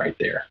happening right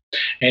there.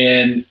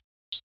 And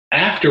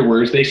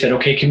afterwards, they said,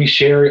 okay, can we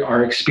share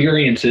our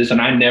experiences?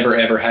 And I never,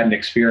 ever had an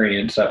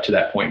experience up to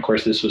that point. Of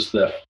course, this was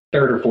the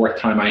 3rd or 4th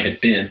time I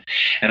had been.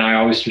 And I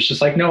always was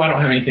just like, no, I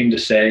don't have anything to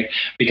say.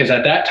 Because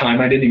at that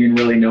time, I didn't even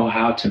really know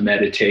how to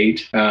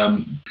meditate,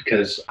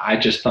 because I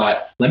just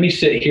thought, let me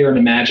sit here and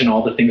imagine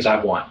all the things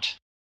I want.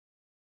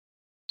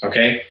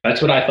 Okay,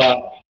 that's what I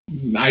thought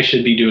I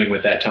should be doing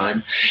with that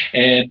time.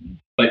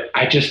 But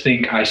I just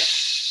think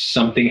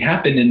something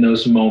happened in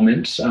those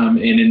moments, and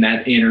in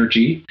that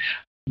energy,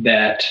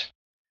 that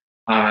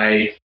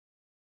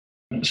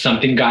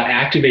something got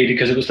activated,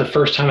 because it was the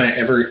first time I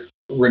ever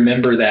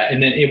remember that.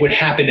 And then it would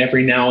happen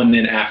every now and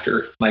then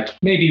after, like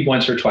maybe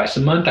once or twice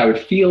a month, I would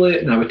feel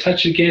it and I would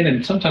touch it again.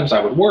 And sometimes I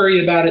would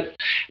worry about it,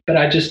 but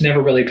I just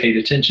never really paid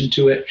attention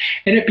to it.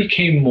 And it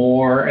became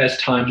more as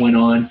time went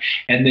on.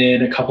 And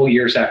then a couple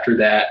years after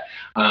that,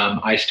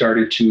 I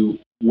started to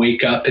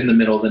wake up in the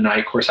middle of the night.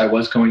 Of course, I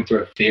was going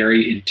through a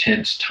very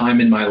intense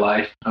time in my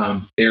life.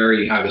 I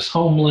was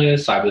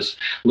homeless. I was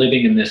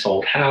living in this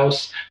old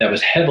house that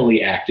was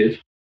heavily active.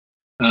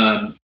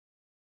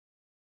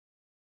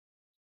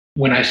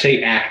 when I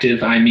say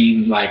active, I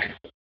mean like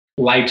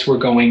lights were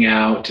going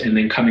out and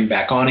then coming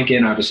back on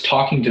again. I was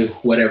talking to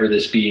whatever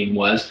this being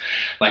was.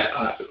 Like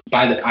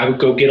I would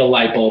go get a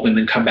light bulb and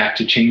then come back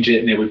to change it,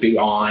 and it would be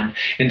on.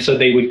 And so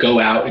they would go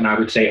out, and I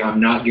would say,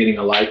 "I'm not getting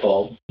a light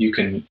bulb. You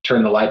can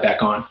turn the light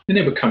back on," and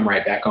it would come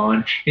right back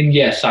on. And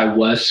yes, I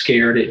was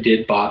scared. It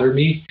did bother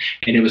me,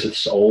 and it was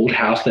this old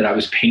house that I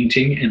was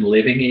painting and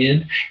living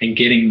in and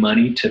getting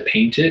money to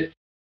paint it.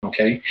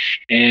 Okay,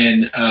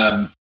 and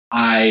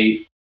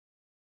I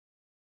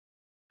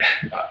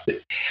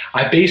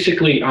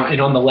basically, and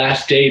on the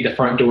last day, the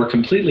front door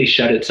completely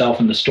shut itself,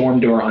 and the storm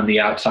door on the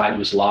outside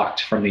was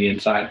locked from the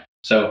inside.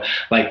 So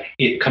like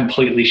it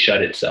completely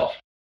shut itself.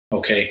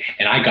 Okay.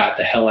 And I got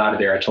the hell out of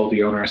there. I told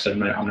the owner, I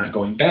said, I'm not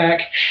going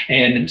back.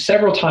 And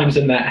several times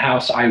in that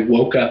house, I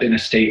woke up in a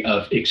state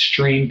of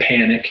extreme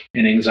panic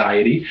and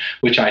anxiety,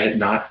 which I had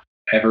not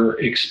ever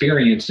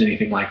experienced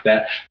anything like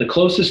that. The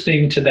closest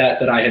thing to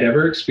that I had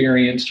ever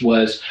experienced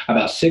was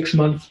about 6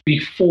 months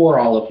before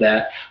all of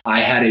that.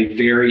 I had a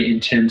very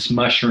intense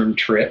mushroom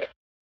trip.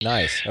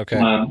 Nice. Okay.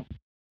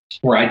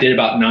 Where I did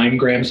about 9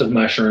 grams of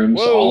mushrooms.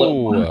 Whoa. All at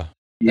once.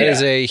 That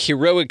is a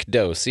heroic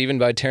dose, even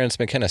by Terrence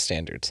McKenna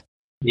standards.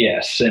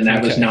 Yes. And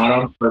that was not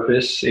on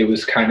purpose. It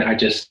was kind of,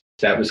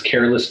 that was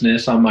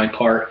carelessness on my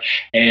part.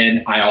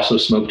 And I also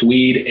smoked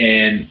weed,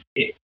 and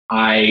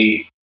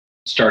I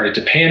started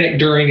to panic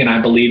during, and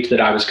I believed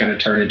that I was going to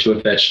turn into a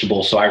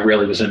vegetable. So I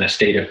really was in a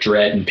state of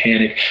dread and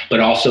panic, but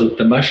also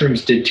the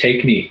mushrooms did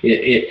take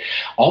me.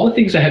 All the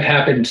things that have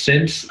happened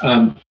since,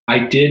 I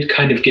did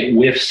kind of get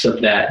whiffs of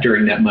that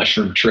during that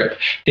mushroom trip.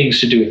 Things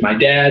to do with my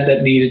dad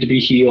that needed to be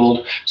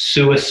healed,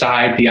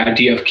 suicide, the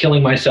idea of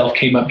killing myself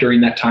came up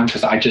during that time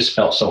because I just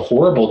felt so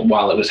horrible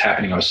while it was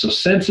happening. I was so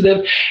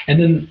sensitive.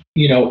 And then,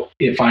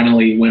 it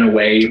finally went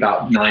away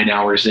about 9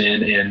 hours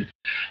in, and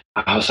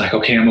I was like,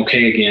 okay, I'm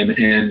okay again.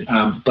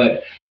 And,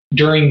 but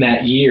during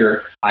that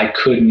year, I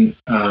couldn't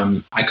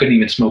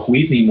even smoke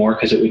weed anymore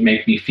because it would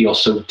make me feel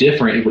so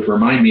different. It would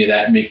remind me of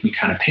that and make me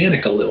kind of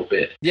panic a little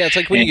bit. Yeah, it's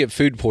like when you get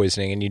food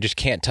poisoning and you just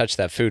can't touch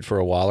that food for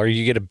a while, or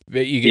you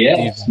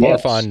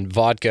barf on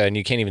vodka and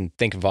you can't even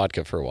think of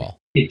vodka for a while.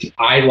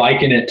 I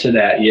liken it to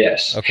that,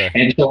 yes. Okay.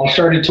 And so I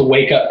started to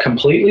wake up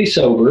completely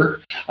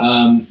sober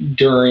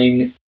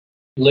during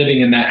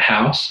living in that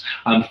house,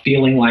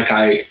 feeling like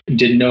I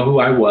didn't know who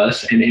I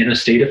was and in a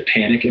state of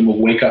panic, and would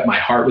wake up, my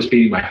heart was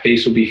beating, my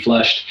face would be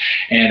flushed.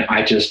 And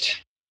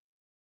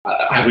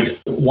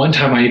one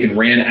time I even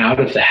ran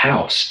out of the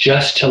house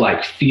just to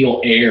like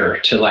feel air,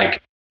 to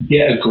like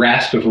get a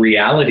grasp of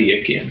reality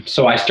again.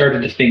 So I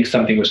started to think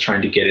something was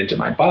trying to get into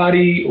my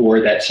body,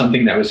 or that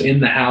something that was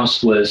in the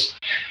house was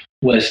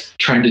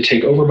trying to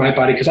take over my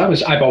body, because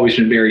I've always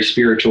been very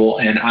spiritual,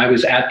 and I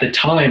was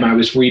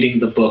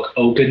reading the book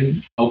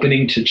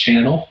Opening to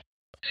Channel.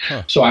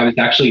 Huh. So I was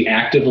actually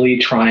actively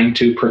trying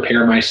to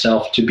prepare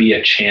myself to be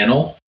a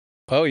channel.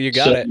 Oh, you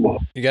got it.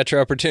 You got your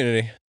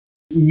opportunity.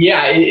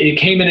 Yeah, it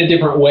came in a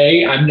different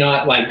way. I'm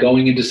not like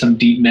going into some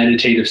deep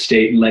meditative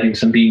state and letting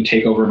some being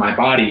take over my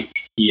body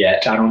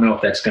yet. I don't know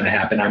if that's going to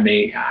happen. I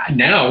may,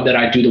 now that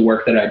I do the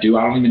work that I do,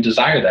 I don't even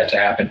desire that to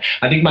happen.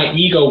 I think my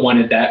ego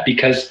wanted that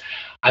because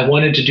I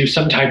wanted to do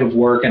some type of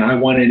work, and I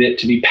wanted it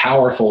to be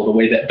powerful the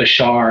way that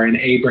Bashar and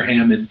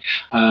Abraham and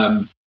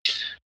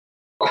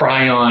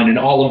Cryon and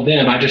all of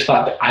them. I just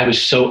thought that I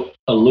was so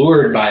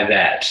allured by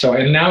that. So,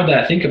 and now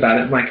that I think about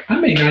it, I'm like, I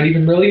may not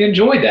even really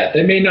enjoy that.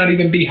 That may not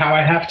even be how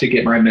I have to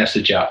get my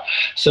message out.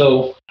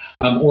 So,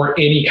 or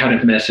any kind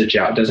of message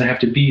out. It doesn't have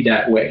to be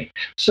that way.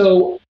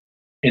 So,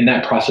 and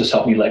that process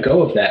helped me let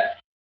go of that.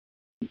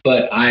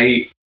 But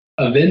I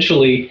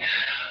eventually,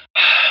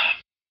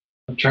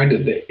 it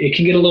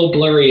can get a little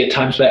blurry at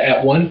times, but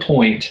at one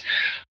point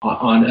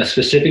on a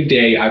specific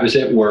day, I was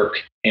at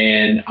work,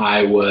 and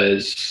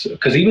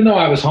because even though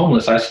I was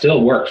homeless, I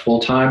still worked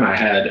full time. I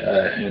had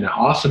an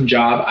awesome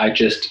job. I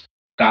just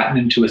gotten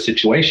into a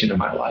situation in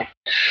my life.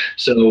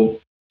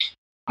 So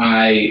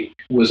I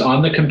was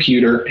on the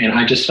computer, and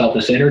I just felt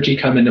this energy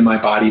come into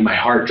my body. My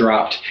heart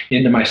dropped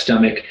into my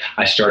stomach.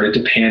 I started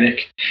to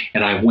panic,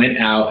 and I went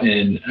out,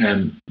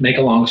 and make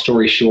a long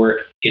story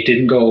short, it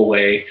didn't go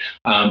away.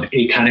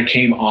 It kind of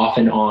came off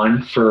and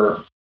on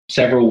for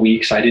several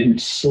weeks. I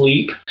didn't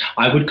sleep.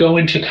 I would go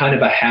into kind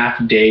of a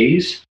half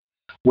daze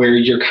where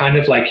you're kind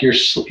of like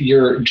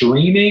you're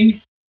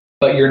dreaming,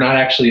 but you're not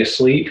actually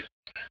asleep.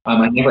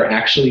 I never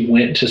actually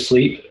went to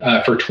sleep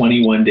for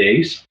 21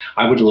 days.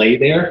 I would lay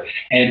there,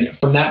 and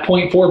from that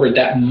point forward,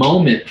 that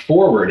moment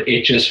forward,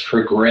 it just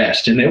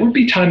progressed. And there would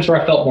be times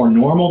where I felt more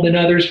normal than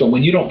others, but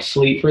when you don't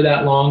sleep for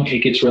that long, it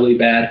gets really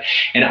bad.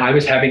 And I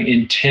was having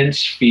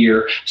intense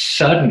fear,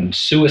 sudden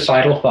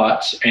suicidal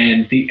thoughts,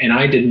 and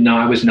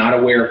I was not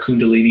aware of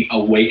Kundalini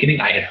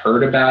awakening. I had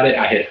heard about it,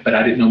 but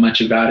I didn't know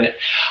much about it.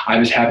 I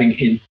was having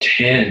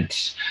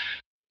intense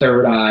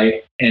third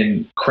eye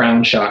and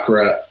crown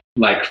chakra,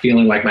 like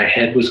feeling like my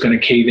head was going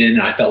to cave in,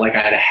 and I felt like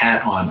I had a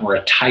hat on, or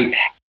a tight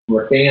hat,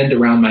 or a band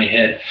around my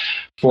head.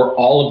 For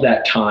all of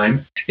that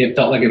time, it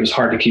felt like it was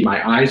hard to keep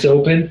my eyes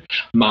open.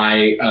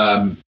 My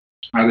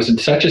I was in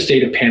such a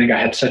state of panic. I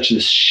had such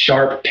this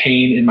sharp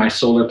pain in my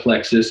solar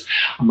plexus.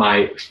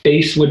 My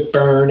face would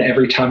burn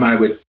every time I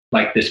would,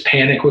 like, this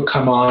panic would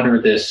come on,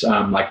 or this,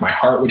 like, my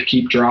heart would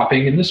keep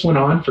dropping. And this went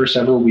on for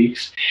several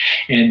weeks,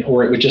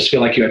 or it would just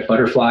feel like you had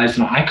butterflies.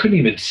 And I couldn't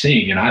even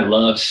sing. And I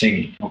love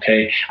singing.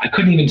 Okay. I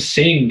couldn't even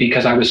sing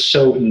because I was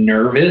so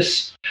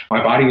nervous.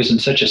 My body was in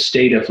such a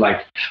state of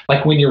like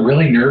when you're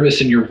really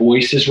nervous and your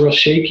voice is real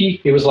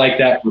shaky. It was like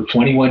that for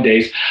 21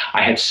 days.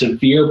 I had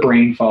severe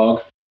brain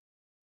fog.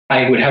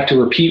 I would have to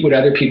repeat what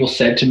other people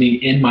said to me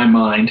in my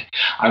mind.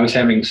 I was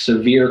having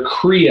severe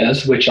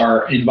kriyas, which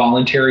are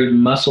involuntary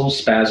muscle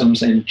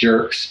spasms and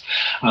jerks.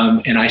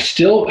 And I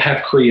still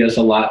have kriyas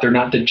a lot. They're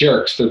not the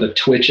jerks. They're the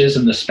twitches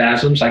and the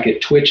spasms. I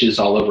get twitches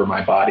all over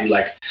my body,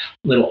 like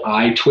little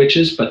eye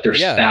twitches, but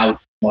there's thousands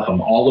of them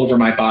all over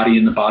my body,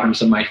 in the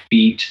bottoms of my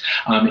feet,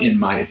 and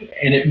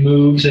it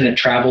moves and it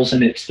travels,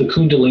 and it's the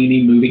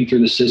Kundalini moving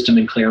through the system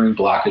and clearing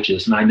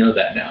blockages. And I know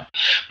that now.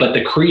 But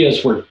the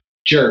kriyas were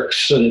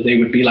jerks, so that they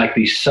would be like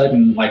these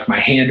sudden, like my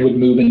hand would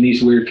move in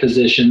these weird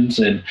positions,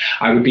 and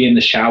I would be in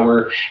the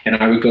shower and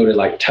I would go to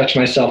like touch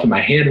myself and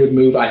my hand would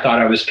move. I thought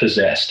I was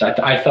possessed. I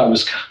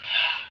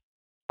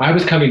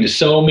was coming to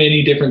so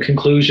many different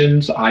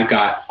conclusions. I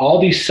got all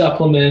these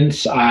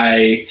supplements.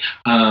 I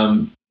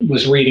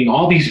was reading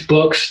all these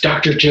books,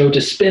 Dr. Joe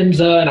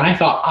Dispenza, and I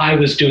thought I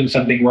was doing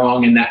something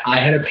wrong and that I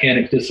had a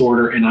panic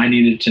disorder and I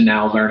needed to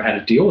now learn how to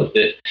deal with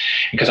it,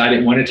 because I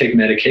didn't want to take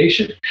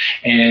medication.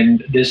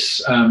 And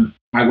this, I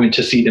went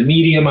to see the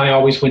medium I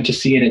always went to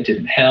see, and it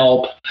didn't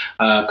help,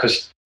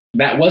 because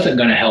that wasn't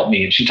going to help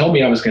me. And she told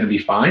me I was going to be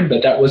fine,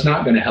 but that was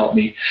not going to help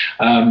me.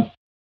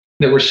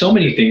 There were so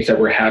many things that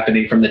were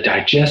happening, from the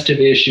digestive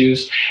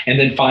issues, and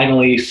then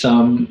finally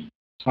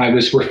I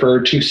was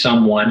referred to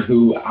someone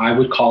who I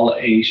would call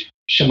a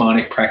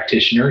shamanic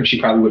practitioner, and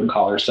she probably wouldn't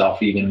call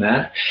herself even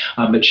that,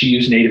 but she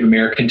used Native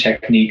American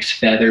techniques,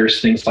 feathers,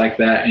 things like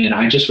that. And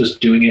I just was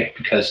doing it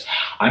because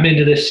I'm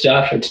into this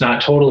stuff. It's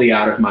not totally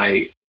out of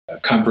my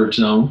comfort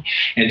zone.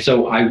 And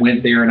so I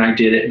went there and I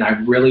did it, and I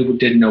really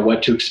didn't know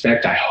what to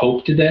expect. I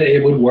hoped that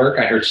it would work.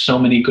 I heard so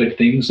many good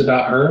things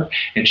about her,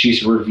 and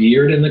she's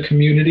revered in the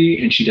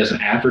community, and she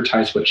doesn't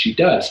advertise what she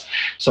does.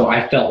 So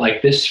I felt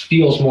like this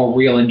feels more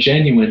real and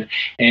genuine.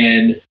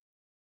 And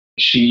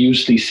she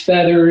used these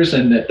feathers,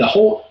 and the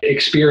whole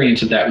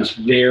experience of that was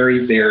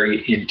very,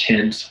 very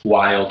intense,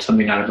 wild,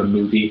 something out of a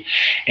movie.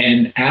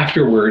 And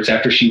afterwards,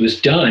 after she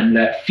was done,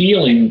 that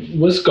feeling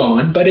was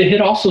gone, but it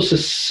had also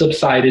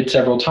subsided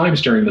several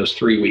times during those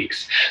 3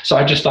 weeks. So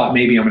I just thought,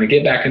 maybe I'm going to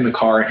get back in the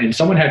car, and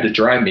someone had to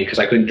drive me because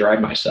I couldn't drive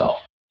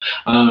myself.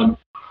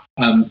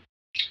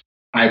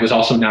 I was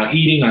also not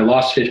eating. I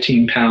lost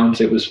 15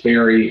 pounds. It was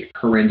very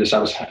horrendous. I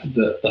was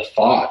the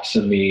thoughts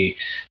and the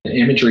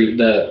imagery.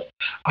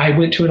 I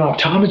went to an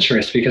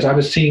optometrist because I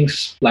was seeing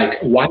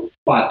like white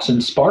spots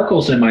and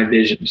sparkles in my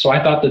vision. So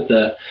I thought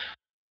that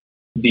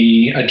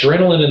the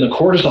adrenaline and the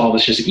cortisol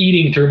was just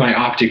eating through my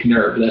optic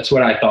nerve. That's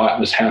what I thought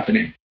was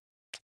happening.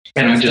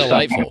 And I just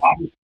thought,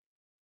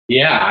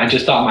 I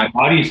just thought my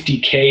body's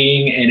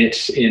decaying and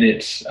it's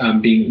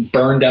being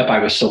burned up. I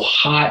was so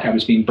hot. I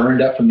was being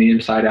burned up from the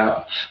inside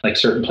out. Like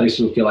certain places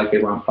would feel like they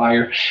were on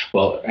fire.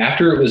 Well,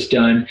 after it was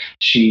done,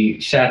 she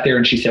sat there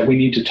and she said, "We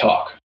need to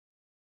talk."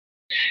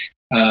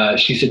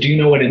 She said, "Do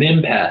you know what an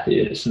empath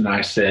is?" And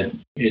I said,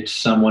 "It's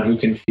someone who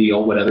can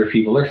feel what other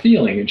people are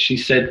feeling." And she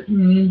said,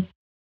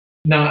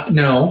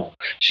 no.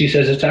 She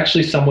says, "It's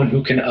actually someone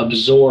who can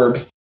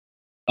absorb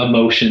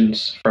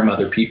emotions from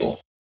other people."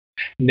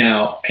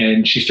 Now,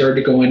 and she started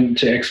to go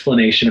into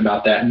explanation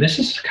about that. And this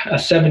is a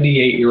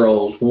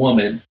 78-year-old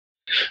woman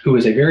who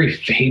is a very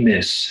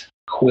famous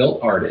quilt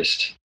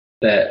artist,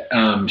 that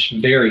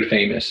very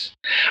famous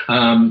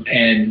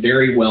and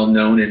very well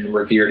known and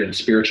revered in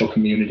spiritual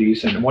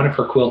communities. And one of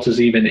her quilts is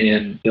even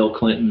in Bill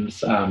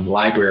Clinton's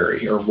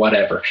library or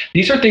whatever.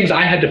 These are things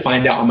I had to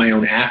find out on my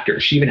own after.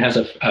 She even has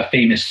a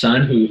famous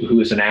son who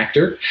is an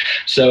actor.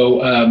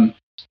 So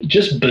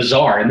just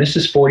bizarre. And this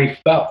is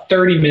about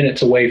 30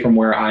 minutes away from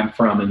where I'm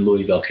from in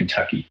Louisville,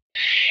 Kentucky.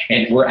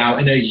 And we're out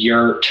in a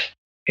yurt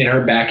in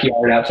her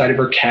backyard outside of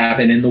her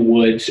cabin in the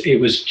woods. It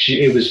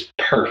was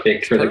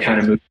perfect for the kind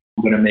of movie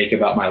I'm going to make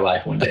about my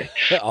life one day.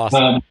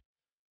 Awesome.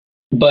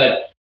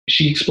 But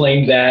she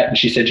explained that, and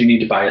she said, "You need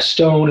to buy a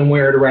stone and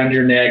wear it around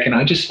your neck." And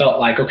I just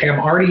felt like, okay, I'm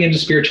already into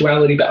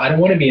spirituality, but I don't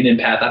want to be an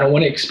empath. I don't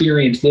want to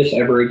experience this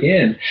ever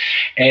again.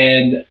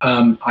 And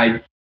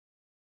I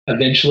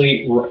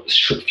eventually,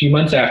 a few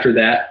months after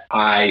that,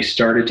 I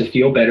started to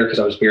feel better because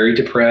I was very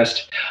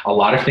depressed. A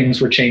lot of things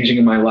were changing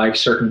in my life.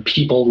 Certain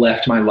people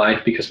left my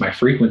life because my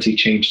frequency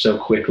changed so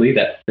quickly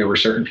that there were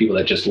certain people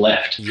that just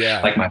left.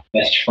 Yeah. Like my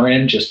best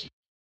friend just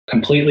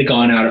completely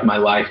gone out of my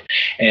life.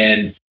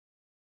 And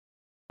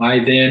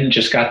I then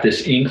just got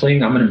this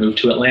inkling, I'm going to move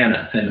to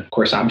Atlanta. And of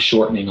course, I'm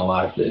shortening a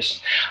lot of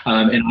this.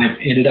 And I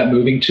ended up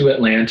moving to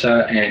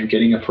Atlanta and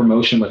getting a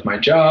promotion with my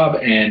job.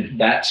 And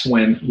that's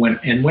when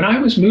I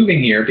was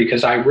moving here,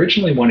 because I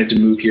originally wanted to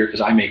move here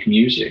because I make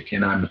music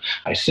and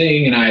I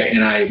sing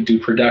and I do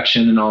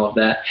production and all of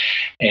that.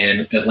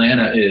 And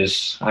Atlanta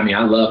is, I mean,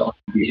 I love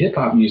hip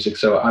hop music.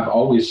 So I've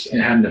always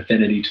had an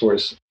affinity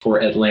for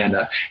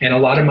Atlanta. And a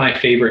lot of my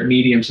favorite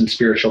mediums and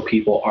spiritual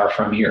people are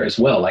from here as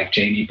well, like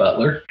Jamie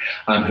Butler,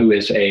 who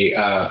is a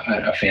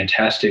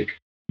fantastic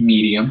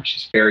medium.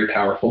 She's very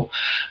powerful.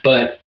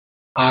 But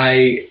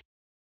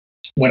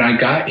when I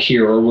got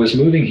here or was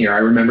moving here, I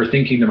remember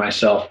thinking to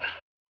myself,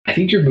 I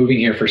think you're moving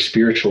here for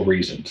spiritual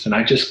reasons. And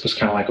I just was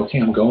kind of like, okay,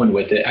 I'm going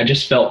with it. I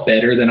just felt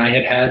better than I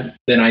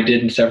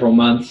did in several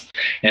months.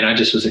 And I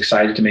just was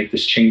excited to make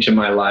this change in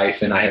my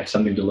life. And I had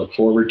something to look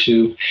forward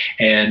to.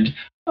 And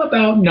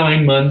about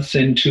 9 months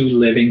into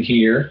living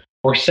here,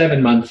 or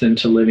 7 months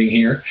into living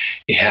here,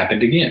 it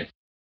happened again.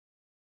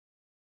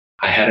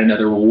 I had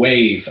another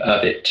wave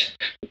of it,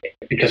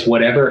 because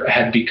whatever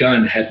had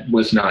begun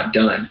was not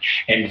done.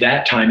 And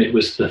that time it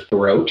was the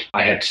throat.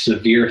 I had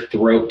severe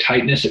throat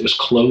tightness. It was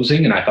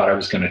closing and I thought I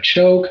was going to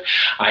choke.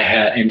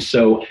 And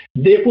so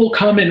it will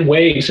come in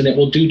waves and it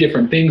will do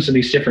different things, and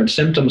these different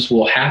symptoms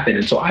will happen.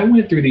 And so I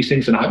went through these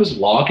things and I was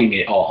logging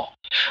it all.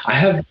 I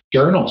have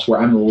journals where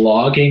I'm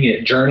logging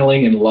it,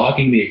 journaling and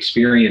logging the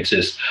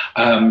experiences.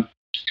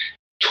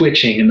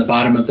 Twitching in the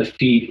bottom of the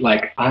feet.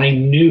 Like, I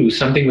knew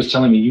something was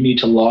telling me, you need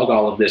to log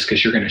all of this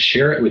because you're going to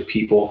share it with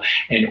people,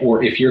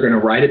 or if you're going to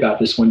write about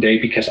this one day,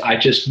 because I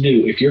just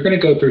knew if you're going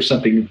to go through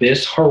something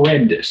this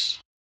horrendous,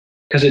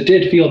 because it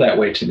did feel that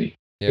way to me.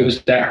 Yeah. It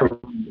was that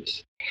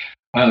horrendous.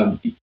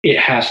 It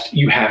has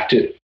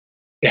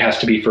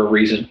to be for a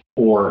reason,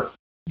 or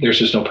there's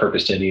just no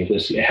purpose to any of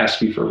this. It has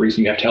to be for a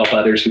reason. You have to help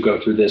others who go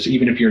through this,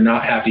 even if you're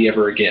not happy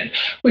ever again,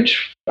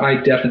 which I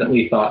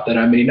definitely thought that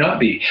I may not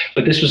be.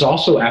 But this was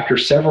also after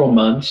several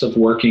months of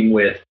working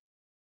with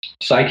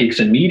psychics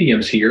and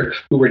mediums here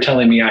who were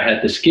telling me I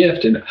had this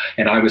gift, and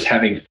I was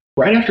having,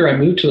 right after I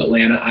moved to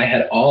Atlanta, I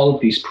had all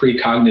of these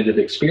precognitive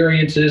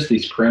experiences,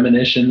 these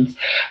premonitions.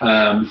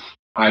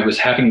 I was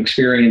having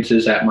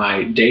experiences at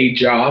my day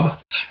job,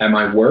 at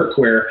my work,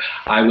 where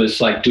I was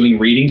like doing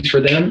readings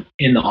for them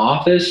in the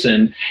office,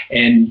 and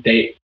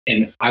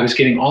I was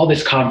getting all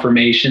this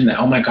confirmation that,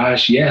 oh my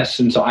gosh, yes.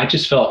 And so I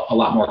just felt a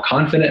lot more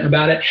confident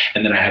about it.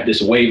 And then I had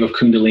this wave of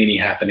Kundalini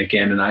happen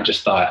again. And I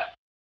just thought,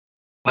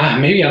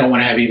 maybe I don't want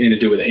to have anything to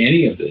do with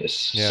any of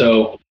this. Yeah.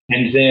 So,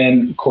 and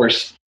then of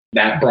course,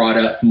 that brought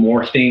up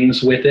more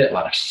things with it, a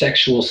lot of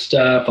sexual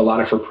stuff, a lot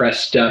of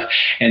repressed stuff.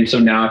 And so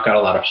now I've got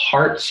a lot of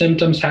heart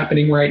symptoms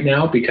happening right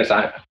now, because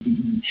I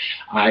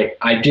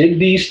did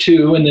these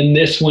two, and then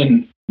this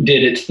one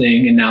did its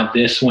thing, and now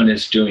this one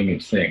is doing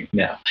its thing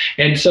now.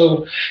 And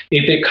so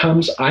if it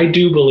comes, I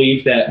do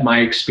believe that my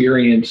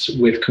experience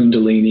with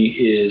Kundalini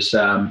is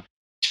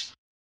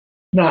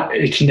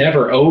it's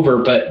never over,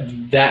 but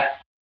that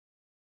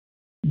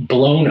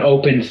blown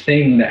open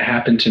thing that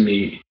happened to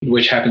me,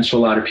 which happens to a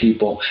lot of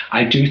people,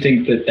 I do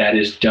think that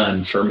is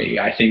done for me.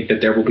 I think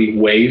that there will be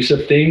waves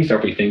of things.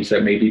 There'll be things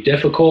that may be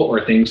difficult,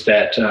 or things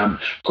that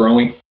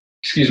growing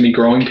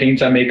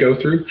pains I may go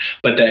through,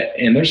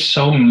 and there's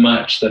so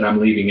much that I'm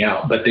leaving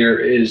out, but there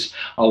is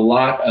a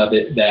lot of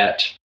it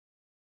that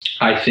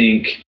I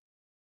think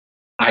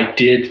I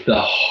did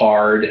the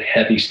hard,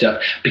 heavy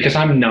stuff, because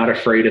I'm not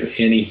afraid of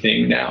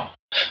anything now.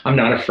 I'm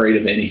not afraid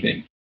of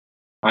anything.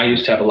 I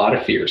used to have a lot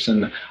of fears,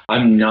 and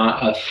I'm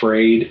not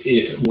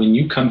afraid. When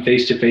you come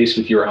face to face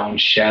with your own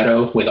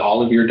shadow, with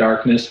all of your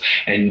darkness,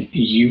 and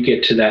you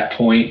get to that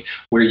point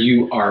where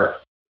you are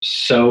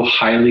so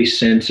highly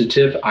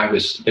sensitive.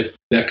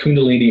 That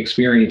Kundalini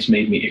experience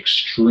made me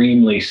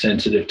extremely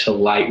sensitive to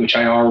light, which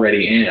I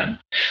already am.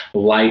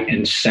 Light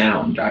and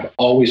sound. I've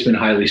always been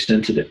highly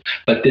sensitive.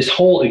 But this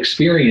whole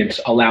experience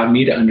allowed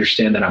me to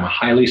understand that I'm a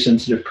highly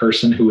sensitive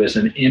person who is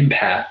an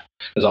empath.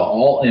 Because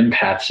all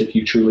empaths, if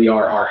you truly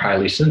are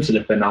highly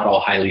sensitive, but not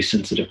all highly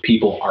sensitive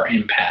people are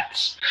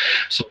empaths.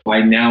 So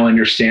I now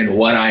understand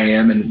what I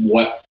am and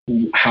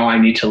how I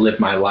need to live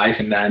my life,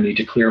 and that I need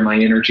to clear my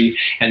energy,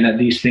 and that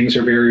these things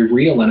are very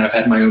real. And I've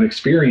had my own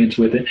experience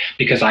with it,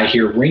 because I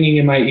hear ringing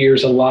in my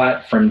ears a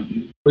lot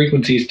from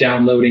frequencies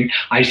downloading.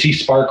 I see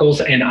sparkles,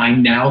 and I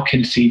now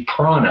can see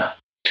prana,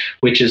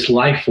 which is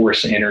life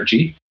force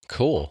energy.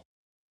 Cool.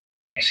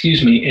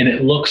 Excuse me. And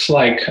it looks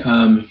like,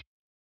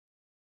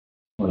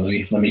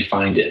 let me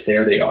find it.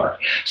 There they are.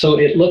 So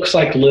it looks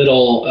like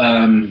little,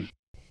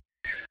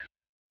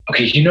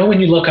 okay,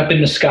 when you look up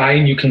in the sky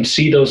and you can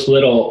see those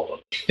little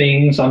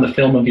things on the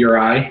film of your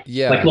eye?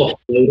 Yeah. Like little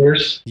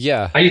floaters?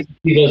 Yeah. I used to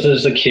see those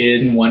as a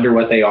kid and wonder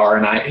what they are.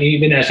 And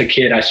even as a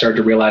kid, I started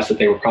to realize that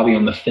they were probably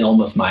on the film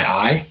of my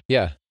eye.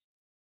 Yeah.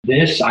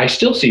 I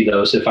still see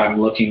those if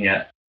I'm looking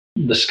at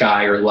the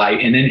sky or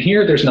light. And then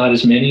here, there's not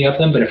as many of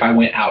them, but if I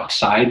went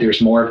outside, there's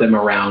more of them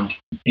around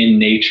in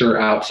nature,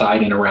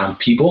 outside and around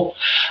people.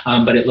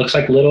 But it looks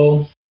like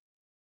little,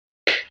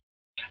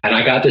 And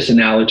I got this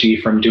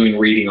analogy from doing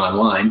reading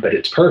online, but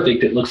it's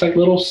perfect. It looks like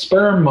little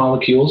sperm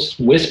molecules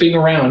wisping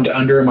around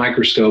under a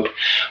microscope,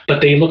 but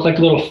they look like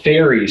little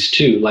fairies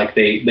too. Like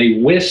they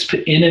wisp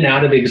in and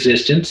out of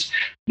existence.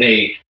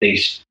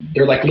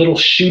 They're like little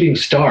shooting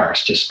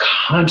stars just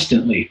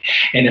constantly.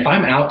 And if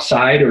I'm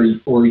outside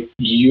or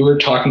you're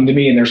talking to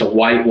me and there's a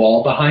white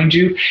wall behind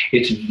you,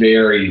 it's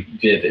very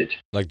vivid.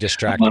 Like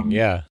distracting,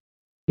 yeah.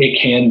 It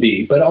can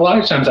be, but a lot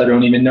of times I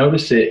don't even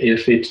notice it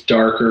if it's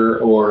darker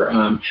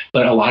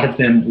but a lot of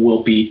them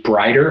will be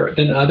brighter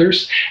than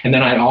others. And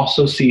then I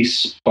also see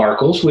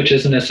sparkles, which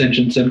is an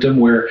ascension symptom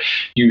where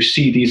you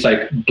see these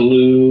like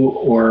blue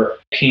or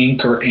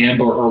pink or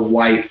amber or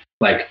white,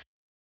 like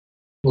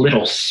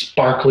little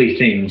sparkly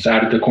things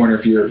out of the corner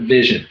of your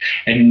vision.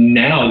 And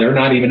now they're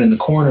not even in the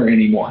corner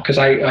anymore, because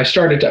I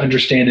started to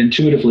understand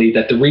intuitively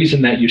that the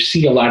reason that you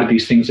see a lot of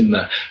these things in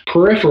the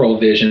peripheral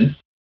vision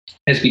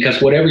is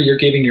because whatever you're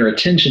giving your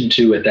attention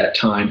to at that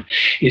time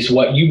is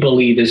what you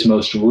believe is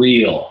most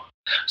real.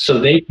 So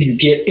they can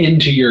get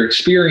into your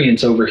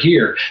experience over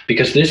here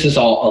because this is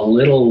all a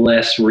little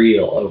less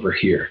real over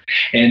here.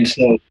 And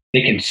so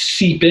they can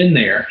seep in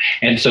there.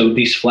 And so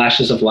these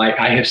flashes of light,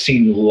 I have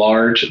seen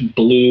large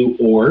blue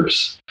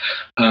orbs,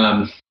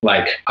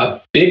 like a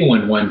big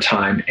one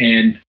time.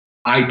 And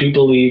I do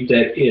believe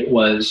that it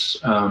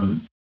was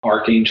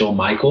Archangel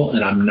Michael,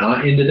 and I'm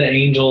not into the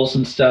angels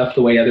and stuff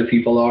the way other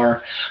people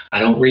are. I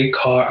don't read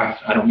I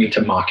don't mean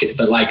to mock it,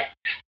 but like,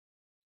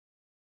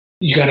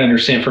 you got to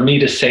understand, for me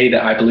to say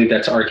that I believe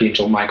that's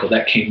Archangel Michael,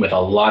 that came with a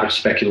lot of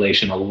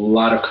speculation, a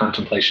lot of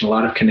contemplation, a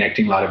lot of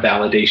connecting, a lot of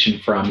validation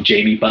from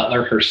Jamie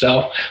Butler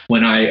herself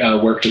when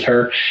I worked with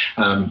her.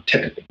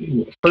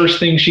 First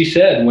thing she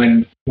said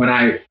when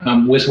I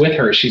was with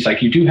her, she's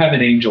like, "You do have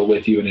an angel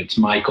with you, and it's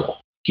Michael.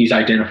 He's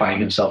identifying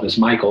himself as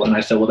Michael." And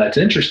I said, "Well, that's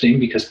interesting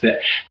because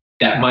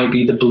that might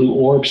be the blue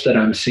orbs that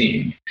I'm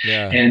seeing."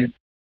 Yeah. And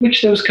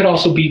which those could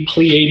also be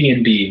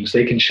Pleiadian beings.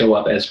 They can show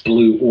up as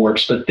blue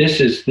orbs, but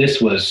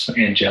this was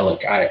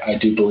angelic, I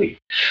do believe.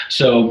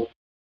 So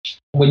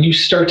when you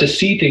start to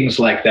see things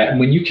like that, and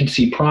when you can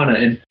see prana,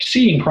 and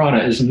seeing prana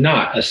is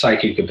not a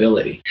psychic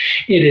ability.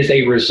 It is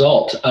a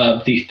result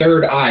of the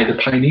third eye, the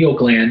pineal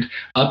gland,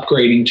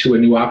 upgrading to a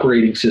new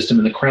operating system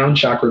and the crown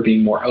chakra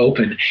being more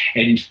open.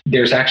 And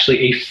there's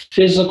actually a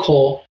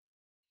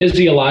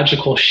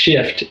physiological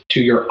shift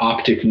to your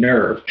optic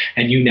nerve,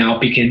 and you now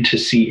begin to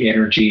see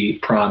energy,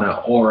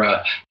 prana,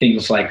 aura,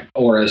 things like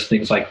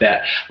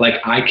that.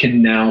 Like I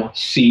can now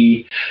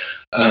see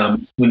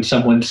when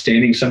someone's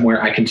standing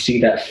somewhere, I can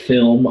see that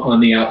film on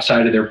the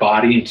outside of their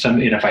body,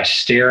 and if I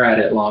stare at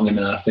it long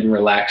enough and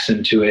relax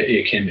into it,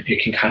 it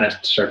can kind of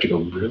start to go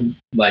boom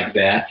like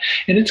that,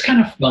 and it's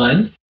kind of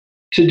fun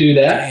to do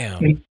that.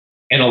 Damn.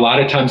 And a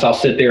lot of times I'll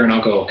sit there and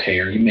I'll go, "Okay,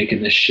 are you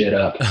making this shit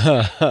up?"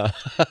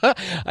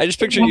 I just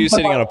picture you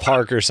sitting on a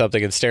park or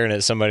something and staring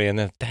at somebody, and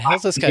the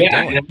hell's this guy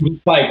doing? And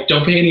it's like,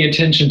 "Don't pay any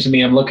attention to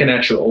me. I'm looking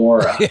at your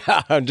aura."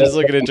 Yeah, I'm just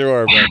looking at your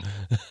aura, man.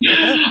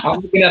 I'm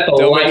looking at the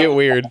Don't light make it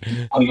weird.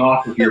 coming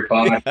off of your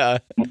body. Yeah.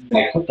 I'm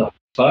like, "What the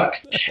fuck?"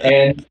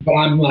 But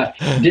I'm like,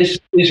 this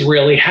is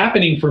really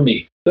happening for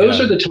me. Those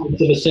are the types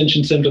of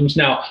ascension symptoms.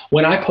 Now,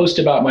 when I post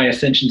about my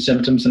ascension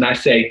symptoms and I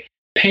say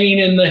pain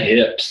in the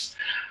hips,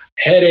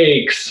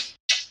 headaches,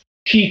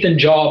 teeth and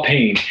jaw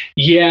pain.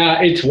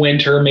 Yeah, it's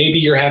winter. Maybe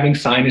you're having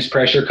sinus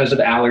pressure because of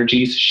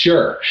allergies.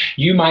 Sure.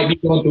 You might be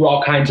going through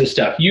all kinds of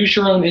stuff.Use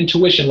your own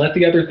intuition. Let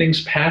the other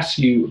things pass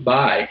you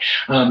by.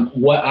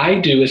 What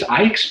I do is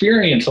I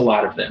experience a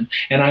lot of them,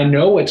 and I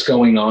know what's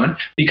going on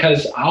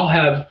because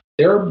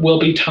there will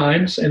be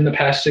times in the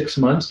past 6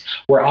 months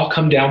where I'll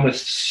come down with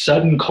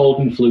sudden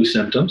cold and flu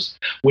symptoms,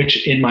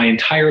 which in my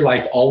entire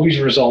life always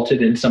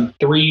resulted in some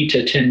 3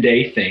 to 10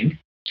 day thing.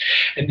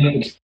 And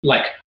then it's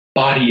like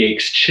body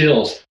aches,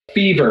 chills,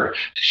 fever,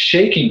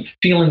 shaking,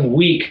 feeling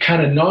weak,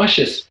 kind of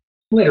nauseous,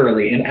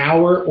 literally an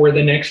hour or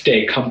the next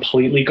day,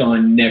 completely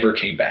gone, never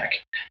came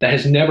back. That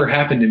has never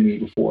happened to me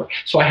before.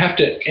 So I have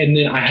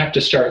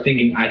to start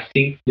thinking, I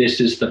think this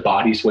is the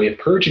body's way of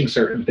purging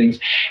certain things.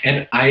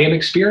 And I am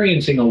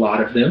experiencing a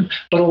lot of them,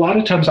 but a lot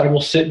of times I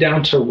will sit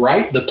down to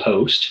write the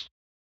post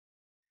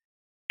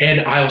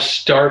and I'll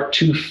start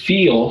to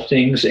feel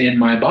things in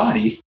my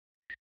body.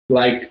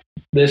 Like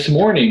this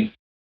morning,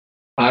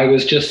 I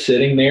was just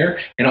sitting there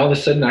and all of a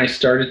sudden I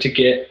started to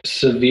get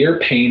severe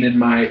pain in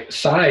my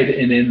side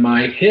and in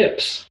my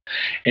hips.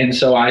 And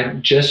so I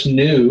just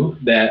knew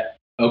that,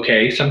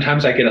 okay,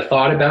 sometimes I get a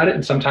thought about it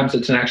and sometimes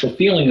it's an actual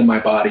feeling in my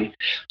body.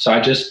 So I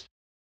just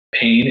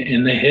pain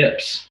in the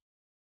hips.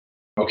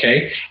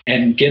 Okay.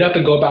 And get up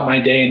and go about my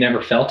day and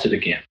never felt it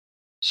again.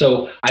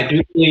 So I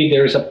do believe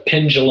there's a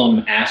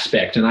pendulum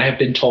aspect, and I have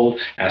been told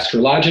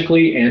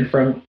astrologically and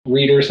from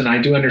readers, and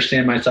I do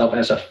understand myself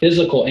as a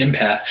physical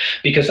empath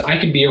because I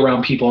can be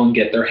around people and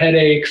get their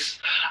headaches.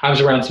 I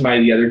was around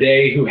somebody the other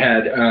day who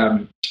had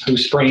who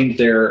sprained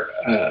their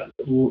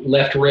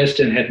left wrist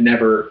and had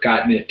never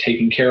gotten it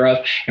taken care of,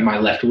 and my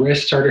left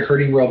wrist started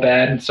hurting real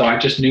bad. And so I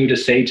just knew to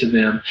say to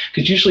them,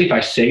 because usually if I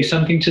say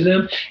something to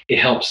them, it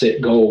helps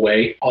it go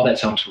away. Oh, that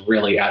sounds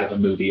really out of a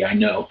movie, I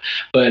know,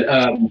 but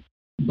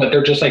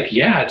they're just like,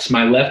 yeah, it's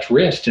my left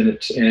wrist,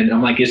 and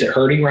I'm like, is it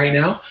hurting right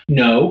now?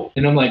 No.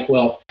 And I'm like,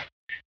 well,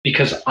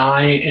 because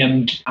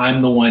I'm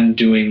the one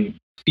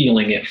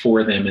feeling it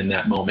for them in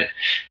that moment,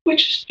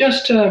 which is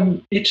just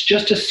it's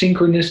just a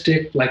synchronized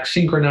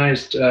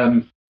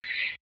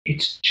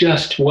it's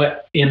just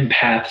what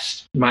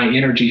empaths, my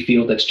energy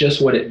field, that's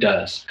just what it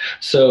does.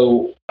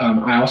 So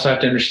I also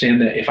have to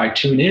understand that if I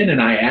tune in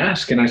and I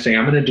ask and I say,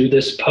 I'm going to do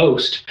this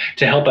post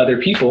to help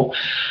other people,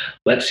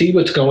 let's see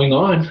what's going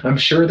on. I'm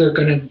sure they're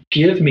going to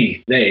give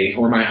me, they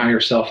or my higher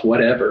self,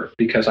 whatever,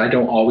 because I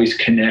don't always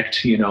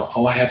connect,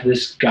 I have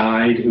this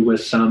guide who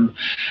was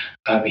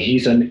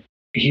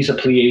he's a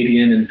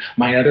Pleiadian, and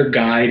my other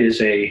guide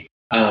is a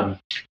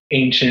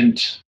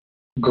ancient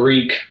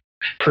Greek.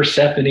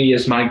 Persephone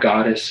is my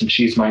goddess, and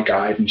she's my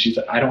guide, and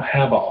I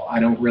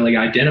don't really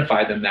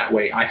identify them that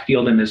way. I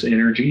feel them as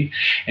energy,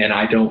 and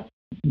I don't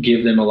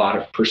give them a lot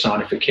of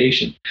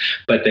personification,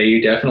 but they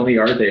definitely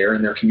are there,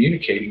 and they're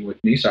communicating with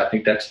me. So I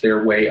think that's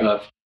their way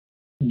of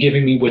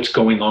giving me what's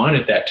going on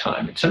at that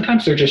time. And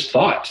sometimes they're just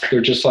thoughts. They're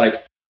just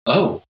like,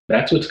 oh,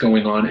 that's what's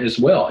going on as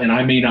well, and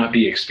I may not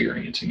be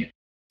experiencing it.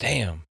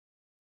 Damn.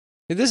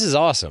 This is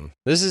awesome.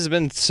 This has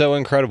been so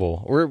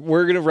incredible.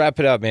 We're going to wrap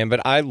it up, man,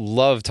 but I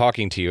love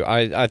talking to you.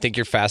 I think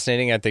you're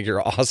fascinating. I think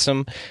you're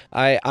awesome.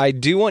 I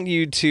do want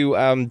you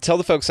to tell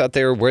the folks out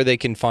there where they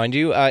can find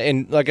you.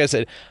 And like I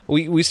said,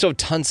 we still have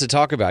tons to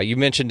talk about. You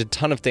mentioned a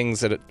ton of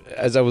things that,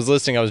 as I was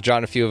listening, I was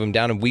jotting a few of them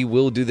down, and we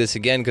will do this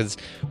again because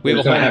we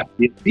have a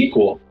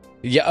sequel.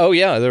 Yeah. Oh,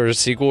 yeah. There's a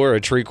sequel or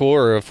a trequel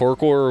or a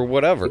fourquel or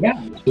whatever. Yeah,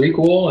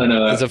 trequel and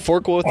is a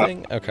fourquel a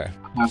thing? Okay.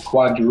 A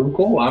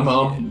quadruple.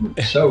 I'm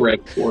so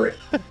ready for it.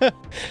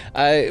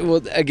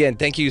 Well, again,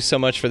 thank you so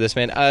much for this,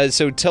 man.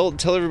 So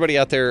tell everybody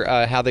out there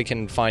how they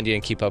can find you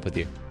and keep up with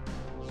you.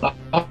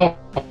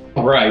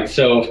 Right.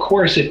 So, of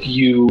course, if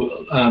you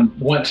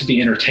want to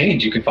be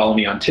entertained, you can follow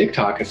me on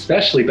TikTok,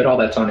 especially. But all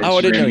that's on Instagram. Oh,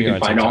 I didn't know you can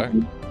were on find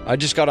TikTok. I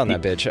just got on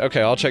that bitch.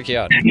 Okay, I'll check you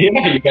out.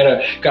 Yeah, you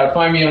gotta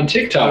find me on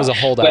TikTok. I was a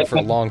holdout for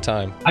a long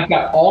time. I've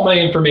got all my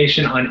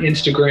information on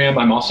Instagram.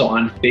 I'm also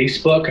on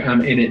Facebook,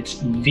 and it's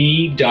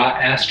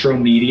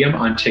the.astromedium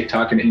on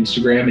TikTok and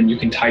Instagram. And you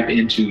can type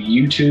into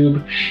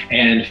YouTube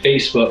and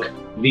Facebook,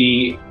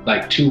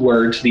 two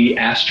words, the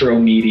Astro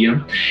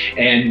Medium.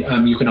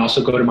 And you can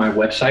also go to my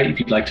website if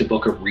you'd like to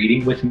book a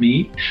reading with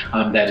me.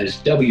 That is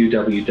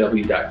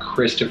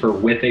www.Chrystopher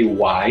with a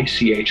Y,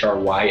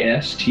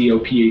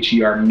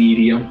 CHRYSTOPHER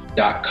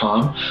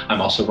medium.com.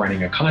 I'm also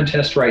running a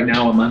contest right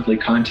now, a monthly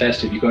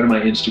contest. If you go to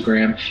my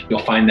Instagram,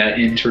 you'll find that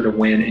enter to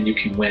win, and you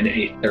can win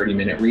a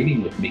 30-minute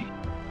reading with me.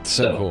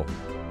 So cool.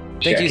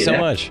 Thank you so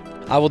much.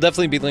 I will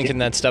definitely be linking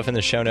that stuff in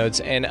the show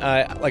notes. And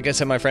like I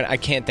said, my friend, I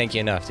can't thank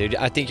you enough, dude.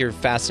 I think you're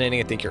fascinating.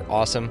 I think you're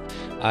awesome.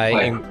 I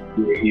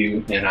appreciate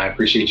you, and I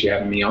appreciate you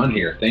having me on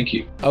here. Thank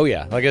you. Oh,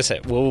 yeah. Like I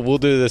said, we'll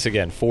do this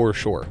again for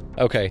sure.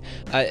 Okay.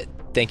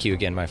 Thank you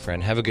again, my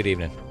friend. Have a good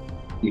evening.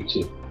 You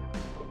too.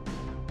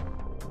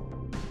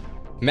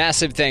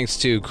 Massive thanks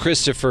to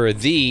Chrystopher,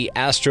 the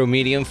Astro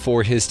Medium,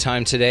 for his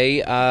time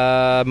today.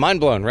 Mind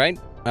blown, right?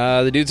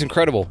 The dude's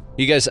incredible.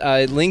 You guys,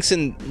 links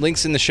in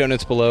the show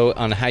notes below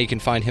on how you can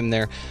find him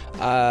there.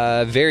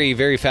 Very,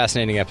 very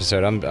fascinating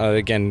episode. I'm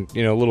again,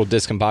 a little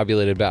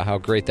discombobulated about how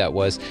great that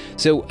was.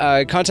 So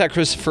contact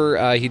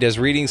Chrystopher. He does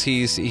readings.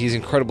 He's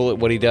incredible at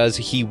what he does.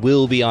 He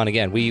will be on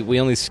again.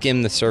 We only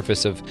skim the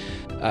surface of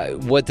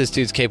what this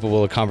dude's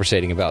capable of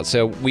conversating about.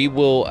 So we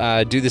will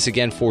do this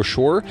again for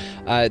sure.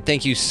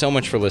 Thank you so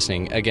much for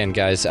listening. Again,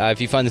 guys,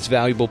 if you find this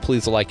valuable,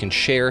 please like and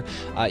share.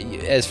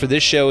 As for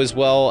this show as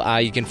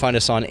well, you can find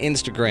us on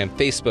Instagram,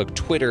 Facebook,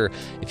 Twitter.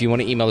 If you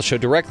want to email the show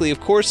directly, of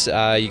course,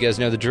 you guys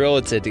know the drill.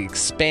 It's at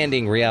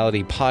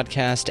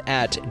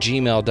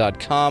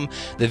expandingrealitypodcast@gmail.com.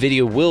 The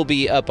video will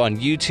be up on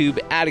YouTube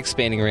at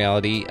Expanding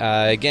Reality.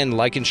 Again,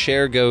 like and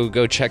share.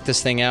 Go check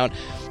this thing out.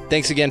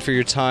 Thanks again for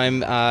your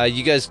time.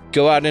 You guys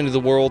go out into the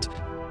world,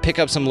 pick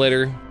up some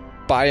litter,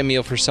 buy a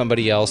meal for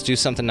somebody else, do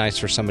something nice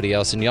for somebody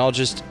else, and y'all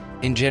just,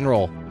 in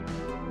general,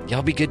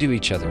 y'all be good to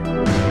each other.